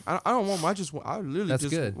Bugatti. much. I don't want much. I literally That's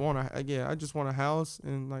just good. want I just want a house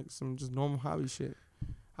and like some just normal hobby shit.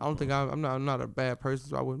 I don't think I'm not a bad person,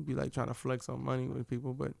 so I wouldn't be like trying to flex on money with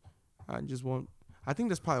people. But I just want. I think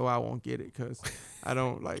that's probably why I won't get it, because I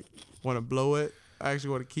don't like want to blow it. I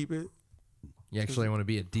actually want to keep it. You actually want to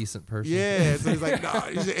be a decent person? Yeah, so he's like, nah,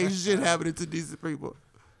 it should happen to decent people.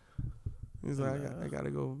 He's like, I gotta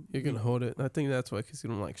go. You can hold it. I think that's why, because you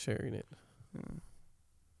don't like sharing it. Yeah.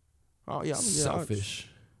 Oh yeah, Selfish.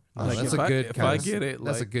 Like, that's if a good. if kinda I s- get it,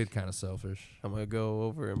 that's a like, good kind of selfish. I'm gonna go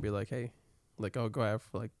over and be like, hey, like I'll grab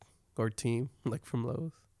like our team like from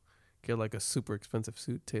Lowe's, get like a super expensive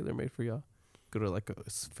suit tailor made for y'all. Go to like a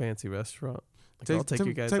fancy restaurant. Like, I'll take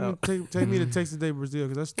you guys out. Take me to Texas Day Brazil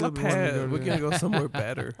because I still Up been wanting to ahead. go We're there. gonna go somewhere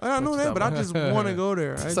better. I don't know What you that, but I talking just want to go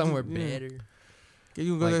there. Somewhere better. You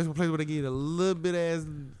can go Like- there to a place where they get a little bit ass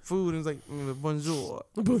food and it's like bonjour.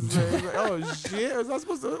 about? It's like, oh shit! Was I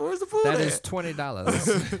supposed to? Where's the food That at? is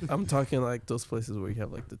 $20. I'm talking like those places where you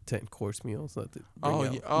have like the 10-course meals. That they bring Oh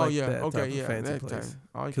out, yeah. like Yeah. that Okay. type of Yeah. fancy That place. time.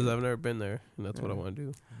 Oh, Because okay. I've never been there, and that's what I Yeah. want to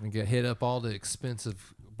do. And get hit up all the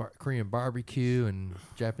expensive Korean barbecue and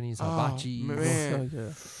Japanese Oh, hibachi. man. Oh,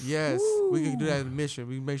 yeah. Yes, we could do that as a mission.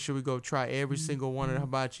 We make sure we go try every single one of the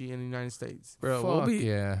hibachi in the United States. Bro, we'll Fuck be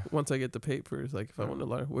yeah, once I get the papers. Like if I want to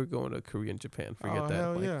learn, we're going to Korea and Japan. Forget oh that.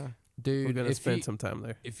 hell Like, yeah! dude. we're gonna if spend you, some time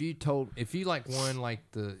there. if you like won like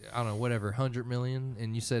the I don't know whatever 100 million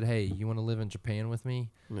and you said, hey, you want to live in Japan with me?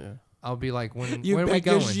 Yeah. I'll be like, when are we You going? back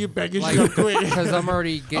your Like, shit up quick. Because I'm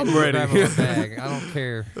already getting I'm ready. grabbing my bag. I don't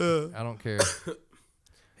care. Uh, I don't care.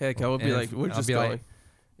 Heck, I would be And like, if- we're I'll just be going. like,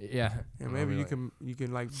 yeah. and I'll maybe be you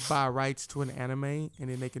can like buy rights to an anime, and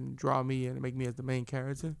then they can draw me and make me as the main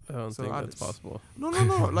character. I don't so think I that's just- possible. No.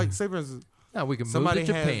 Like say for instance, No, we can move somebody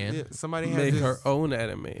to has Japan. somebody has Make this, our own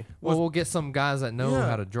anime. Well, we'll get some guys that know Yeah.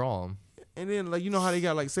 how to draw them. and then like you know how they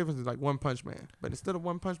got like say for instance like One Punch Man, but instead of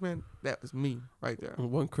One Punch Man, that was me right there.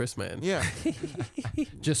 One Chris man. Yeah,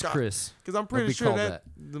 Just God. Chris. because I'm What pretty we sure call that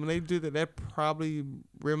when they do that, that probably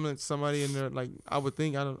remnants somebody in there. Like I would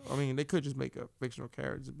think, I mean, they could just make a fictional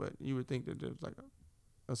character, but you would think that there's like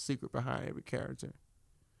a secret behind every character.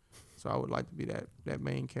 So I would like to be that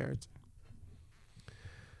main character.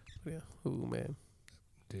 Yeah. Ooh man.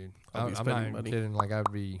 Dude, I'll be I'm spending not money. kidding. Like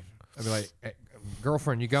I'd be like, hey,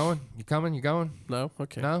 girlfriend, you going? You coming? You going? No.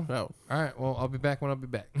 Okay. No? No. All right. Well, I'll be back when I'll be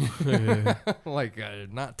back. Like,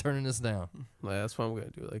 not turning this down. Like, that's what I'm gonna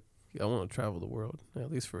do. Like, I want to travel the world at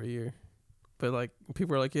least for a year. But like,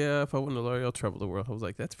 people are like, yeah, if I win the lottery, I'll travel the world. I was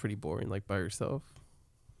like, that's pretty boring. Like by yourself.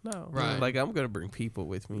 No. Right. Like I'm gonna bring people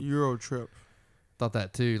with me. Euro trip. Thought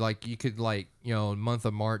that too. Like you could month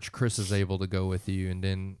of March, Chris is able to go with you, and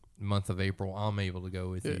then month of April, I'm able to go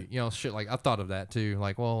with Yeah. you. Shit like I thought of that too.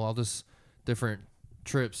 Like, well, I'll just different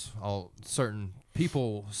trips. Certain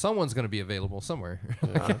people, someone's gonna be available somewhere.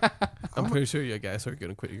 Yeah. I'm pretty sure you guys are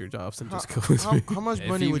gonna quit your jobs and just go with me. How much If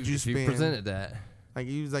money would you if spend? you presented that? Like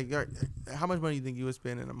you was like, how much money do you think you would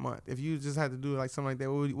spend in a month if you just had to do like something like that?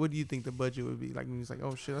 What do you think the budget would be? Like when you was like,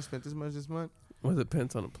 oh shit, I spent this much this month. Well, it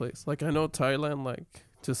depends on the place. Like I know Thailand, like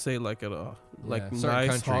to say like at a like Yeah, certain nice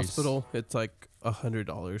countries. hospital, it's like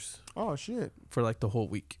 $100 Oh shit! for like the whole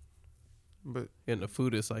week, But and the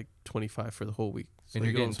food is like $25 for the whole week. So And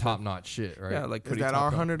you're gonna getting spend- top notch shit, right? Yeah, like is pretty that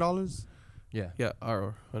top our notch. $100? yeah, Yeah,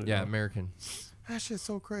 our $100. yeah. American. That shit's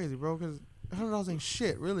so crazy, bro. Because $100 ain't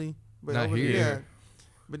shit, really. But Not over here. there,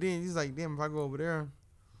 but then he's like, damn, if I go over there,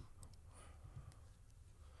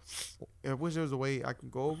 I wish there was a way I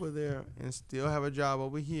could go over there and still have a job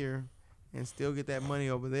over here, and still get that money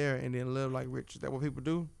over there, and then live like rich. Is that what people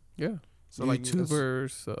do? Yeah, So like,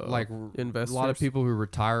 YouTubers, Like investors. a lot of people who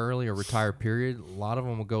retire early or retire period, a lot of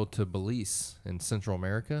them will go to Belize in Central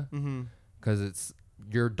America mm-hmm. because it's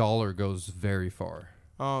your dollar goes very far.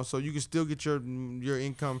 Oh, so you can still get your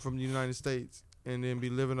income from the United States and then be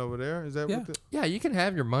living over there? Is that Yeah. what the... Yeah, you can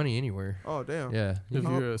have your money anywhere. Oh, damn. Yeah, if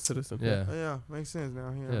Oh. you're a citizen. yeah, Oh, yeah, makes sense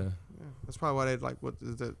now. Yeah. yeah. Yeah. That's probably why they like, what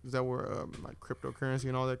is that where like cryptocurrency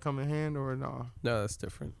and all that come in hand, or no? No, that's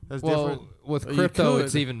different. That's Well, different. with You crypto, could.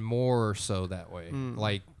 it's even more so that way. Mm.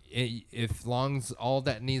 Like, if long as all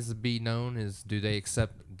that needs to be known is, do they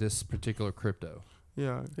accept this particular crypto?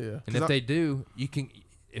 Yeah. Yeah. And 'Cause if I- they do, you can.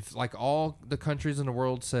 If like all the countries in the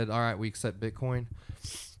world said, "All right, we accept Bitcoin,"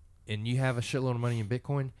 and you have a shitload of money in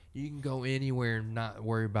Bitcoin, you can go anywhere and not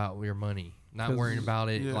worry about your money, not 'Cause worrying about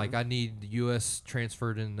it. yeah. Like I need the U.S.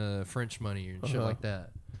 transferred in French money and shit Uh-huh. like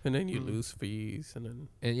that. And then you Mm. lose fees, and then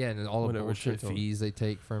And yeah, and all the Whatever bullshit shit on- fees they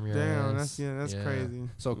take from your Damn, ass. that's crazy.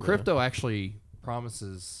 So Yeah. crypto actually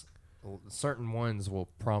promises certain ones will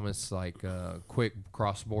promise like quick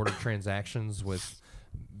cross-border transactions with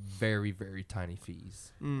very very tiny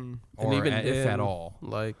fees, Mm. or even if at then, all.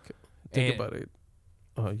 like think And- about it.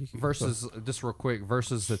 Oh, you can Versus just real quick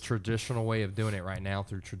versus the traditional way of doing it right now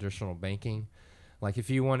through traditional banking. Like if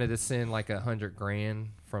you wanted to send like $100,000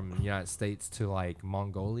 from the United States to like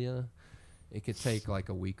Mongolia, it could take like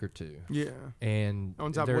a week or two. Yeah. And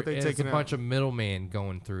On top of there what they is taking a out. bunch of middlemen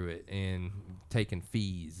going through it and taking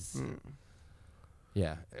fees. Mm.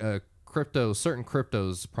 Yeah, certain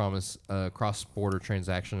cryptos promise cross-border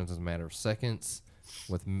transactions in a matter of seconds,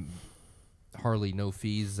 with hardly no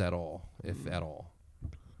fees at all, if at all.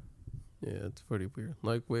 Yeah, it's pretty weird.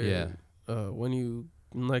 Like where, Yeah. when you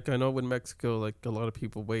like, I know in Mexico, like a lot of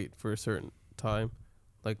people wait for a certain time.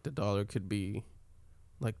 Like the dollar could be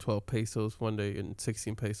like 12 pesos one day and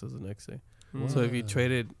 16 pesos the next day. So if you Wow.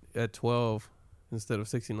 traded at 12 instead of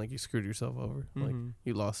 16, like you screwed yourself over. Like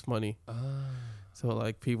you lost money. Ah. So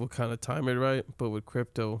like people kind of time it right, but with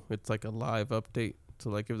crypto, it's like a live update. So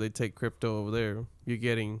like if they take crypto over there, you're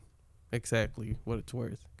getting exactly what it's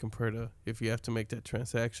worth compared to if you have to make that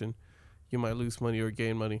transaction, you might lose money or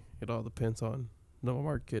gain money. It all depends on the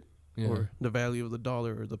market Yeah. or the value of the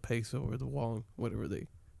dollar or the peso or the won, whatever they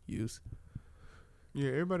use. Yeah,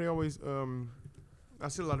 everybody always I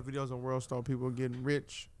see a lot of videos on WorldStar people getting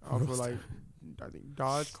rich off of like I think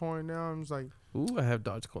Dogecoin now. I'm just like, Ooh, I have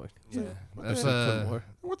Dogecoin. Yeah. What That's the- Put more.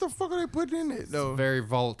 what the fuck are they putting in it it's though? a very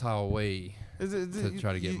volatile way. Is it to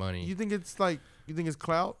try to get money. You think it's like you think it's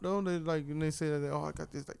clout though? They like when they say that I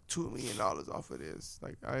got this like $2 million off of this.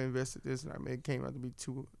 Like I invested this and it came out to be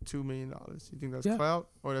 $2 million. You think that's Yeah. clout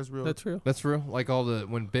or that's real? That's real. That's real. Like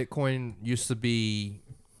when Bitcoin used to be,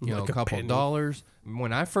 Like a a couple penny. dollars.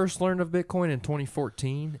 When I first learned of Bitcoin in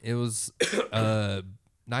 2014, it was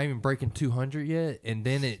not even breaking 200 yet, and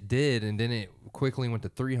then it did, and then it quickly went to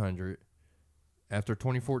 300 after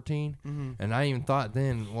 2014. Mm-hmm. And I even thought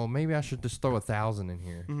then, well, maybe I should just throw 1,000 in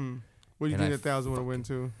here. Mm-hmm. What do you And think 1,000 would have went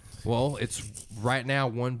to? Well, it's right now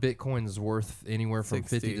one Bitcoin is worth anywhere from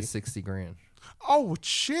 50 to 60. 60 grand. Oh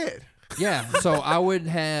shit! Yeah, so I would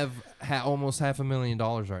have almost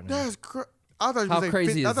 $500,000 right now. That's I thought you How say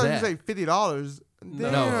crazy I is thought that? you say $50.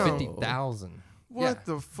 No, No, Damn. 50,000. What Yeah.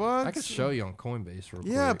 the fuck? I could show you on Coinbase real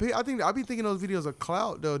Yeah, quick. I think I be thinking those videos are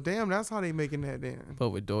clout though. Damn, that's how they making that then. But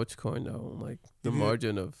with Dogecoin though, like the Mhm.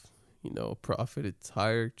 margin of, profit, it's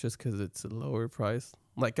higher just because it's a lower price.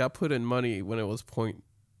 Like I put in money when it was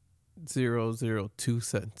 0.002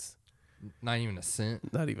 cents, Not even a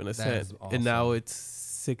cent. not even a That cent, is and now awesome. it's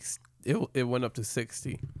 6. It went up to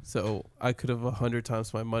 60. So I could have 100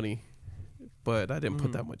 times my money, but I didn't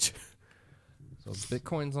put that much. So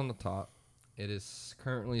Bitcoin's on the top. It is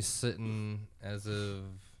currently sitting as of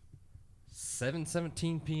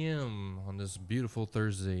 7:17 p.m. on this beautiful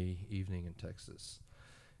Thursday evening in Texas.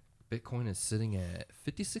 Bitcoin is sitting at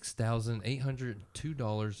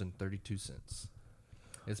 $56,802.32.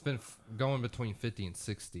 It's been going between 50 and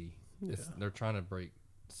 60. They're trying to break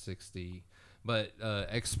 60, but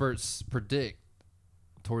experts predict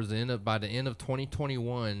towards by the end of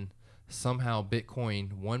 2021, somehow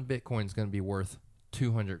one Bitcoin is going to be worth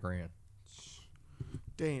 200 grand.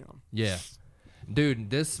 Damn. Yeah. Dude,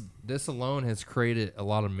 this alone has created a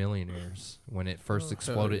lot of millionaires when it first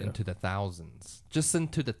exploded yeah. into the thousands. Just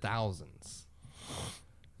into the thousands.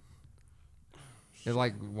 It's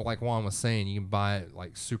like Juan was saying, you can buy it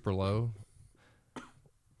like super low.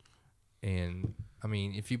 And I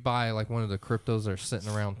mean, if you buy like one of the cryptos that are sitting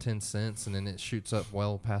around 10 cents and then it shoots up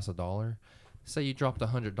well past $1, say you dropped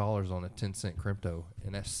 $100 on a 10-cent crypto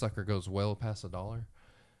and that sucker goes well past $1,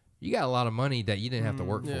 you got a lot of money that you didn't have to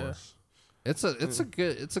work Yeah. for. It's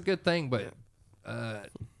a good thing, but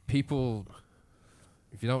people,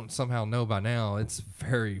 if you don't somehow know by now, it's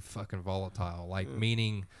very fucking volatile. Like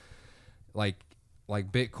meaning, like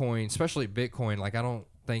Bitcoin, especially Bitcoin. Like I don't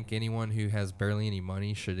think anyone who has barely any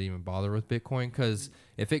money should even bother with Bitcoin, because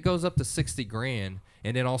if it goes up to 60 grand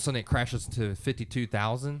and then all of a sudden it crashes to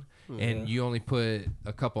 52,000 and you only put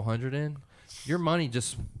a couple hundred in, your money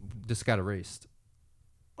just got erased.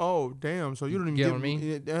 Oh damn! So you don't even Get give what I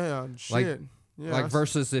mean? Yeah, shit. Yeah, Like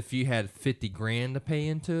versus if you had 50 grand to pay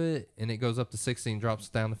into it and it goes up to 60 and drops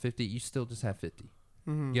down to 50, you still just have 50.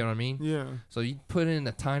 Mhm. You know what I mean? Yeah. So you put in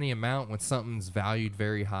a tiny amount when something's valued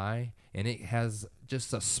very high and it has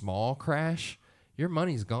just a small crash, your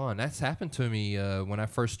money's gone. That's happened to me when I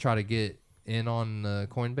first tried to get in on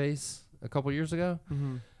Coinbase a couple years ago.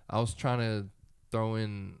 Mm-hmm. I was trying to throw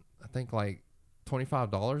in, I think like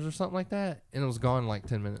 $25 or something like that, and it was gone in like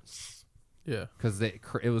 10 minutes. Yeah. Because it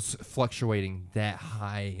was fluctuating that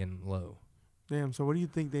high and low. Damn. So what do you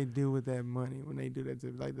think they do with that money when they do that?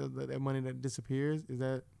 Like that money that disappears? Is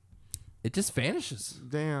that? It just vanishes.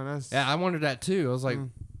 Damn. That's. Yeah, I wondered that too. I was like, Mm.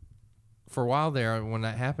 for a while there, when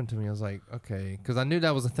that happened to me, I was like, okay, because I knew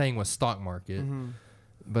that was a thing with stock market, Mhm.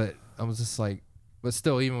 but I was just like, but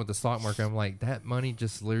still, even with the stock market, I'm like, that money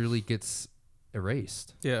just literally gets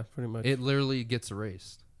erased. Yeah, pretty much. It literally gets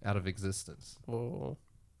erased out of existence Well,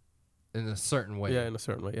 in a certain way. yeah, in a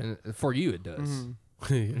certain way. Yeah. And for you, it does. Mhm.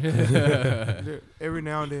 Yeah. Every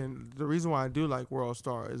now and then, the reason why I do like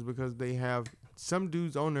WorldStar is because they have some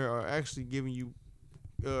dudes on there are actually giving you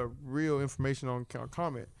real information on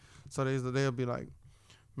comment. So they'll be like,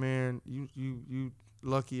 man, you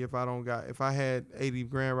lucky if I had 80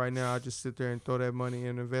 grand right now, I'd just sit there and throw that money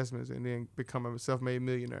in investments and then become a self-made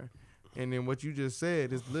millionaire. And then what you just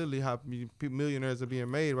said is literally how millionaires are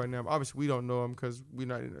being made right now. Obviously, we don't know them because we're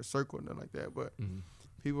not in a circle or nothing like that. But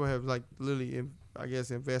people have like literally, I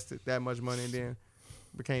guess, invested that much money and then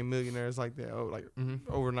became millionaires like that,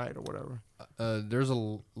 overnight or whatever. There's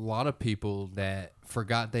a lot of people that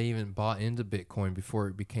forgot they even bought into Bitcoin before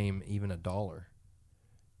it became even $1.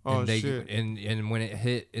 Oh, and they, shit. And when it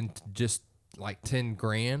hit into just like 10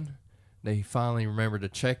 grand, they finally remembered to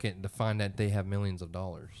check it and to find that they have millions of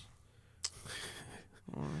dollars.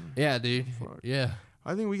 Yeah, dude. Fuck. Yeah.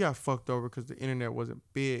 I think we got fucked over because the internet wasn't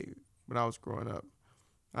big when I was growing up.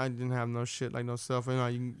 I didn't have no shit like no cell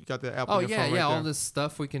phone. You got the app. Oh on your yeah, phone right all there. this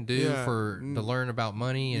stuff we can do Yeah. to learn about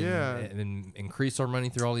money and increase our money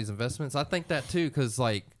through all these investments. I think that too, because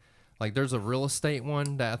like there's a real estate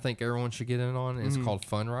one that I think everyone should get in on. It's called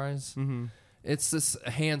Fundrise. Mm-hmm. It's this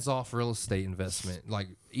hands-off real estate investment, like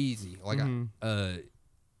easy, like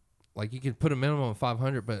like you can put a minimum of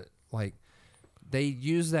 500, but like they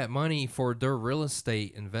use that money for their real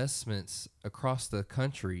estate investments across the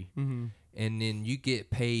country. Mm-hmm. And then you get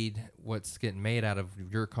paid what's getting made out of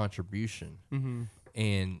your contribution. Mm-hmm.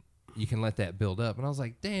 And you can let that build up. And I was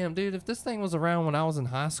like, damn, dude, if this thing was around when I was in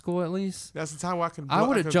high school at least, That's the time where I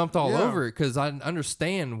would have jumped all over it because I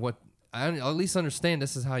understand I at least understand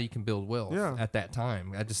this is how you can build wealth at that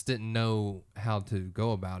time. I just didn't know how to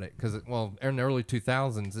go about it because, well, in the early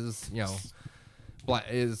 2000s,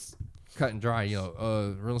 is cut and dry.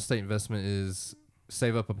 Real estate investment is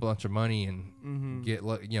save up a bunch of money and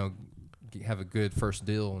have a good first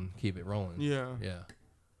deal and keep it rolling. Yeah.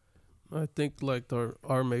 I think like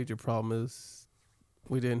our major problem is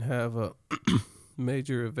we didn't have a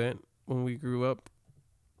major event when we grew up.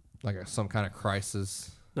 Like some kind of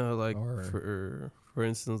crisis. No, like for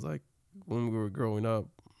instance, like when we were growing up,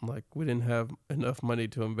 like we didn't have enough money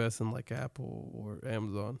to invest in like Apple or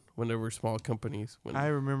Amazon when they were small companies. When I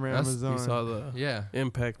remember Amazon. you saw the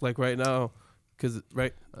impact. Like right now, because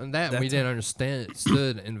and we didn't understand.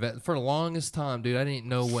 For the longest time, dude, I didn't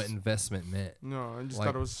know what investment meant. No, I just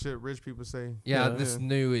thought it was shit rich people say. Yeah, I just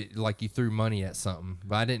knew it like you threw money at something,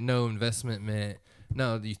 but I didn't know investment meant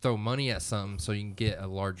you throw money at something so you can get a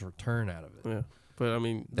large return out of it. Yeah, but I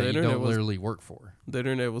mean, the internet you don't literally work for. The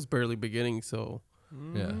internet was barely beginning, so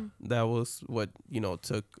that was what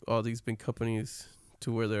took all these big companies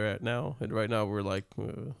to where they're at now. And right now, we're like,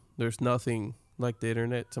 there's nothing like the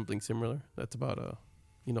internet, something similar that's about to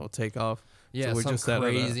take off. Yeah, so we're some just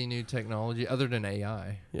crazy new technology other than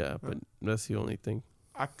AI. Yeah, but that's the only thing.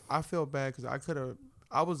 I feel bad because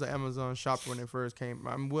I was an Amazon shopper when it first came.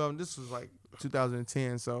 This was like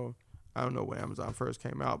 2010, so I don't know when Amazon first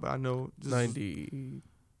came out, but I know 90.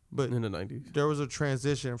 But in the 90s, there was a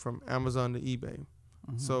transition from Amazon to eBay.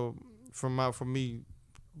 Mm-hmm. So for me,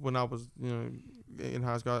 when I was in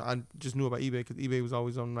high school, I just knew about eBay because eBay was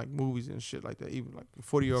always on like movies and shit like that. Even like the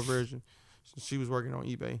 40-year-old version, she was working on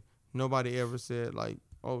eBay. Nobody ever said like,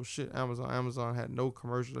 "Oh shit, Amazon." Amazon had no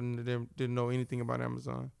commercials and didn't know anything about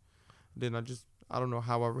Amazon. Then I don't know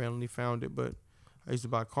how I randomly found it, but I used to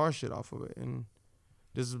buy car shit off of it, and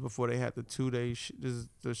this is before they had the 2-day. This is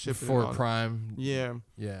the shipping before Prime. Yeah.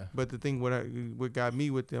 But the thing what got me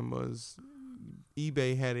with them was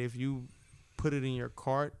eBay had, if you put it in your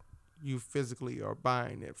cart, you physically are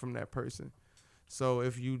buying it from that person. So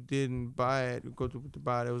if you didn't buy it, go to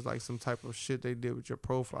buy it, it was like some type of shit they did with your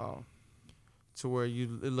profile, to where it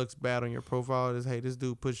looks bad on your profile. It's, hey, this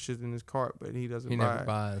dude puts shit in his cart, but he doesn't buy it. He never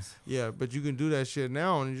buys. Yeah, but you can do that shit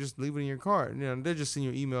now and just leave it in your cart. They're just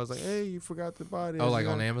sending you emails like, hey, you forgot to buy this. Oh, like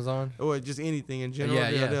on Amazon? Or just anything in general.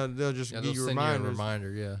 Yeah. They'll just give you reminders.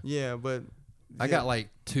 reminders. You a reminder, yeah. Yeah, but I got like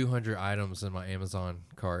 200 items in my Amazon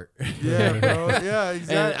cart. Yeah, bro. Yeah,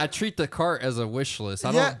 exactly. And I treat the cart as a wish list.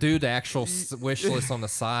 I don't do the actual wish list on the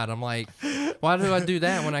side. I'm like, why do I do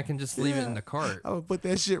that when I can just leave it in the cart? I would put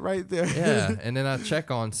that shit right there. Yeah, and then I check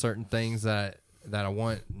on certain things that I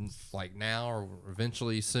want like now or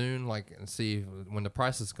eventually soon, like, and see when the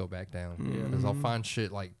prices go back down. Yeah. Because I'll find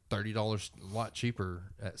shit like $30 a lot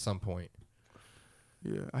cheaper at some point.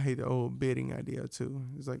 Yeah, I hate the old bidding idea too.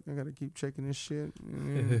 It's like I gotta keep checking this shit.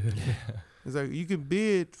 It's like you can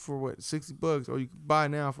bid for what, $60, or you can buy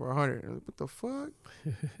now for $100. Like, what the fuck?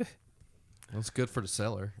 Well, it's good for the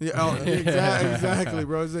seller. Yeah, exactly,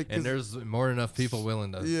 bro. It's like, and there's more than enough people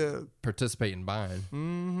willing to participate in buying.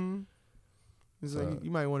 Mm-hmm. It's like you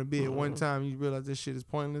might want to bid one time. You realize this shit is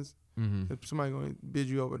pointless. Mm-hmm. If somebody gonna bid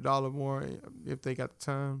you over $1 more if they got the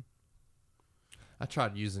time. I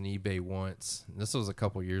tried using eBay once. This was a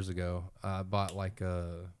couple years ago. I bought like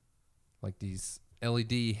these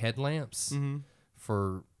LED headlamps Mm-hmm.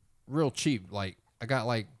 for real cheap. Like I got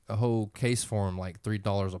like a whole case for them, like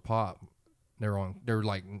 $3 a pop. They're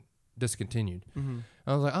like discontinued. Mm-hmm.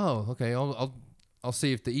 I was like, oh, okay. I'll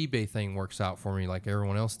see if the eBay thing works out for me like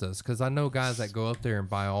everyone else does. Because I know guys that go up there and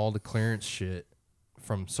buy all the clearance shit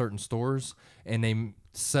from certain stores, and they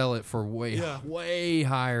sell it for way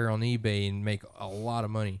higher on eBay and make a lot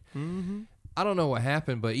of money. Mm-hmm. I don't know what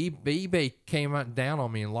happened, but eBay came down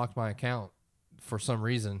on me and locked my account for some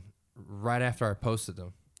reason right after I posted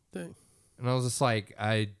them. Dang. And I was just like,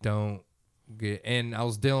 I don't get. And I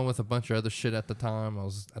was dealing with a bunch of other shit at the time.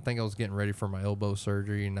 I think I was getting ready for my elbow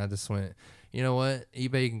surgery, and I just went, you know what?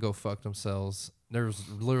 eBay can go fuck themselves. There was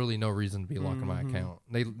literally no reason to be locking my account.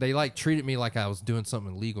 They like treated me like I was doing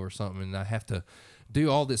something illegal or something, and I have to do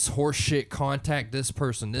all this horse shit, contact this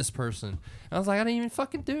person. And I was like, I didn't even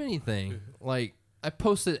fucking do anything. Like, I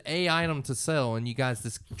posted a item to sell, and you guys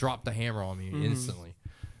just dropped the hammer on me instantly.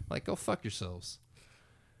 Like, go fuck yourselves.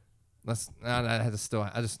 I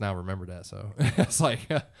just now remember that, so it's like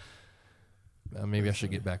maybe I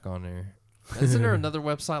should get back on there. Isn't there another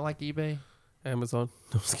website like eBay? Amazon.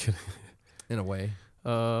 No, I'm just kidding. In a way. I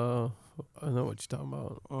know what you're talking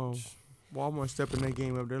about. Oh, Walmart stepping their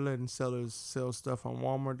game up. They're letting sellers sell stuff on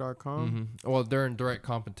Walmart.com. Mm-hmm. Well, they're in direct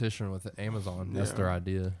competition with Amazon. That's their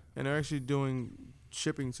idea. And they're actually doing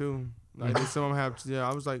shipping too. Like some of them have. Yeah,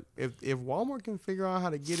 I was like, if Walmart can figure out how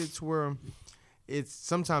to get it to where it's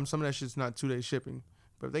sometimes some of that shit's not 2-day shipping,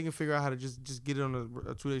 but if they can figure out how to just get it on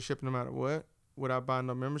a 2-day shipping no matter what without buying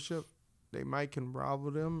no membership, they might can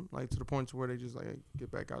rival them like to the point to where they just like, hey,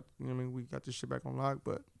 get back out. You know what I mean? We got this shit back on lock,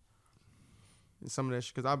 but some of that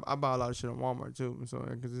shit, because I buy a lot of shit on Walmart too, so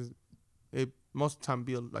because it most of the time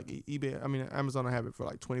be like eBay. I mean, Amazon will have it for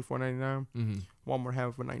like $24.99. Mm-hmm. Walmart have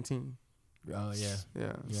it for $19. Oh yeah.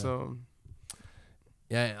 Yeah. So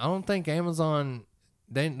yeah, I don't think Amazon.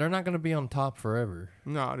 They're not going to be on top forever.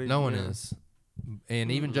 No one is.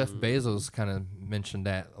 And even Jeff Bezos kind of mentioned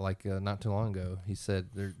that like not too long ago. He said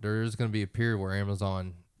there is going to be a period where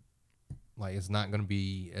Amazon like it's not going to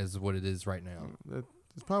be as what it is right now.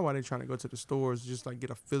 That's probably why they're trying to go to the stores, just like get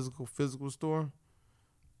a physical store.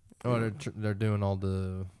 Oh, they're doing all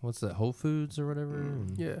the what's that, Whole Foods or whatever?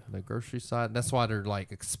 Yeah, the grocery side. That's why they're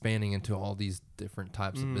like expanding into all these different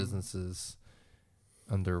types of businesses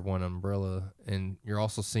under one umbrella. And you're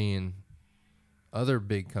also seeing other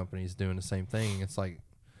big companies doing the same thing. It's like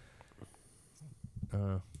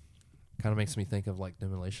kind of makes me think of like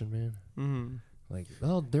Demolition Man. Mm-hmm. Like,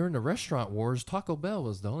 oh, during the restaurant wars, Taco Bell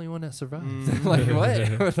was the only one that survived. Like,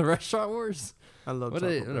 what? The restaurant wars? I love what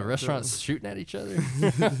Taco Bell. The restaurants shooting at each other?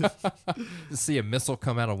 To see a missile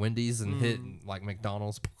come out of Wendy's and hit like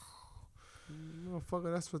McDonald's.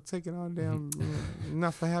 Motherfucker, that's for taking our damn,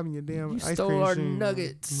 not for having your damn ice stole cream our machine.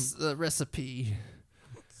 nuggets recipe.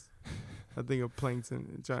 I think of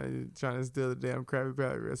Plankton trying to steal the damn Krabby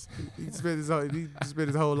Patty recipe. He spent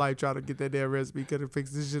his whole life trying to get that damn recipe. Couldn't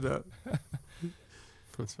fix this shit up.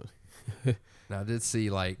 that's funny. Now I did see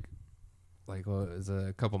like it was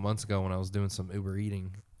a couple months ago when I was doing some Uber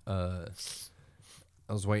eating. I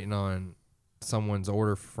was waiting on someone's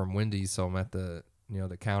order from Wendy's, so I'm at the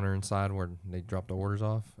the counter inside where they drop the orders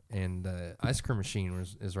off, and the ice cream machine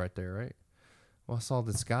is right there, right? Well, I saw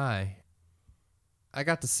this guy. I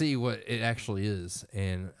got to see what it actually is,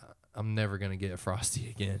 and I'm never gonna get a Frosty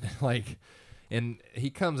again. And he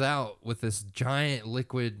comes out with this giant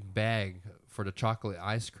liquid bag for the chocolate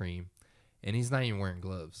ice cream, and he's not even wearing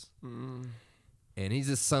gloves. And he's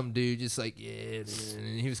just some dude, just like, yeah, dude.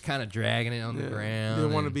 And he was kind of dragging it on the ground.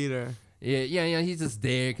 Didn't want to be there. Yeah. He's just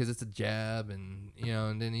there because it's a jab, and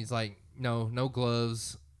and then he's like, no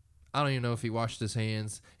gloves. I don't even know if he washed his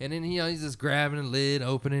hands. And then he's just grabbing the lid,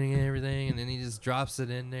 opening and everything, and then he just drops it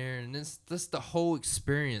in there. And it's just the whole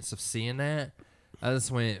experience of seeing that. I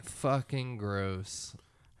just went fucking gross.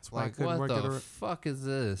 That's why like, what the fuck is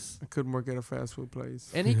this? I couldn't work at a fast food place.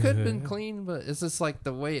 And he could have been clean, but it's just like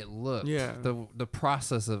the way it looked. Yeah. The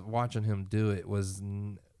process of watching him do it was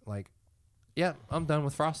like, yeah, I'm done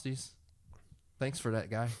with Frosties. Thanks for that,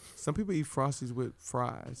 guy. Some people eat Frosties with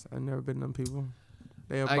fries. I've never been them people.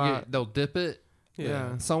 They'll dip it.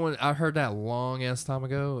 Yeah. I heard that long ass time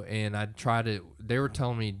ago, and I tried it. They were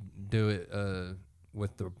telling me do it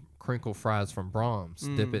with the crinkle fries from Brahms.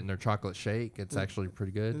 Dip it in their chocolate shake. It's actually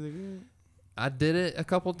pretty good. Is it good? I did it a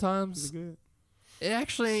couple times. Is it good? It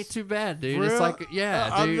actually ain't too bad, dude. For it's real? like, yeah,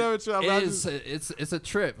 I've dude. never tried. It's a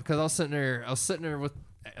trip because I was sitting there with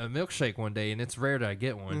a milkshake one day, and it's rare that I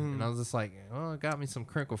get one. And I was just like, oh, I got me some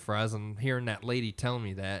crinkle fries. I'm hearing that lady telling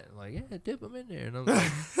me that, like, yeah, dip them in there. And I'm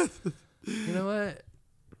like, you know what?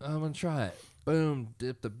 I'm gonna try it. boom,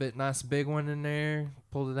 dipped a nice big one in there,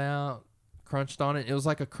 pulled it out, crunched on it. It was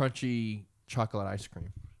like a crunchy chocolate ice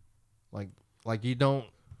cream. Like you don't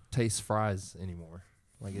taste fries anymore.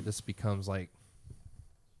 Like it just becomes like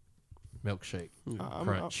milkshake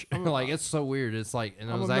crunch. Like it's so weird. It's like, and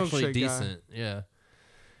it was actually decent. Guy. Yeah.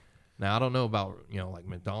 Now I don't know about like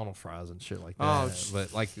McDonald's fries and shit like that,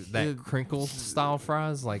 but like that crinkle style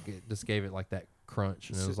fries, like it just gave it like that crunch,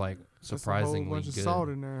 and it was like surprisingly a whole bunch good. Of salt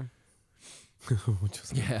in there.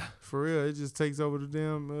 Yeah, for real, it just takes over the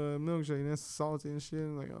damn milkshake. And that's salty and shit.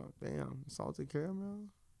 And like, oh damn, salted caramel.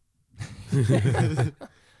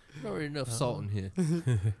 Not really enough salt in here.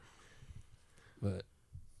 But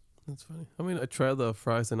that's funny. I mean, I tried the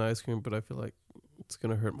fries and ice cream, but I feel like it's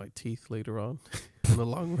gonna hurt my teeth later on in the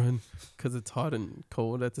long run because it's hot and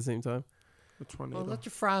cold at the same time. Well, let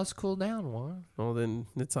your fries cool down, Juan. Well, then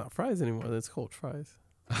it's not fries anymore. Then it's cold fries.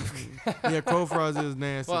 Yeah, cold fries is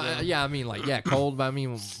nasty. Well, yeah, I mean, like, yeah, cold, but I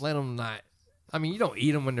mean, let them not. I mean, you don't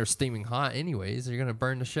eat them when they're steaming hot, anyways. You're gonna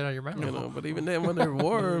burn the shit out of your mouth. You know, but even then, when they're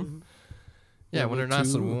warm. Yeah, when they're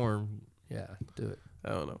nice and warm. Yeah, do it. I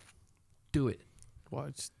don't know. Do it.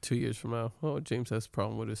 Watch 2 years from now. Oh, James has a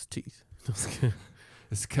problem with his teeth.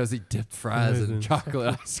 It's because he dipped fries in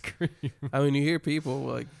chocolate ice cream. I mean, you hear people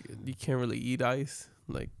like you can't really eat ice.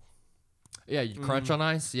 Like, yeah, you crunch on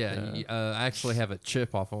ice. Yeah, I actually have a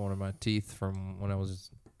chip off of one of my teeth from when I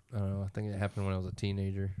was. I don't know. I think it happened when I was a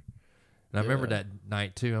teenager. And I remember that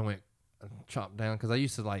night too. I went chopped down because I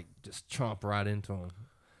used to like just chomp right into them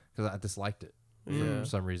because I just liked it. For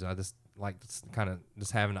some reason, I just liked kind of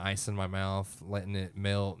just having ice in my mouth, letting it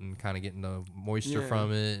melt and kind of getting the moisture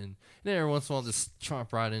from it, and then every once in a while just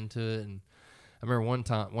chomp right into it. And I remember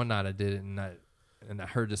one night I did it, and I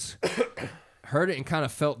heard this, heard it and kind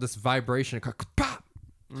of felt this vibration, pop,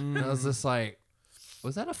 and I was just like,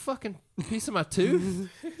 was that a fucking piece of my tooth?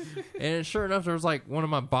 And sure enough, there was like one of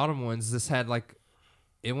my bottom ones. This had like.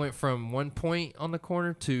 It went from 1 point on the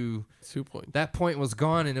corner to 2 points. That point was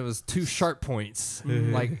gone, and it was 2 sharp points.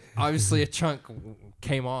 Like, obviously, a chunk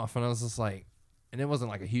came off, and I was just like, and it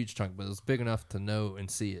wasn't like a huge chunk, but it was big enough to know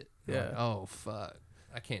and see it. Yeah. Like, oh, fuck.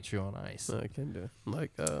 I can't chew on ice. No, I can do it.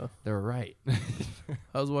 Like, they were right.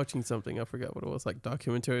 I was watching something, I forgot what it was, like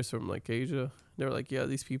documentaries from like Asia. They were like, yeah,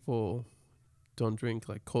 these people don't drink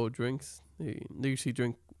like cold drinks. They usually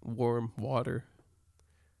drink warm water.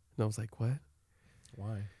 And I was like, what?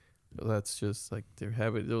 Why? Well, that's just like their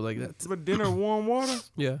habit. They're like that. But dinner warm water?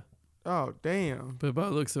 Yeah. Oh, damn. But by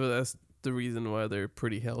the looks of it, that's the reason why they're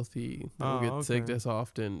pretty healthy. They don't get sick as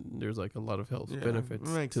often. There's like a lot of health benefits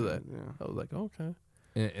to that. Yeah. I was like, okay.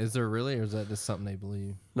 Is there really, or is that just something they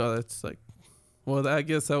believe? No, that's like, well, I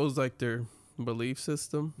guess that was like their belief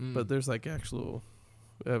system. But there's like actual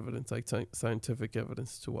evidence, like scientific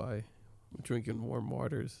evidence to why drinking warm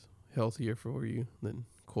water is healthier for you than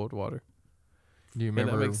cold water. Do you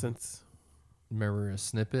remember? And that makes sense. Remember a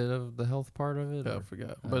snippet of the health part of it? Yeah, I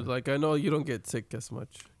forgot. But like, I know you don't get sick as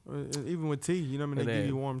much. Even with tea, you know what I mean? They give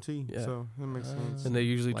you warm tea. Yeah. So that makes sense. And they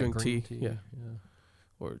usually like drink tea. Yeah. Yeah.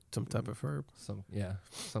 Or some type of herb. Some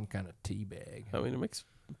kind of tea bag. I mean, it makes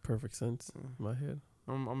perfect sense in my head.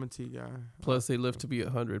 I'm a tea guy. Plus, they live to be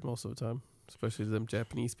 100 most of the time, especially them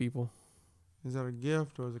Japanese people. Is that a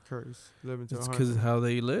gift or is it a curse? Living to 100? It's because of how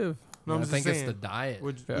they live. No, I think it's the diet.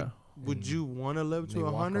 Would you want to live to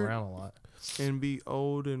 100 walk around a lot and be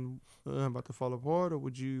old and about to fall apart, or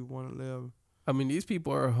would you want to live? I mean, these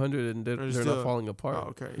people are 100 and they're not falling apart. Oh,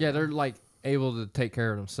 okay. Yeah, they're like able to take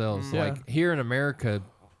care of themselves. Like here in America,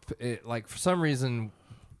 like for some reason,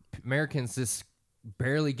 Americans just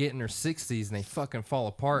barely get in their 60s and they fucking fall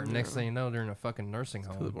apart. And next thing you know, they're in a fucking nursing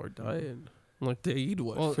home. Because of our diet. Like they eat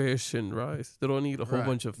fish and rice. They don't eat a whole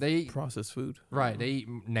bunch of processed food. Right. They eat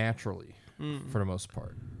naturally for the most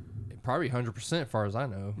part. Probably 100% as far as I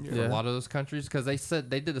know. For a lot of those countries, because they said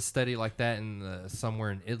they did a study like that in somewhere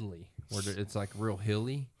in Italy where it's like real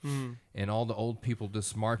hilly, and all the old people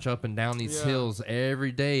just march up and down these hills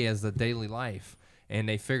every day as the daily life, and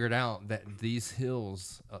they figured out that these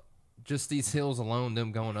hills, just these hills alone,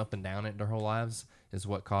 them going up and down it their whole lives, is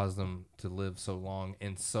what caused them to live so long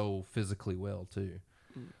and so physically well too.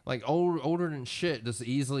 Like older than shit, just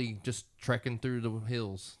easily just trekking through the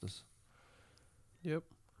hills. Yep.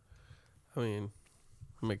 I mean,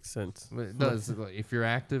 it makes sense. But it does. If you're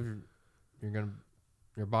active,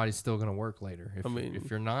 your body's still gonna work later. If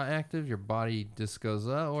you're not active, your body just goes,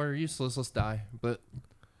 oh, we're useless, let's die. But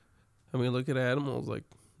I mean, look at animals. Like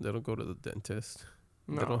they don't go to the dentist.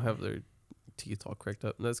 No. They don't have their teeth all cracked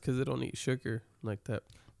up. And that's because they don't eat sugar like that.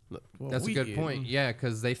 That's a good point. Yeah,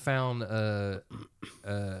 because they found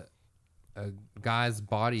a guy's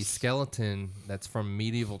body skeleton that's from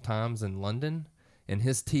medieval times in London, and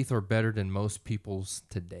his teeth are better than most people's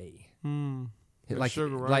today. Like Like,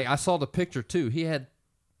 sugar, right? like I saw the picture too. He had,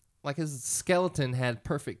 like, his skeleton had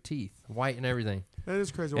perfect teeth, white and everything. That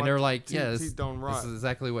is crazy. And Why they're like, teeth, yeah, this teeth don't rot. is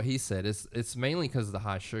exactly what he said. It's mainly because of the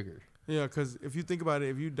high sugar. Yeah, because if you think about it,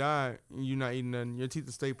 if you die and you're not eating nothing, your teeth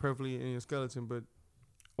will stay perfectly in your skeleton, but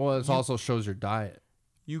Well, it also shows your diet.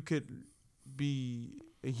 you could be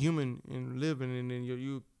a human and living, and then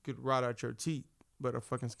you could rot out your teeth, but a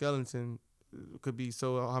fucking skeleton could be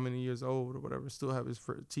so how many years old or whatever, still have his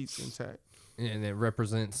teeth intact. And it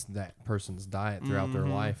represents that person's diet throughout their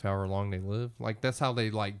Mhm. life, however long they live. Like, that's how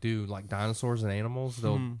they like do like dinosaurs and animals.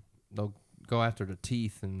 They'll go after the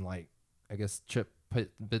teeth and, like, I guess chip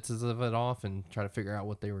bits of it off and try to figure out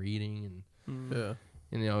what they were eating. Yeah.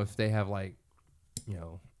 And you know, if they have, like, you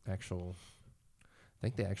know, actual, I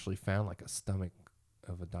think they actually found like a stomach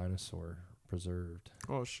of a dinosaur preserved,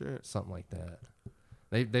 Oh shit. something like that.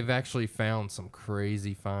 They've actually found some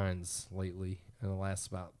crazy finds lately in the last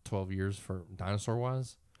about 12 years for dinosaur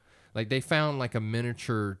wise. Like, they found like a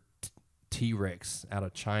miniature T-Rex out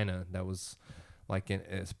of China that was like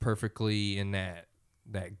it's perfectly in that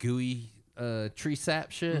gooey tree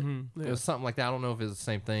sap shit. Mm-hmm. It was something like that. I don't know if it's the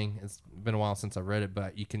same thing. It's been a while since I read it,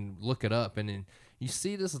 but you can look it up and then you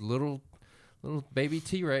see this little baby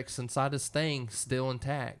T-Rex inside this thing still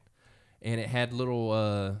intact, and it had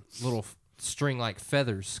little string like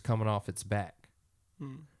feathers coming off its back.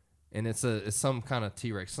 And it's some kind of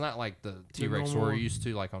T-Rex. It's not like the T-Rex we're used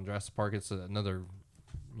to, like on Jurassic Park. It's another,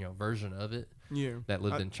 you know, version of it. Yeah. That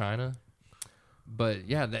lived in China. But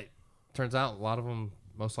yeah, that turns out a lot of them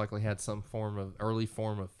most likely had some early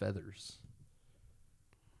form of feathers,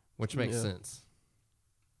 which makes sense.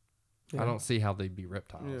 Yeah. I don't see how they'd be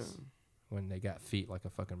reptiles Yeah. when they got feet like a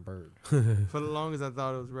fucking bird. For the longest, I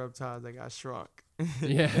thought it was reptiles that got shrunk.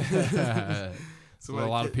 Yeah. That's So what a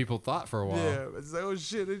like lot of people thought for a while. Yeah, it's like, oh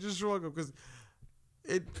shit, they just shrunk them because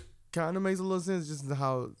it kind of makes a little sense just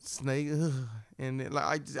how snake and it,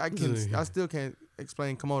 like I still can't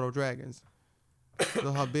explain Komodo dragons.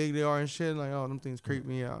 So how big they are and shit. Like, oh, them things creep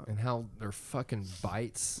me out. And how their fucking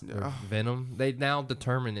bites, their Yeah. venom. They now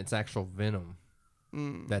determine it's actual venom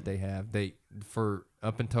that they have. They, for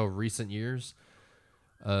up until recent years,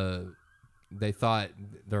 they thought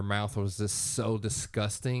their mouth was just so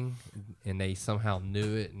disgusting, and they somehow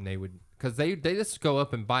knew it, and they would, because they just go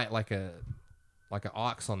up and bite like an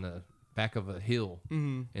ox on the back of a hill,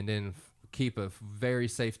 and then keep a very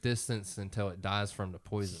safe distance until it dies from the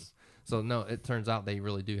poison. So no, it turns out they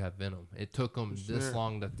really do have venom. It took them this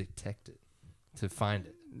long to detect it, to find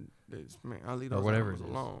it. Man, I leave Or those whatever animals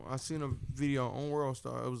it is. alone. I seen a video on World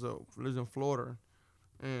Star. It was in Florida,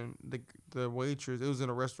 and the waitress. It was in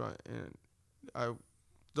a restaurant, and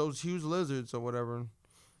those huge lizards or whatever.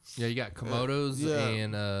 Yeah, you got Komodos Yeah.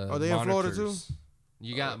 and Are they in Florida too? monitors.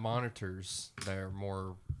 You got monitors that are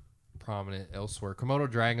more prominent elsewhere. Komodo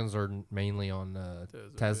dragons are mainly on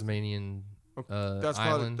Tasmanian That's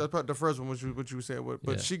island. probably the first one, which you said. But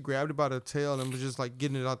Yeah. she grabbed it by the tail and was just like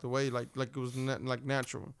getting it out the way, like it was like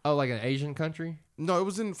natural. Oh, like an Asian country? No, it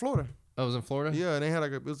was in Florida. Oh, it was in Florida? Yeah, and they had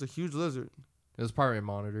it was a huge lizard. It was probably a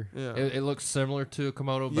monitor. Yeah. It looks similar to a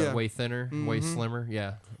Komodo, but Yeah. way thinner, way Mhm. slimmer.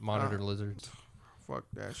 Yeah, monitor lizards. Fuck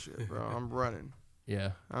that shit, bro. I'm running.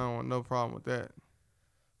 Yeah. I don't want no problem with that.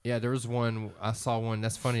 Yeah, there was one. I saw one.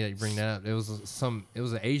 That's funny that you bring that up. It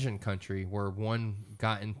was an Asian country where one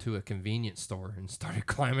got into a convenience store and started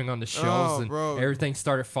climbing on the shelves, and bro. everything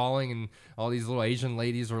started falling, and all these little Asian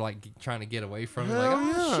ladies were like trying to get away from it, like,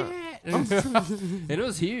 Hell oh shit! And it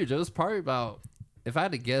was huge. It was probably about, if I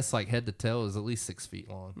had to guess, like head to tail, it was at least 6 feet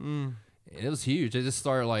long. And it was huge. It just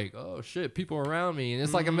started like, oh shit, people around me, and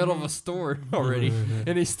it's like the middle of a store already.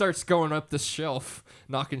 And he starts going up the shelf,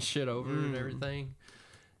 knocking shit over and everything.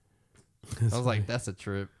 I was like, that's a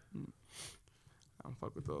trip. I don't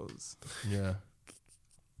fuck with those. Yeah.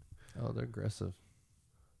 Oh, they're aggressive.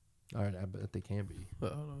 All right, I bet they can be. I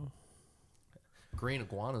don't know. Green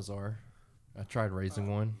iguanas are. I tried raising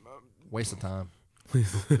one. Waste of time.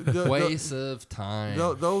 The- Waste of time.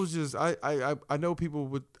 Those just I know people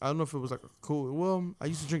would. I don't know if it was like a cool. Well, I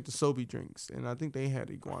used to drink the Sobe drinks, and I think they had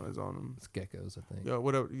iguanas on them. It's geckos, I think. Yeah,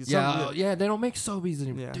 whatever. Yeah, they don't make Sobeys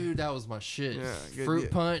anymore. Yeah. Dude, that was my shit. Yeah, good, Fruit yeah.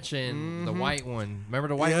 punch and the white one. Remember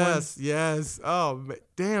the white Yes, yes. Oh,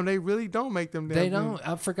 damn! They really don't make them. one? Damn They good. don't.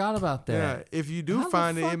 I forgot about that. Yeah, if you do How the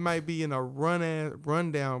find it, fuck- it might be in a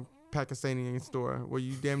rundown Pakistani store where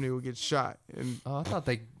you damn near will get shot. And Oh, I thought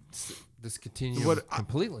they discontinue What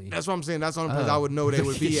completely. That's what I'm saying. That's the only place I would know they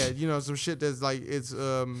would be at. You know, some shit that's like it's say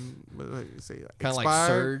Kind of like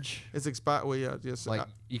expired. Surge. It's expired. Well, yeah, just Like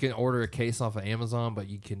you can order a case off of Amazon, but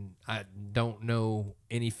I don't know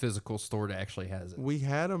any physical store that actually has it. we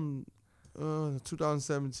had them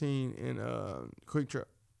 2017 in Quick Trip,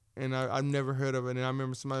 and I've never heard of it. And I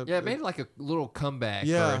remember somebody. Yeah, it made like a little comeback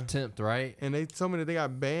Yeah. or attempt, right? And they told me that they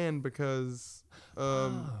got banned because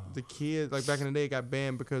the kids, like back in the day, got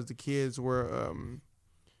banned because the kids were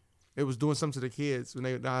it was doing something to the kids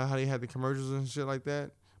when how they had the commercials and shit like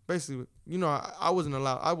that. Basically, you know, I wasn't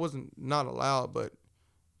allowed. I wasn't not allowed, but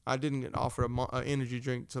I didn't get offered an energy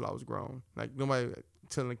drink till I was grown. Like nobody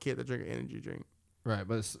telling a kid to drink an energy drink. Right,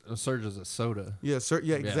 but Surge is a soda. Yeah,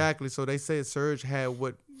 yeah, exactly. So they say Surge had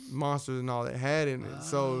what Monsters and all that had in it.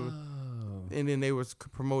 So. And then they was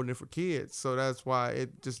promoting it for kids, so that's why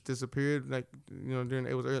it just disappeared. Like during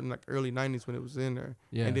it was early '90s when it was in there,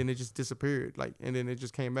 and then it just disappeared. Like, and then it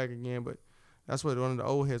just came back again. But that's what one of the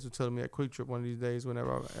old heads were telling me at Quick Trip one of these days.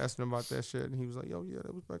 Whenever I asked him about that shit, and he was like, "Yo, yeah,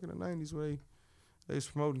 that was back in the '90s where they was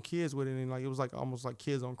promoting kids with it, and like it was like almost like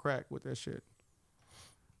kids on crack with that shit."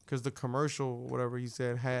 Because the commercial, whatever he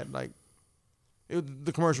said, had like.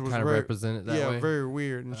 The commercial was kind of very, represented that way. Yeah, very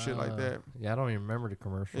weird and shit like that. Yeah, I don't even remember the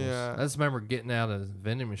commercials. Yeah. I just remember getting out of the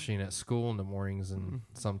vending machine at school in the mornings and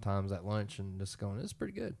sometimes at lunch and just going, "It's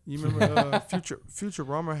pretty good." You remember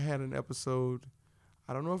Futurama had an episode.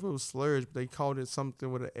 I don't know if it was Slurge, but they called it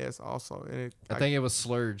something with an S also. And I think it was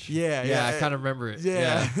Slurge. Yeah, I kind of remember it.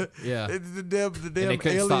 Yeah. The damn and they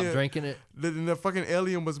couldn't alien, stop drinking it. The fucking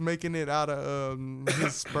alien was making it out of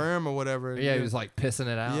his sperm or whatever. Yeah, he was like pissing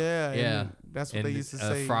it out. Yeah, yeah. That's what they used to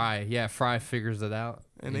say. Fry figures it out.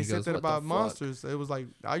 And they said that about monsters. It was like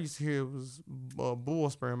I used to hear it was bull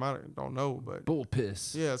sperm. I don't know, but bull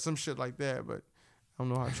piss. Yeah, some shit like that. But I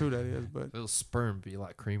don't know how true that is. But little sperm be a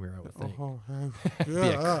lot creamier, I would think. Yeah, be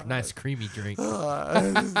a nice creamy drink,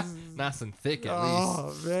 nice and thick at least.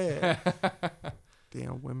 Oh man,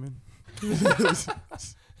 damn women.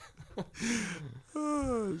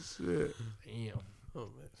 Oh shit. Damn. Oh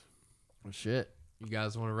man. Well, shit. You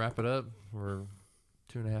guys want to wrap it up? We're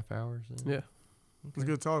 2.5 hours in. Yeah. Okay. It's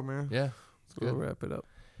good talk, man. Yeah. Let's go wrap it up.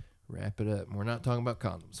 Wrap it up. We're not talking about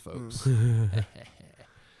condoms, folks.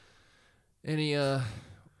 Any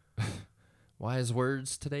wise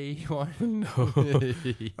words today? No.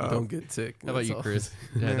 Don't get sick. How about you, Chris?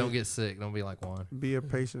 Yeah, don't get sick. Don't be like Juan. Be a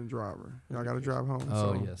patient driver. I got to drive home.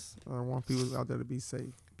 Oh, so yes. I want people out there to be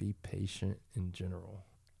safe. Be patient in general.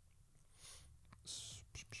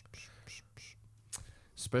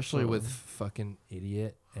 Especially with fucking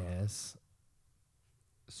idiot ass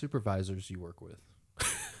supervisors you work with.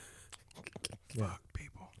 Fuck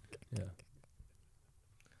people. Yeah.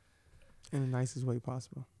 In the nicest way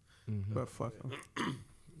possible. Mm-hmm. But fuck them.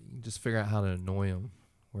 You just figure out how to annoy them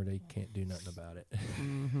where they can't do nothing about it.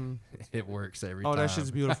 Mm-hmm. It works every time. Oh, that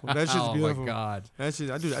shit's beautiful. That shit's beautiful. Oh, my God. That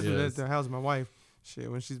shit, I do that at the house with my wife. Shit,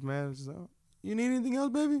 when she's mad, she's like, "You need anything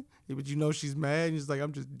else, baby?" Yeah, but you know she's mad. And she's like,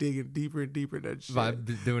 "I'm just digging deeper and deeper in that shit." By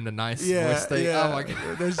doing the nice voice thing. Yeah. Oh, my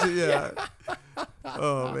God. That shit, yeah.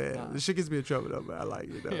 Oh, man. The shit gets me in trouble, though, but I like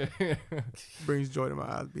it, though. Brings joy to my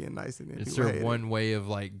eyes being nice. And then it's people your hate one way of,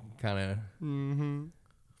 like, kind of Mm-hmm.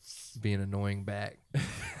 being annoying back.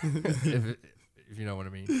 if you know what I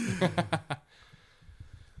mean.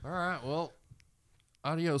 All right. Well,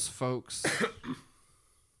 adios, folks.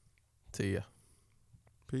 See ya.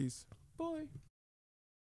 Peace. Bye.